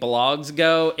gaming blogs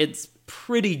go, it's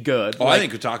pretty good. Oh, like, I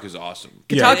think Kotaku's awesome.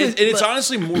 Yeah. And it's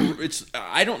honestly more.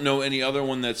 I don't know any other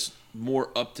one that's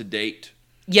more up to date.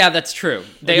 yeah, that's true.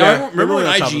 They Yeah. are. Remember when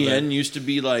really on top of IGN used to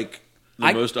be like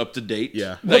the most up to date?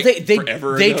 Yeah. Well, Like, they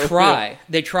forever they ago? try,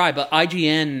 but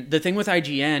IGN. The thing with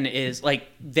IGN is like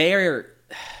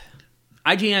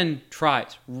IGN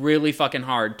tries really fucking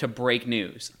hard to break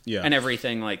news and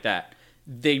everything like that.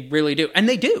 They really do, and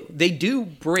they do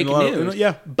break news.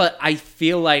 yeah. But I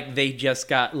feel like they just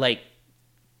got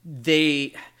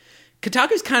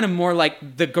Kotaku's kind of more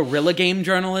like the guerrilla game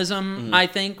journalism, I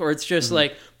think, or it's just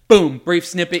like, boom, brief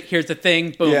snippet, here's the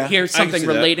thing, boom, Yeah, here's I can something see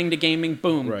that. relating to gaming,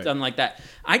 boom, Right. done like that.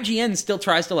 IGN still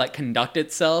tries to like conduct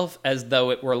itself as though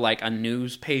it were like a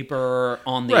newspaper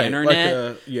on the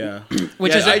internet,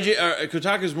 which is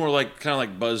Kotaku's more like kind of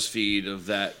like BuzzFeed of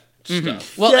that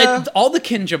stuff. well, Yeah. all the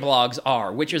Kinja blogs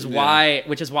are, which is why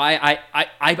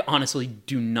I honestly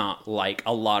do not like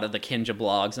a lot of the Kinja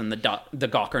blogs and the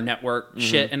Gawker Network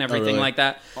shit and everything really? like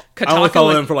that. I only follow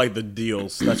and, them for like the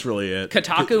deals. That's really it.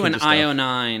 Kotaku and Kinja stuff.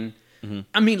 IO9.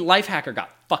 I mean, Lifehacker got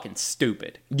fucking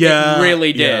stupid. Yeah, it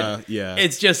really did. yeah.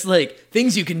 It's just like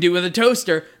things you can do with a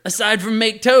toaster aside from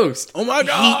make toast. Oh my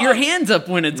God. Heat your hands up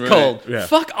when it's cold. Yeah.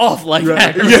 Fuck off,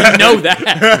 Lifehacker. You know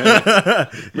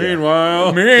that.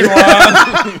 Meanwhile,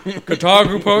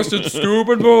 Kotaku posted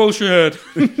stupid bullshit.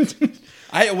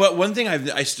 One thing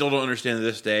I still don't understand to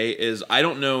this day is I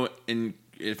don't know, and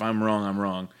if I'm wrong, I'm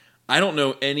wrong. I don't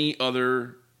know any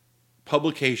other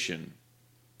publication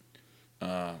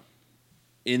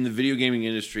in the video gaming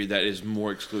industry that is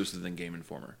more exclusive than Game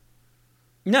Informer.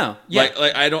 No, yeah.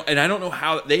 Like I don't know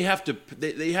how they have to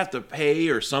pay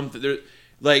or something. They're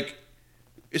like,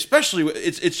 especially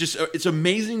it's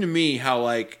amazing to me how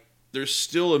like there's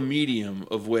still a medium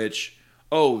of which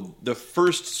the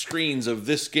first screens of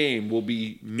this game will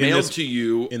be mailed to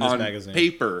you in this on magazine.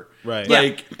 paper, right?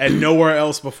 Like and nowhere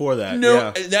else before that. no,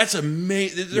 yeah. that's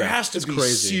amazing. There has to it's be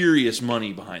crazy. serious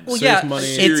money behind this. Well, Serious yeah, money.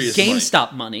 it's Serious money.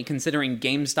 GameStop money, considering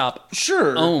GameStop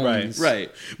Sure, owns.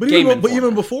 right. But Game even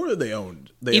Informer. before they owned,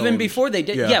 Before they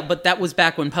did, yeah. But that was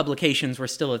back when publications were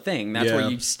still a thing. That's where Yeah.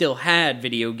 you still had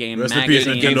video game Rest in peace,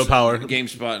 magazines. Nintendo Power.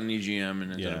 GameSpot and EGM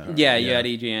and Nintendo Yeah. Power. Yeah, you had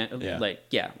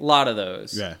EGN, a lot of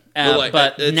those. Yeah. But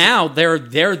but now they're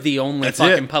the only That's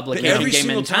fucking it. publication game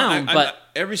in town. But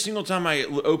every single time I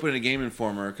open a Game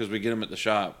Informer, because we get them at the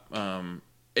shop, and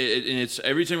it's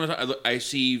every single time I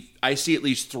see at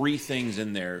least 3 things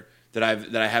in there that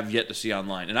I have yet to see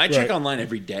online, and I check online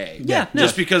every day. Yeah,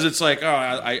 just because it's like,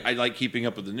 I like keeping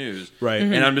up with the news, Right.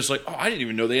 And I'm just like, I didn't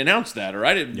even know they announced that, or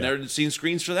I didn't never seen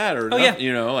screens for that, or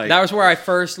nothing, like that was where I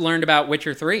first learned about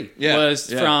Witcher 3. Yeah, was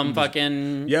yeah. from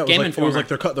fucking Yeah, Game it Informer. was like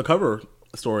the cover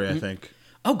story, I think.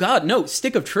 Oh God, no!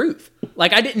 Stick of Truth.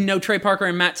 Like I didn't know Trey Parker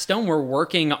and Matt Stone were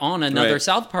working on another Right.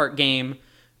 South Park game,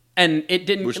 and it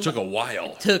didn't. which took a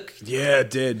while. Took Yeah, it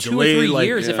did. 2 or 3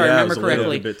 years, if I remember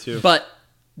correctly. A bit too. But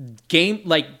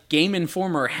Game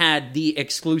Informer had the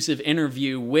exclusive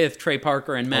interview with Trey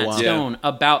Parker and Matt wow. Stone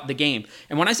about the game.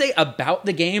 And when I say about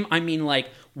the game, I mean like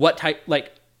what type,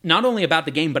 like not only about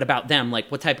the game, but about them. Like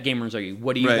what type of gamers are you?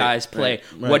 What do you Right, guys play?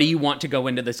 right. What do you want to go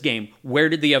into this game? Where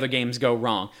did the other games go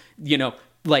wrong?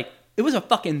 Like it was a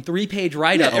fucking 3-page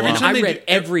write-up. Yeah, every and time I they read do-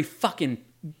 every fucking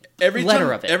Every letter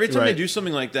time, of it. Every time they Right. do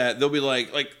something like that, they'll be like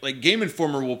Game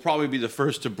Informer will probably be the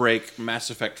first to break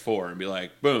Mass Effect 4 and be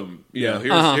like, boom,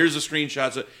 here's the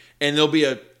screenshots, and there'll be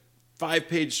a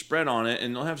 5-page spread on it,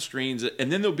 and they'll have screens,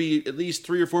 and then there'll be at least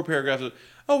 3 or 4 paragraphs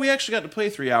of, we actually got to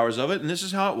play 3 hours of it, and this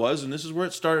is how it was, and this is where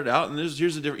it started out, and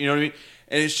here's the different, you know what I mean?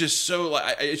 And it's just so,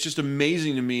 it's just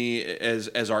amazing to me as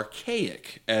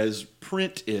archaic as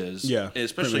print is,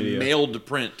 especially print media. mailed to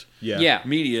print Yeah.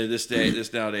 media this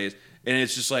nowadays. And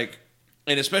it's just like,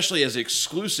 and especially as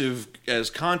exclusive as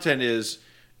content is,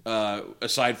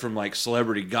 aside from like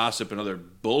celebrity gossip and other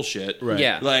bullshit, Right.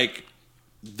 Yeah. like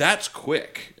that's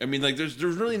quick. I mean, like there's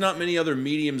really not many other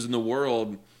mediums in the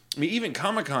world. I mean, even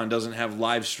Comic-Con doesn't have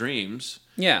live streams.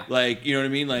 Yeah. Like, you know what I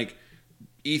mean? Like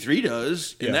E3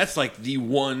 does, and Yeah. that's like the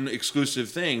one exclusive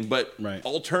thing. But Right.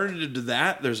 alternative to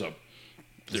that, there's another.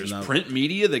 print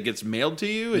media that gets mailed to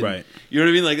you, and Right. you know what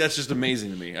I mean? Like that's just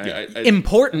amazing to me. I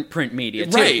Important print media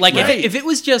too. Right, like right. if it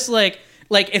was just like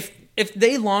if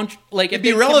they launched like it'd if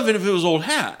be they relevant if it was old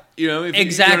hat, you know? If,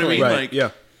 Exactly. You know what I mean? Right. Like, Yeah.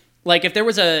 Like if there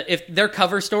was if their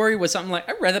cover story was something like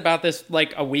I read about this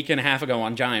like a week and a half ago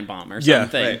on Giant Bomb or Yeah,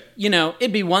 something, right.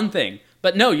 it'd be one thing.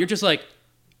 But no, you're just like,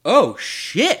 oh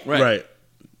shit, Right. Right.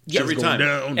 Every Just time.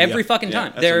 going down. every Yeah. fucking Yeah,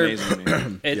 time. that's They're amazing to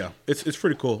me. Yeah, it's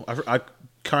pretty cool. I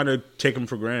kind of take them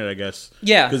for granted, I guess.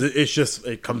 Yeah. because it's just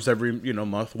it comes every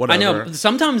month, whatever. I know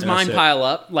sometimes And mine that's it. pile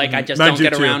up. Like I just Mine don't do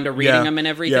get too. around to reading them and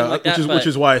everything like that. which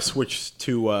is why I switched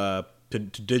to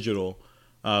digital.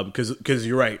 Because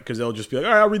you're right. Because they'll just be like,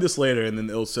 all right, I'll read this later, and then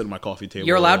it'll sit on my coffee table.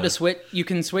 you're allowed to switch. You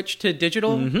can switch to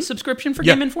digital subscription for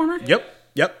Game Informer.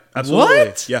 Yep. Absolutely.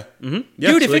 What? Yeah. Mm-hmm.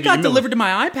 Yeah. Dude, so if they it got email delivered me. to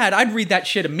my iPad, I'd read that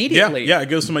shit immediately. Yeah. It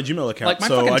goes to my Gmail account. Like my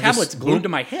so fucking I just- tablet's glued to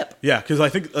my hip. Yeah, because I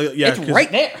think It's 'cause- right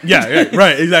there. Yeah,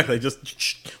 right, exactly.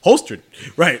 Just holstered.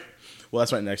 Right. Well,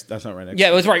 that's right next. That's not right next. Yeah,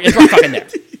 it was right. It's right fucking there.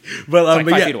 But like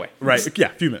but 5 yeah, feet away. Right. Yeah, a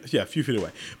few minutes. Yeah, a few feet away.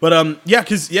 But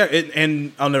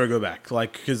and I'll never go back.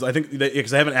 Like because I think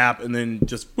because I have an app and then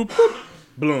just boop, boop,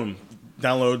 boom,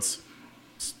 downloads.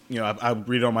 I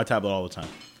read it on my tablet all the time.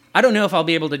 I don't know if I'll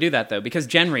be able to do that though because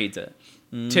Jen reads it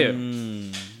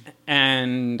too,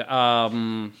 and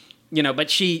but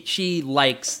she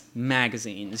likes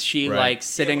magazines. She Right. likes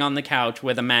sitting on the couch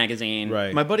with a magazine.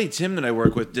 Right. My buddy Tim that I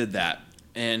work with did that,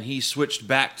 and he switched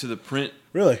back to the print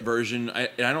Really? version. I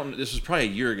don't. This was probably a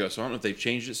year ago, so I don't know if they've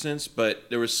changed it since. But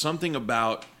there was something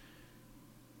about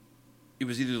it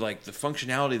was either like the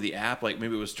functionality of the app, like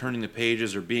maybe it was turning the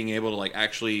pages or being able to like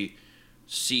actually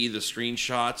see the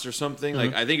screenshots or something.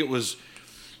 Like I think it was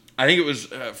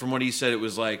from what he said, it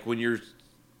was like when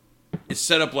it's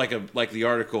set up like the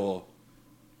article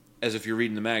as if you're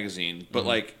reading the magazine, but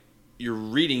like you're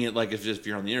reading it like if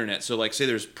you're on the internet. So like say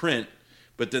there's print,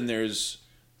 but then there's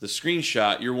the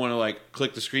screenshot. You want to like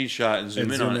click the screenshot and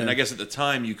zoom in on it. And I guess at the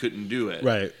time you couldn't do it.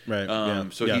 Right. Yeah.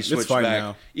 So Yeah, he it's switched fine back,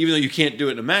 now. even though you can't do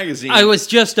it in a magazine. I was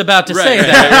just about to right, say right,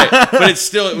 that. right.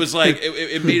 But it was like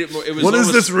it made it more. It was What is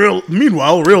almost, this real?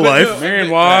 Meanwhile, real life. no,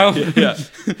 Meanwhile,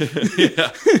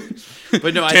 yeah.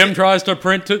 But no, Tim tries to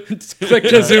click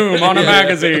to zoom on a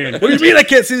magazine. What do you mean I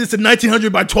can't see this in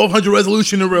 1900 by 1200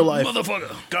 resolution in real life?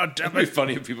 motherfucker. God damn It'd be it!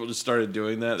 funny if people just started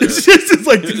doing that. It's just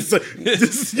like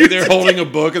just, They're holding a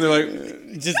book and they're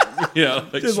like, just like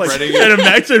just like spreading trying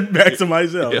it. to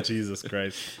maximize it. Oh, Yeah. Jesus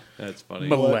Christ! That's funny.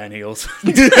 Millennials.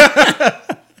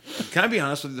 Can I be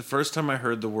honest with you? The first time I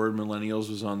heard the word millennials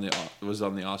was on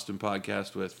the Austin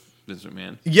podcast with Vince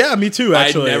McMahon. Yeah, me too.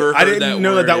 Actually, I'd never heard I didn't that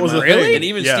know word that in was my- a thing. And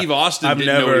even Yeah. Steve Austin I've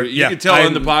didn't never, know. You yeah, could tell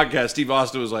in the I'm- podcast, Steve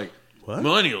Austin was like, What?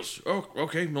 millennials. Oh,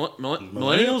 okay.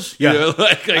 Millennials? Yeah. You know,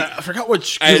 like, I forgot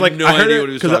which. I had like, no I heard idea it, what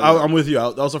he was 'cause talking about. I'm with you.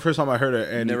 That was the first time I heard it,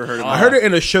 and Never heard of I it. heard it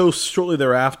in a show shortly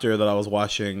thereafter that I was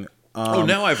watching.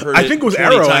 now I've heard I it think it was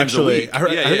 20 Arrow. times a Actually, week. I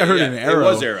think I heard it in It Arrow.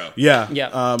 was Arrow. Yeah,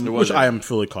 Yeah. It was which Arrow. I am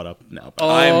fully caught up now.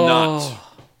 I'm not.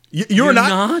 You're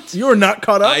not. You're not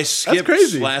caught up. I That's skipped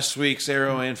crazy. last week's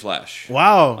Arrow and Flash.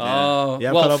 Wow. Oh, Yeah,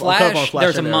 I'm well, caught up- I'm caught up on Flash, Flash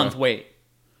there's a and month Arrow. wait.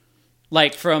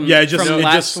 Like from Yeah, it just- from it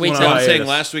last just week's went on I'm hiatus. saying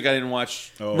last week I didn't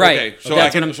watch. Oh. Right. Okay, so That's I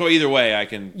can. what I'm- So either way, I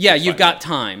can. Yeah, find you've it. got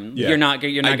time. Yeah. You're not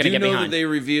going I to do get know behind.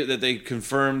 that they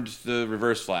confirmed the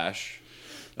Reverse Flash,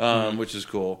 which is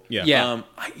cool. Yeah. Yeah.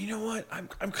 You know what?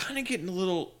 I'm kind of getting a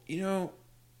little.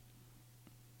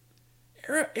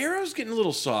 Arrow's getting a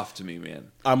little soft to me,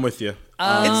 man. I'm with you. It's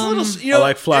a little. I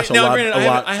like Flash a now, lot- granted, a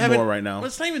lot I haven't- more right now. Well,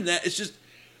 it's not even that. It's just.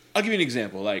 I'll give you an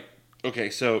example. Like, okay,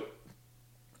 so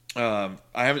I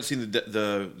haven't seen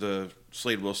the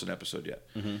Slade Wilson episode yet,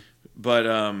 but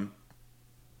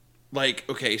like,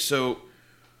 okay, so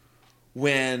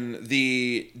when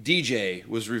the DJ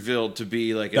was revealed to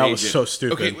be like an That was agent- so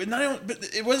stupid. Okay, not even,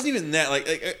 but it wasn't even that. Like,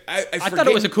 I I thought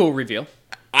it was a cool reveal.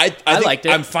 I think liked it.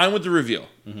 I'm fine with the reveal.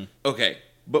 Okay,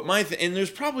 but and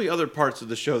there's probably other parts of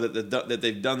the show that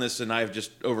they've done this and I've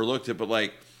just overlooked it. But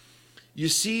like, you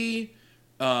see,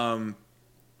 oh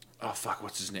fuck,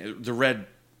 what's his name? The red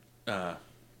guy,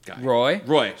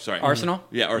 Roy? Sorry, Arsenal?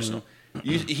 Yeah, Arsenal.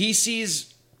 He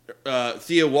sees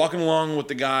Thea walking along with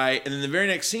the guy, and then the very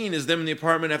next scene is them in the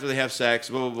apartment after they have sex.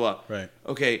 Blah blah blah. Right.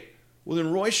 Okay. Well,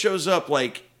 then Roy shows up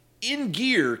like in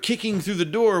gear, kicking through the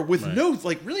door with no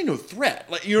threat.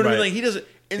 Like, you know what I mean? Right. Like, he doesn't.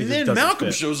 And It just then doesn't Malcolm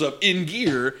fit. shows up in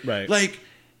gear. Right. Like,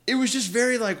 it was just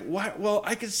very like, why? Well,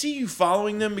 I could see you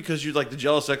following them because you're like the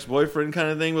jealous ex-boyfriend kind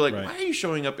of thing. But like, Right. why are you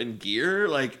showing up in gear?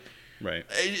 Like, Right.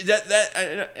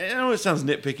 I know it sounds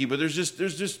nitpicky, but there's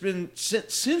just been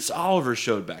since Oliver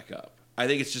showed back up. I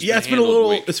think it's just Yeah, it's been a handled little.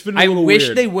 weak. It's been a I little wish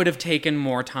weird. they would have taken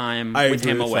more time I with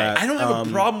agree him with away. that. I don't have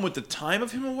a problem with the time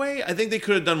of him away. I think they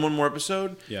could have done one more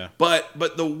episode. Yeah. But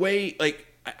the way, like,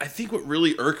 I think what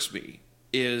really irks me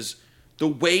is the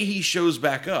way he shows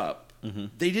back up.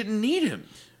 They didn't need him.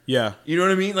 Yeah. You know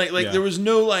what I mean? Like Yeah. there was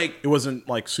no like. It wasn't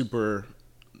like super,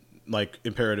 like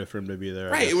imperative for him to be there.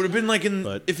 I Right, guess. it would have been like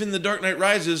But- if in The Dark Knight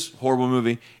Rises, horrible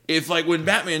movie. If like when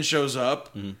Batman shows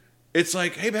up, it's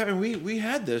like, hey Batman, we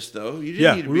had this though. You didn't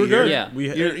Yeah, need to we be were here. good. Yeah. We,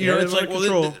 You know, it's like, well,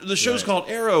 control. the show's Right. called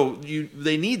Arrow.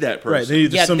 They need that person. Right. They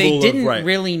need the Yeah, symbol they didn't of right.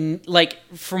 really like.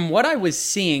 From what I was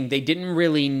seeing, they didn't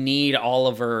really need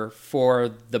Oliver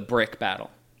for the brick battle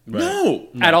No,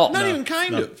 at all. not even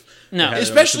kind of. No, had it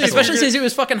especially under especially since it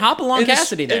was fucking Hopalong And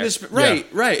Cassidy there.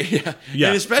 Right, yeah. Yeah.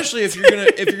 And especially if you're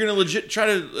gonna try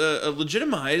to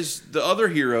legitimize the other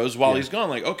heroes while he's gone.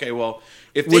 Like, okay, well,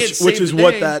 if they had which saved is the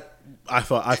what day, that I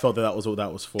thought that was what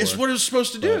that was for. it's what it was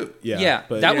supposed to do. Yeah.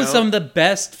 But, that you was know, some of the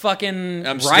best fucking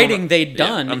I'm still writing not- they'd yeah,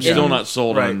 done. I'm still in- not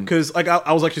sold right on because like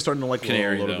I was actually starting to like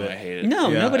Canary Laurel a though. little I bit. hate it. No,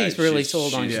 Yeah. nobody's really She's-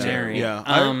 sold on she's Canary. Yeah,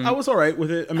 Um, I was all right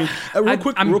with it. I mean, real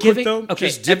quick, I'm real giving- quick though. okay.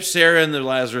 Just dip Sarah in the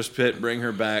Lazarus pit, bring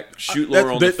her back, shoot That-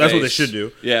 Laurel in the that's face. what they should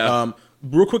do. Yeah.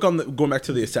 Real quick on going back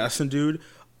to the assassin dude.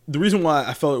 The reason why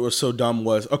I felt it was so dumb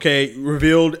was okay,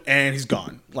 revealed and he's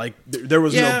gone. Like there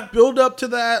was Yeah. no build up to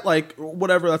that. Like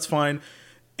whatever, that's fine.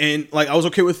 And like I was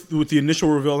okay with the initial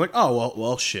reveal. Like oh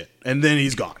well shit, and then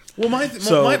he's gone. Well,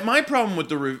 So- my problem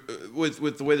with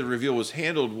with the way the reveal was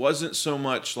handled wasn't so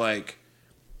much like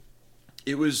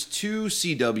it was too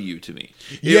CW to me.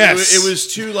 Yes. it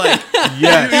was too like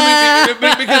Yes.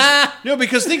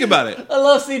 because think about it. I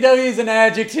love CW as an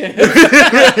adjective.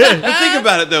 Think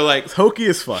about it though. Like Hokey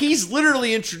as fuck. he's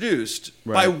literally introduced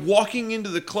by Right. walking into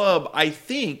the club. I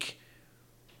think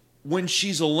when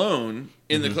she's alone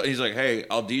in the club, he's like, "Hey,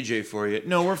 I'll DJ for you."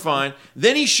 No, we're fine.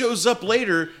 Then he shows up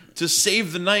later to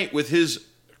save the night with his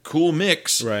cool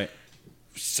mix. Right.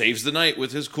 Saves the night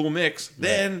with his cool mix.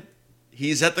 Then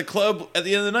he's at the club at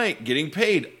the end of the night getting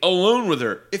paid alone with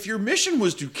her. If your mission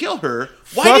was to kill her,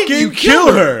 why didn't Fucking you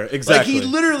kill her? Exactly. Like he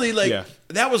literally Yeah.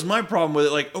 that was my problem with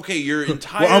it. Like, okay, your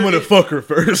entire Well, I'm gonna fuck her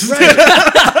first.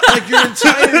 like your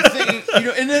entire thing, you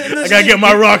know, and then I gotta get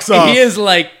my rocks off. He is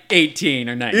like 18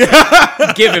 or 19.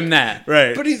 Give him that.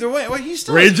 Right. But either way, well, he's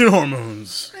still Raging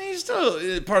hormones. he's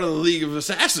still part of the League of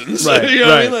Assassins. Right, You know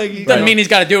what I mean? right. Like, he- Doesn't mean he's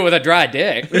got to do it with a dry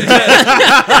dick.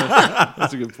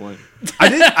 that's a good point.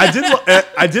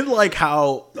 I did like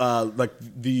how like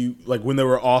when they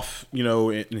were off, you know,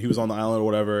 and he was on the island or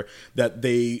whatever, that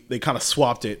they kind of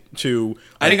swapped it to.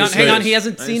 Hang on. He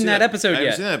hasn't I didn't seen see that episode I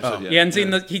yet. haven't seen that episode yet. He hasn't seen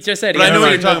the. He just said. But he I know hasn't what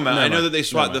seen you're the- talking about. Never I know mind. that they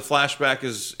swapped. The Never flashback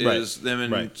is them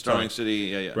in Right. Starling Right. City.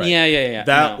 Yeah. Right. Yeah.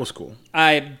 That No. was cool.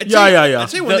 I. I'd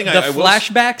say one The, thing the I will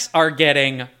flashbacks are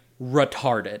getting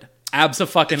retarded.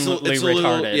 Abso-fucking-lutely it's a retarded.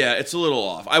 little, yeah, it's a little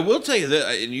off. I will tell you that,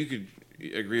 and you could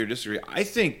agree or disagree. I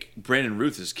think Brandon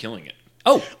Ruth is killing it.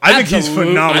 Oh, I think he's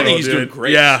absolutely. phenomenal. I think he's dude. doing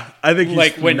great. Yeah, I think he's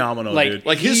Like, when- phenomenal, like- dude.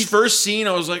 Like his first scene,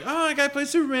 I was like, "Oh, that guy played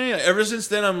Superman." Ever since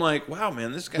then, I'm like, "Wow,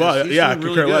 man, this guy." Well, he's yeah, doing could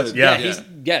really care less. good.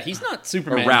 Yeah. He's not Or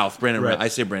Superman. Ralph, Brandon. Right. I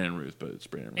say Brandon Ruth, but it's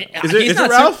Brandon Ralph. Is it, He's is it not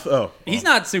Ralph? Oh, He's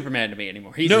not Superman to me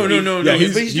anymore. He's No, Yeah,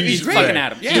 he's fucking great.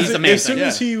 Adam. Yeah, He's as amazing.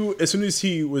 As soon as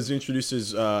he was introduced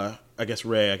as, I guess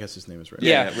Ray. I guess his name is Ray.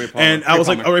 Yeah. Ray Palmer. And I was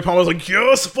like, Ray Palmer was like,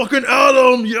 yes, fucking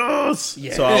Adam, yes.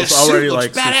 Yes. So I The was suit already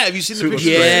looks like, badass. Have you seen the suit picture?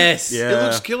 looks great. Yes. Yeah. It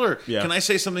looks killer. Yeah. Can I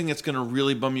say something that's going to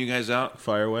really bum you guys out?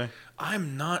 Fire away.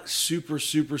 I'm not super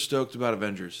stoked about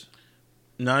Avengers.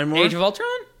 Not anymore. Age of Ultron?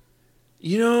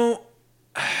 You know,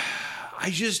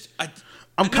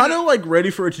 I'm kind of like ready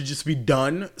for it to just be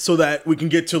done so that we can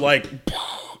get to like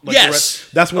the yes.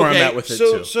 rest. That's where I'm Okay, at with it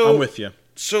too. I'm with you.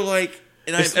 So like,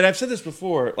 and I've said this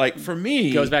before. Like for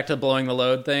me, Goes back to the blowing the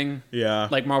load thing. Yeah.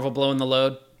 Like Marvel blowing the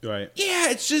load. Right.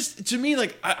 yeah, it's just to me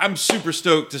like I'm super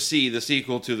stoked to see the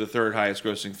sequel to the third highest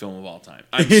grossing film of all time.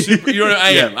 I'm super. You know what I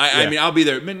am. I mean, I'll be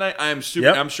there at midnight. I am super.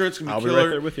 Yep. I'm sure it's gonna be I'll be killer. right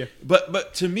there with you.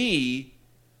 But to me,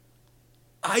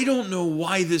 I don't know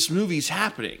why this movie's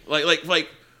happening. Like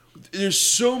there's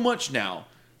so much now.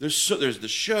 There's the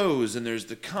shows and there's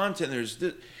the content. There's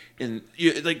the and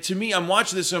like to me, I'm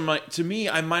watching this. And I'm like, to me,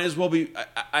 I might as well be.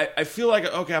 I feel like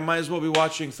okay, I might as well be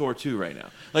watching Thor 2 right now.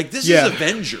 Like this Yeah. is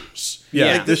Avengers.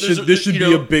 Yeah. Like, This should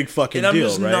be a big fucking and I'm deal,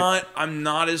 just right? I'm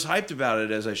not as hyped about it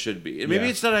as I should be. And maybe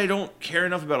Yeah. it's that I don't care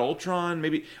enough about Ultron.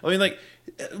 Maybe I mean like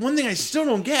one thing I still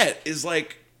don't get is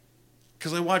like.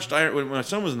 Because I watched when my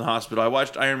son was in the hospital, I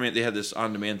watched Iron Man. They had this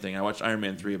on-demand thing. I watched Iron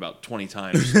Man 3 about 20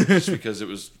 times just because it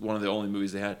was one of the only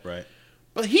movies they had. Right.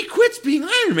 But he quits being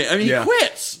Iron Man. I mean, Yeah. he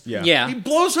quits. Yeah. Yeah. He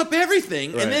blows up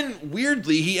everything, Right. and then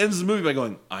weirdly he ends the movie by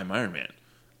going, "I'm Iron Man."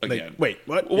 Like, Again. wait,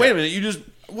 what? Well, wait Yeah. a minute. You just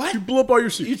what? You blew up all your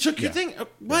suits. You took your Yeah. thing.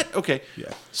 What? Okay. Yeah.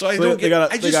 So I So don't they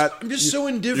get. got- I'm just so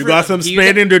indifferent. You got some Do you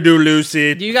spanning to do,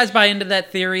 Lucy. Do you guys buy into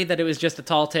that theory that it was just a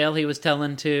tall tale he was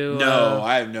telling to? No,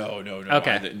 I have no.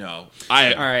 Okay. No.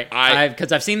 All right.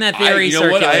 Because I've seen that theory you know what?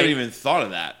 I circulate. haven't even thought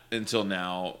of that until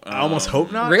now. I almost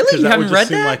hope not. Really? 'cause You that haven't would just read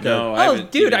seem that? Like No, a, I Oh,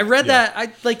 haven't dude, I either. read Yeah. that. I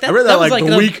I read that was like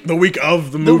the week of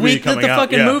the the movie week that coming the out.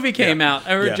 fucking Yeah. movie came Yeah. out.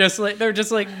 They were Yeah. just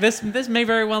like this may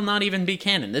very well not even be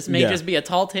canon. This may Yeah. just be a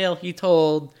tall tale he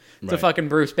told to Right. fucking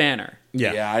Bruce Banner.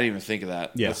 Yeah, I didn't even think of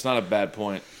that. Yeah. That's not a bad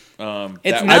point. It's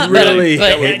that not would that- really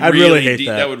but- hate- I'd really hate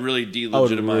that. That would really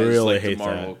delegitimize really like, the hate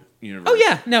Marvel universe. Oh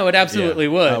yeah, no, it absolutely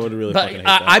Yeah, would. I would really but fucking hate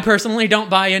that. I personally don't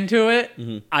buy into it.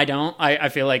 I don't. I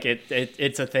feel like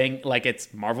it's a thing. Like it's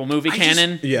Marvel movie I just-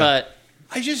 canon. Yeah. But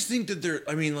I just think that they're.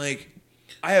 I mean, like,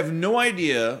 I have no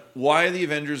idea why the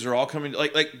Avengers are all coming.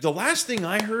 Like the last thing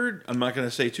I heard. I'm not going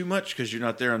to say too much because you're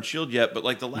not there on Shield yet. But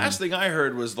like the last thing I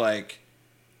heard was like.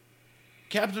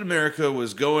 Captain America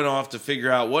was going off to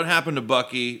figure out what happened to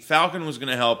Bucky. Falcon was going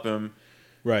to help him.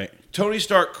 Right. Tony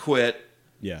Stark quit.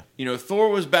 Yeah. You know, Thor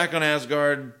was back on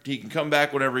Asgard. He can come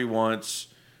back whenever he wants.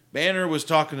 Banner was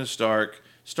talking to Stark.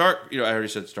 Stark, you know, I already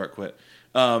said Stark quit.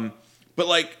 But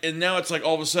like, and now it's like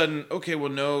all of a sudden, okay,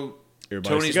 well, no,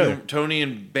 Everybody's together. Tony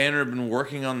and Banner have been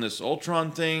working on this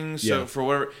Ultron thing. So Yeah. for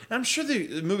whatever, and I'm sure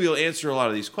the movie will answer a lot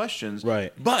of these questions.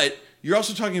 Right. But you're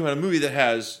also talking about a movie that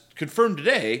has confirmed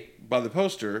today by the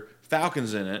poster,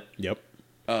 Falcon's in it. Yep.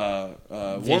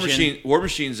 War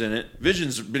Machine's in it.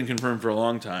 Vision's been confirmed for a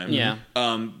long time. Yeah.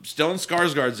 Stellan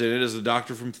Skarsgård's in it as the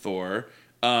Doctor from Thor.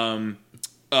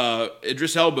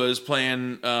 Idris Elba is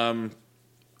playing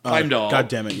Heimdall. God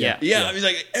damn it. Yeah. Yeah, I mean,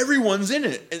 like everyone's in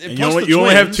it, and And plus you the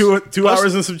only have twins, two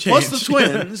hours and some change. Plus the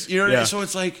twins, you know. What I Yeah. mean? So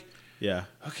it's like, Yeah.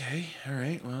 okay, all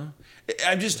right, well,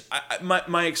 I'm just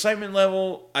my excitement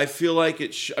level. I feel like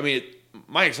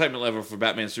my excitement level for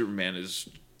Batman Superman is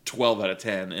 12 out of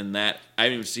 10, and that I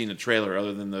haven't even seen a trailer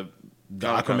other than the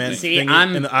Comic-Con Aquaman thing. see, thing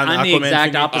I'm and the Aquaman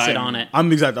exact thing. opposite on it. I'm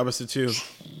the exact opposite too.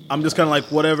 I'm just kind of like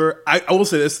whatever. I will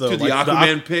say this though. Dude, the like,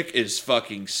 Aquaman pick is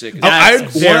fucking sick.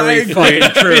 That's very fucking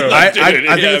true. I Dude, think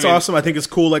yeah, it's I mean- awesome. I think it's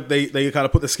cool. Like they kind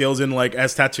of put the scales in like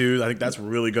as tattoos. I think that's a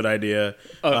really good idea.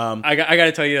 I got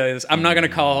to tell you this. I'm not gonna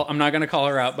call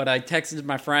her out, but I texted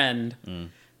my friend,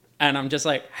 and I'm just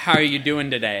like, "How are you doing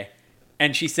today?"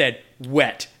 And she said,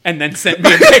 "Wet," and then sent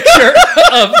me a picture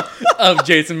of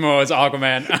Jason Momoa's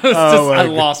Aquaman. I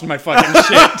lost my fucking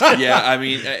shit. Yeah, I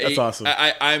mean, That's awesome.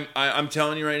 I'm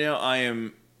telling you right now,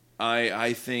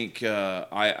 I think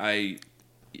I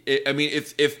mean,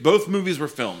 if both movies were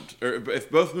filmed, or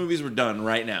if both movies were done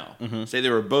right now, say they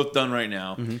were both done right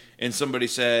now, and somebody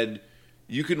said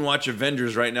you can watch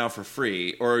Avengers right now for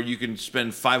free, or you can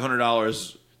spend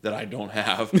 $500 that I don't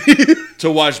have to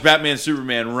watch Batman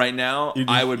Superman right now,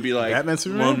 I would be like, Batman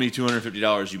Superman? loan me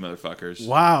 $250, you motherfuckers.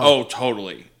 Wow. Oh,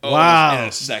 totally. Oh, Wow. in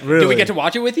a second. Really? Do we get to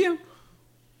watch it with you?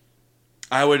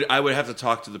 I would have to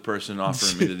talk to the person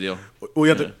offering me the deal. We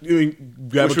have to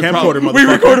grab a should camcorder, probably-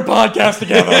 We record a podcast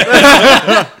together.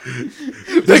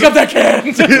 Pick up that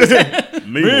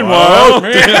can. Meanwhile,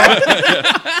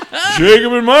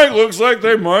 Jacob and Mike looks like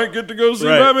they might get to go see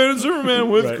Right. Batman and Superman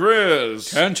with Right. Chris.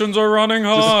 Tensions are running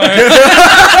high.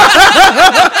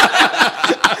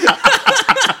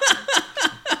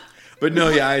 But no,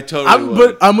 yeah, I totally would.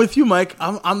 but I'm with you, Mike.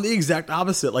 I'm the exact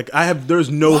opposite. Like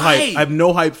there's no Why? hype. I have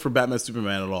no hype for Batman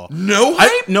Superman at all. No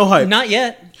hype? No hype. Not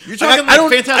yet. You're talking like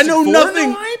Fantastic I know Four,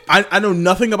 nothing. no hype? I know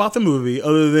nothing about the movie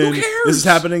other than Who cares? this is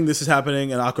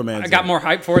happening, and Aquaman. I got more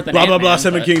hype for it than blah blah blah. Ant-Man,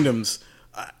 Seven but- Kingdoms.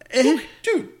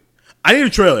 Dude, I need a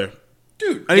trailer.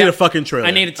 dude, I need Yeah. a fucking trailer.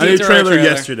 I need a teaser or a trailer.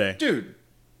 yesterday. dude.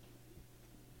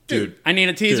 I need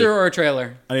a teaser Dude. or a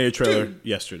trailer. I need a trailer Dude.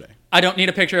 yesterday. I don't need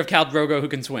a picture of Khal Drogo who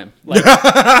can swim like,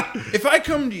 If I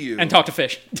come to you and talk to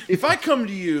fish. if I come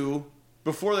to you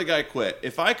before the guy quit,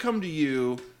 if I come to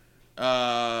you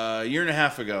a year and a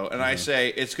half ago and I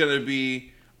say it's going to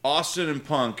be Austin and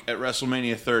Punk at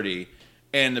WrestleMania 30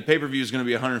 and the pay-per-view is going to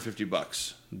be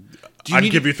 $150.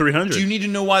 I'd give you $300. Do you need to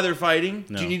know why they're fighting?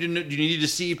 No. Do you need to know, do you need to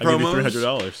see I'd give you promos?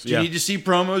 $300, Do you yeah. need to see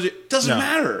promos? It doesn't No.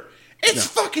 matter. It's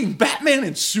fucking Batman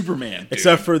and Superman. Dude.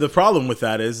 Except for the problem with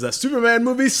that is that Superman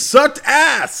movie sucked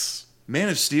ass. Man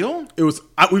of Steel? It was.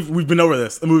 We've been over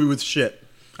this. The movie was shit.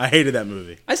 I hated that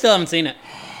movie. I still haven't seen it.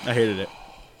 I hated it.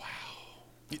 Wow.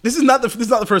 This is not the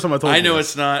first time I told you. I know this.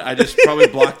 it's not. I just probably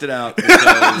blocked it out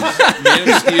because Man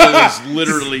of Steel is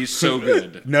literally so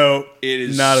good. No, It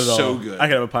is not at all. so good. I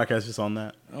could have a podcast just on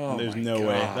that. Oh There's my no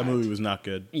way God. that movie was not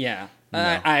good. Yeah.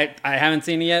 I haven't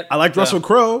seen it yet. I liked Russell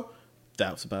Crowe.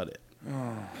 That was about it.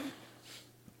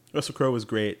 Russell Crowe was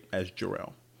great as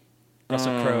Jor-El.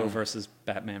 Russell Crowe versus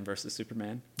Batman versus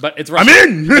Superman. But it's I'm Russell,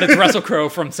 in! but it's Russell Crowe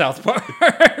from South Park.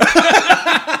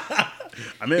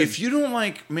 I'm in. If you don't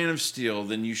like Man of Steel,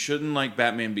 then you shouldn't like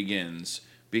Batman Begins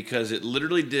because it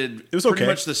literally did was pretty okay.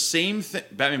 much the same thing.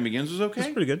 Batman Begins was okay.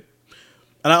 It's pretty good.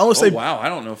 And I only say, Wow, I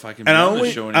don't know if I can be and I on only,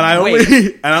 this show and I anymore. only,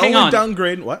 Wait, and I hang only on.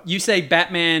 downgrade what? You say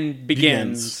Batman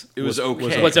Begins It was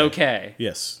okay. was okay.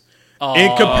 Yes.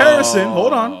 In comparison,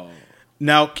 hold on. Oh.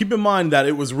 Now, keep in mind that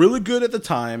it was really good at the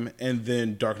time, and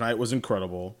then Dark Knight was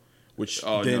incredible, which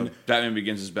Oh then... no, Batman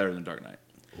Begins is better than Dark Knight.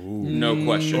 No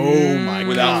question. Oh, my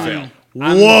Without God. fail.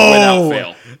 Whoa! Without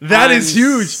fail. That is I'm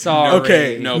huge. sorry.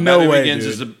 Okay, No, no Batman way, Begins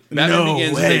dude. is Batman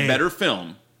Begins is way. a better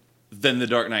film than The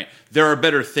Dark Knight. There are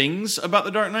better things about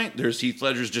The Dark Knight. There's Heath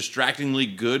Ledger's distractingly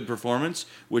good performance,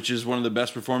 which is one of the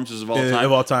best performances of all time.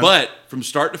 Of all time. But from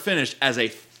start to finish, as a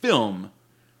film,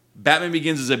 Batman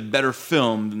Begins is a better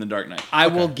film than The Dark Knight. I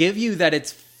will give you that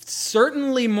it's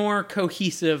certainly more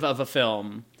cohesive of a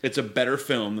film. It's a better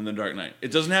film than The Dark Knight.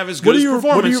 It doesn't have as What good do you as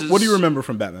performances. what do you remember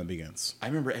from Batman Begins? I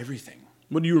remember everything.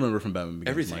 What do you remember from Batman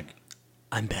Begins? Everything. Mike?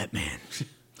 I'm Batman.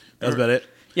 That's about it.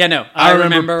 Yeah, no. I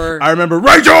remember. I remember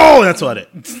Rachel. That's about it.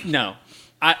 No.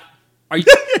 Are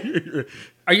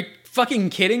you fucking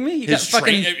kidding me? You got His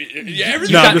fucking. yeah, everything.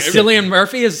 You No, got I'm just kidding. Cillian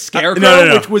Murphy as Scarecrow,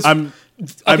 No. which was I'm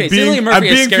okay. being, Cillian Murphy I'm as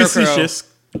being Scarecrow. facetious.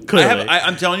 Clearly.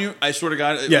 I'm telling you, I swear to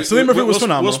God. Yeah, Cillian Murphy was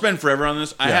phenomenal. We'll spend forever on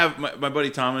this. I Yeah. have my buddy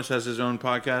Thomas has his own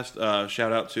podcast.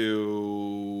 Shout out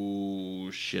to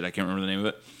shit, I can't remember the name of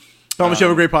it. Thomas, you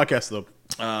have a great podcast though.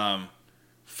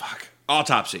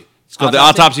 Autopsy. It's called the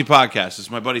Autopsy Podcast. It's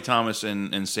my buddy Thomas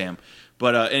and Sam.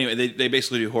 But anyway, they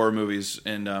basically do horror movies.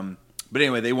 And but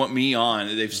anyway, they want me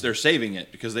on. They're saving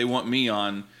it because they want me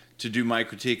on to do my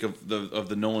critique of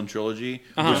the Nolan trilogy,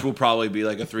 which will probably be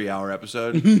like a 3-hour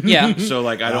episode. Yeah. So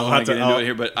like I don't I'll want have to to- get into I'll- it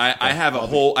here, but I have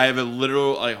a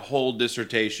literal whole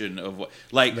dissertation of what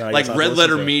like No, I guess I'll Red listen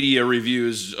Letter to it. Media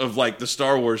reviews of like the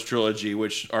Star Wars trilogy,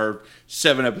 which are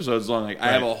 7 episodes long. Like I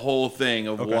have a whole thing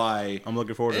of why I'm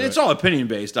looking forward to and it's it. all opinion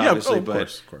based, Yeah, obviously, of but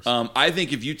course, of course. I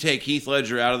think if you take Heath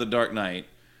Ledger out of The Dark Knight,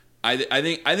 I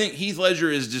think Heath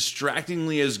Ledger is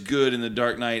distractingly as good in The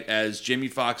Dark Knight as Jamie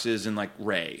Foxx is in like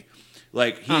Ray.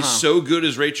 Like he's so good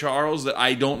as Ray Charles that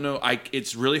I don't know.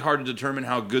 It's really hard to determine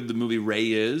how good the movie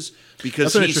Ray is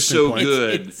because That's an he's interesting so point.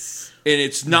 good. And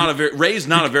it's not a very Ray's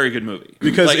not a very good movie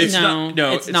Because like, it's- it's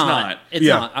not. It's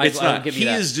Yeah. not. It's I'll not. give you He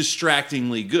that. is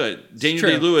distractingly good. Daniel true.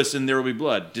 Day-Lewis in There Will Be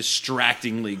Blood,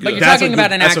 distractingly good. But you're That's a talking good-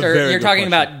 about an that's a actor. very You're good talking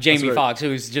question. about Jamie That's Foxx,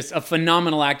 who's just a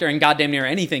phenomenal actor in goddamn near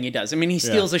anything he does. I mean, he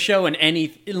steals a show in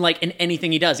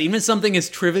anything he does. Even something as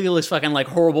trivial as fucking like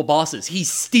Horrible Bosses, he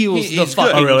steals the He's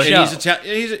fucking good. Oh, really? show. And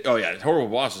he's Horrible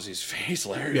Bosses. He's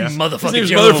hilarious. Yeah. His Motherfucking name's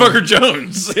Jones. Motherfucker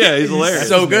Jones. Yeah, he's hilarious.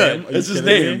 so good. That's his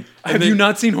name. Have you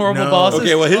not seen Horrible No. Bosses?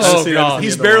 Okay, well,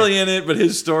 he's the barely in it, but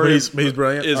his story He's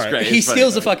brilliant. is All right. great. He It's funny,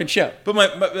 steals the funny. fucking show.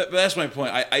 But that's my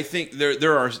point. I think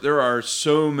there are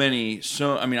so many.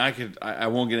 I mean, I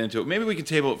won't get into it. Maybe we can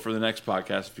table it for the next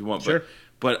podcast if you want. Sure.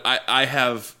 But I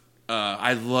have.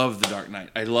 I love The Dark Knight.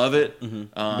 I love it.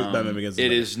 Batman Begins.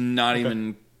 It is not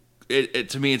even. It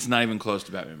to me, it's not even close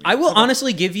to Batman Begins. I will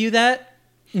honestly give you that.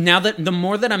 Now that the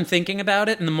more that I'm thinking about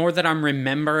it, and the more that I'm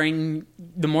remembering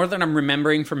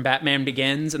from Batman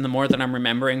Begins, and the more that I'm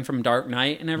remembering from Dark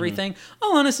Knight and everything,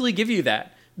 I'll honestly give you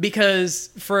that. Because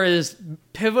for as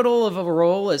pivotal of a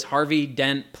role as Harvey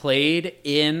Dent played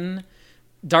in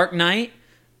Dark Knight,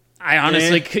 I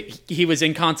honestly he was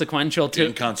inconsequential to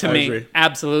me. Agree.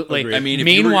 Absolutely. Agreed. I mean,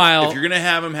 meanwhile, if you're gonna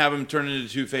have him turn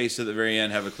into Two-Face at the very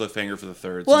end, have a cliffhanger for the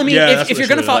third. well, I mean, Yeah, that's if what you're it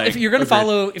gonna should follow,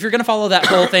 be. if you're gonna follow that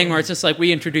whole thing where it's just like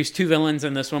we introduced two villains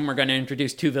in this one, we're gonna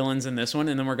introduce two villains in this one,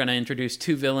 and then we're gonna introduce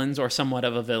two villains or somewhat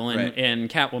of a villain Right. in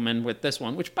Catwoman with this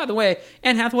one. Which, by the way,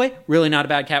 Anne Hathaway, really not a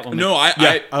bad Catwoman. No, I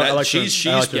like she's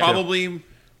her. I like her too. probably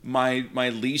my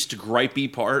least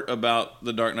gripey part about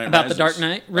the Dark Knight. About Rises. The Dark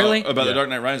Knight? Really? About Yeah. The Dark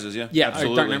Knight Rises, yeah. Yeah,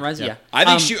 absolutely. Dark Knight Rises, yeah.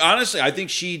 I think I think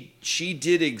she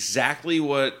did exactly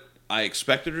what I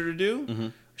expected her to do. Mm-hmm.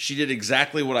 She did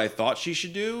exactly what I thought she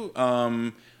should do.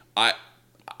 I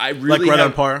Like really right have,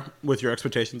 on par with your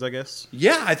expectations, I guess.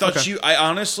 Yeah, I thought Okay. I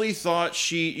honestly thought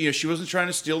she wasn't trying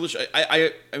to steal the show.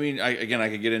 I mean, again, I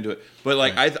could get into it, but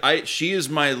like she is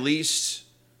my least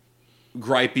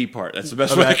gripey part. That's the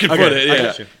best way I could put it. I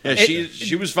Yeah, got you.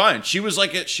 she was fine. She was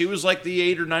like the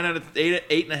 8 or 9 out of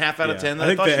 8.5 out of 10. That I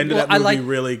think thought the she end of was. that movie like-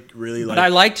 really like. But I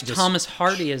liked just- Thomas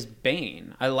Hardy as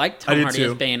Bane. I liked I Tom did Hardy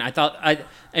too. as Bane. I thought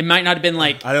it might not have been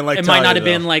like I didn't like it might not Talia, have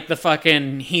been though. like the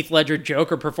fucking Heath Ledger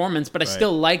Joker performance, but I Right.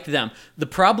 still liked them. The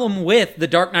problem with The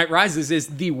Dark Knight Rises is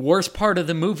the worst part of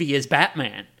the movie is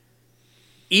Batman.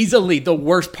 Easily the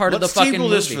worst part of Let's the fucking table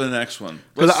movie. this for the next one.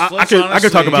 'Cause I Let's could talk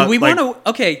honestly- about- do we like, want to?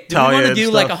 Okay, do we Talia want to and do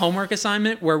like a stuff. homework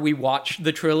assignment where we watch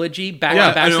the trilogy back Yeah,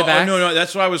 to back no, to back? no,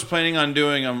 that's what I was planning on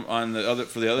doing on the other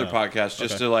for the other podcast,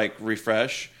 just okay. to like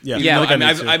refresh. Yeah, Even yeah, though- I think I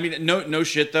need to. I mean, no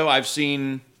shit though. I've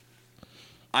seen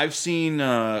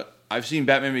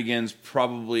Batman Begins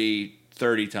probably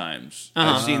 30 times.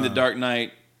 Uh-huh. I've seen The Dark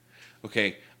Knight.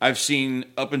 Okay, I've seen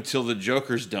up until the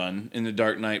Joker's done in The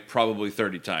Dark Knight probably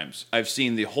 30 times. I've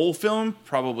seen the whole film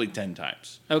probably 10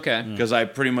 times. Okay. Because I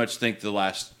pretty much think the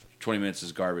last 20 minutes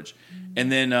is garbage.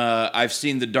 And then I've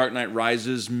seen The Dark Knight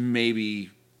Rises maybe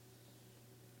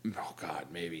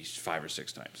 5 or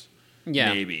 6 times.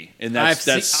 Yeah. Maybe. And that's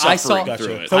I suffering saw- through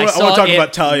Gotcha. it. So I I want saw to talk it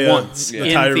about Talia. once The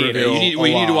in Talia theater. reveal.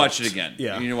 We need to a watch lot. it again.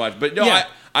 Yeah. You need to watch. But no, Yeah.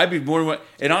 I'd be more than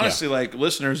and honestly, like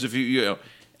listeners, if you know,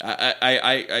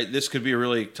 I this could be a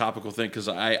really topical thing because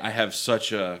I have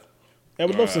such a. I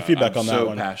would love some feedback I'm on so that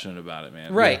one. passionate about it,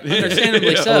 man. Right,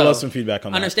 understandably so. I would love some feedback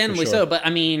on that. Understandably for sure. so, but I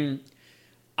mean,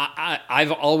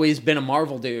 I've always been a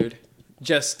Marvel dude,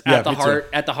 just Yeah, at the me too.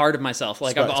 heart of myself.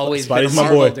 Like I've Spidey's always been a my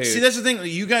Marvel boy. dude. See, that's the thing.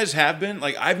 You guys have been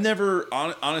like I've never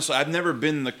honestly I've never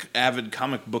been the avid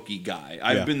comic booky guy.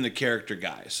 I've Yeah. been the character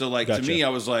guy. So like Gotcha. to me, I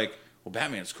was like, well,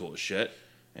 Batman's cool as shit,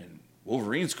 and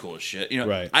Wolverine's cool as shit. You know,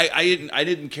 Right. I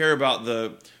didn't care about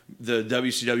the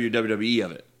WCW WWE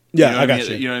of it. Yeah, you know I what got mean?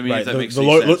 you. You know what I mean? Right. If that The- makes the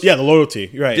any sense. Yeah, the loyalty.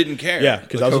 Right. Didn't care. Yeah,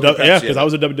 because The I was Coca Pepsi because I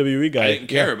was a WWE guy. I didn't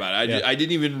care Yeah. about it. Yeah. I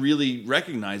didn't even really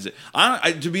recognize it.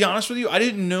 To be honest with you, I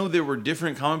didn't know there were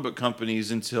different comic book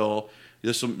companies until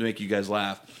this will make you guys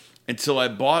laugh. Until I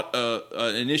bought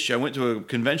an issue. I went to a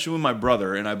convention with my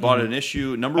brother, and I bought an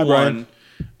issue number Hi, Brian. one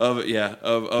of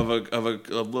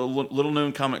a little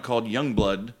known comic called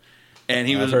Youngblood. And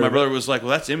heard my of it. brother was like,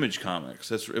 "Well, that's Image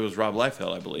Comics. It was Rob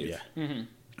Liefeld, I believe." Yeah.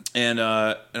 And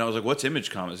I was like, "What's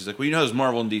Image Comics?" He's like, "Well, you know, there's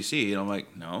Marvel and DC." And I'm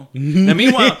like, "No." And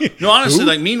meanwhile, no, honestly,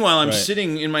 Who? meanwhile, I'm Right.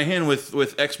 sitting in my hand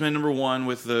with X-Men #1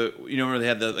 with the where they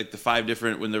had the 5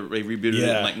 different when they rebooted it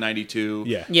Yeah. in like '92.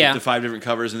 Yeah. Yeah. with the 5 different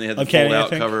covers, and they had the Uncanny, fold I out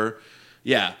think. cover.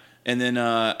 Yeah. And then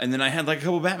I had like a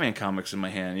couple Batman comics in my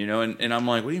hand, and I'm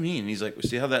like, "What do you mean?" And he's like,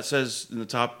 "See how that says in the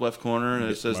top left corner,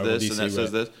 and it says Marvel, this, DC, and that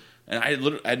says right. this." And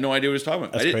I had no idea what he was talking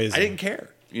about. That's I crazy. didn't care.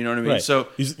 You know what I mean? Right. So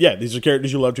these are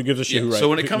characters you love. Who gives a shit? yeah, Who write? so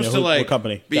when it comes to what like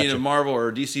company, being Gotcha. a Marvel or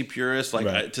DC purist, like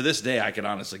Right. to this day, I can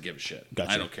honestly give a shit.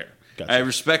 Gotcha. I don't care. Gotcha. I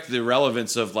respect the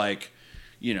relevance of like,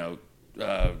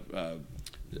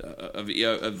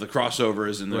 of the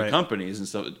crossovers and the Right. companies and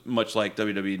stuff, much like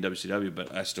WWE and WCW,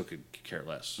 but I still could care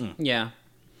less. Yeah,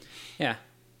 yeah.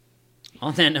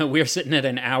 On that note, we're sitting at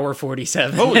an hour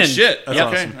 47. Holy and shit! That's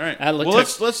okay, awesome. all right. That looked Well,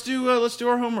 like- let's do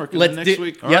our homework and Let's then next do.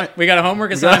 week. Yep, we got a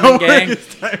homework assignment,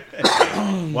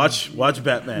 gang. Watch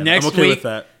Batman. Next I'm okay week, with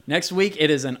that. Next week, it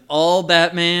is an all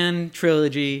Batman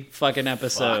trilogy fucking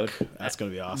episode. Fuck. That's gonna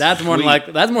be awesome. That's more than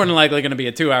likely going to be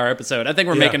a 2-hour episode. I think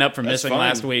we're making up for missing fine.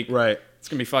 last week. right. It's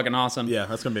going to be fucking awesome. Yeah,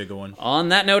 that's gonna be a good one. On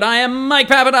that note, I am Mike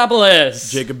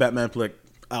Papadopoulos. Jacob Batman Plick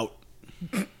out.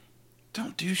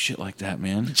 Don't do shit like that,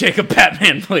 man. Jacob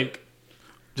Batman Bleak.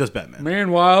 Just Batman.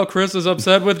 Meanwhile, Chris is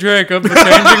upset with Jacob for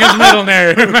changing his middle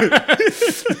name.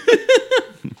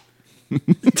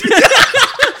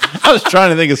 I was trying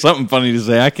to think of something funny to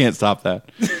say. I can't stop that.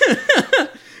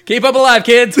 Keep up alive,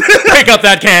 kids. Break up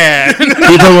that can.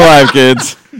 Keep them alive, kids.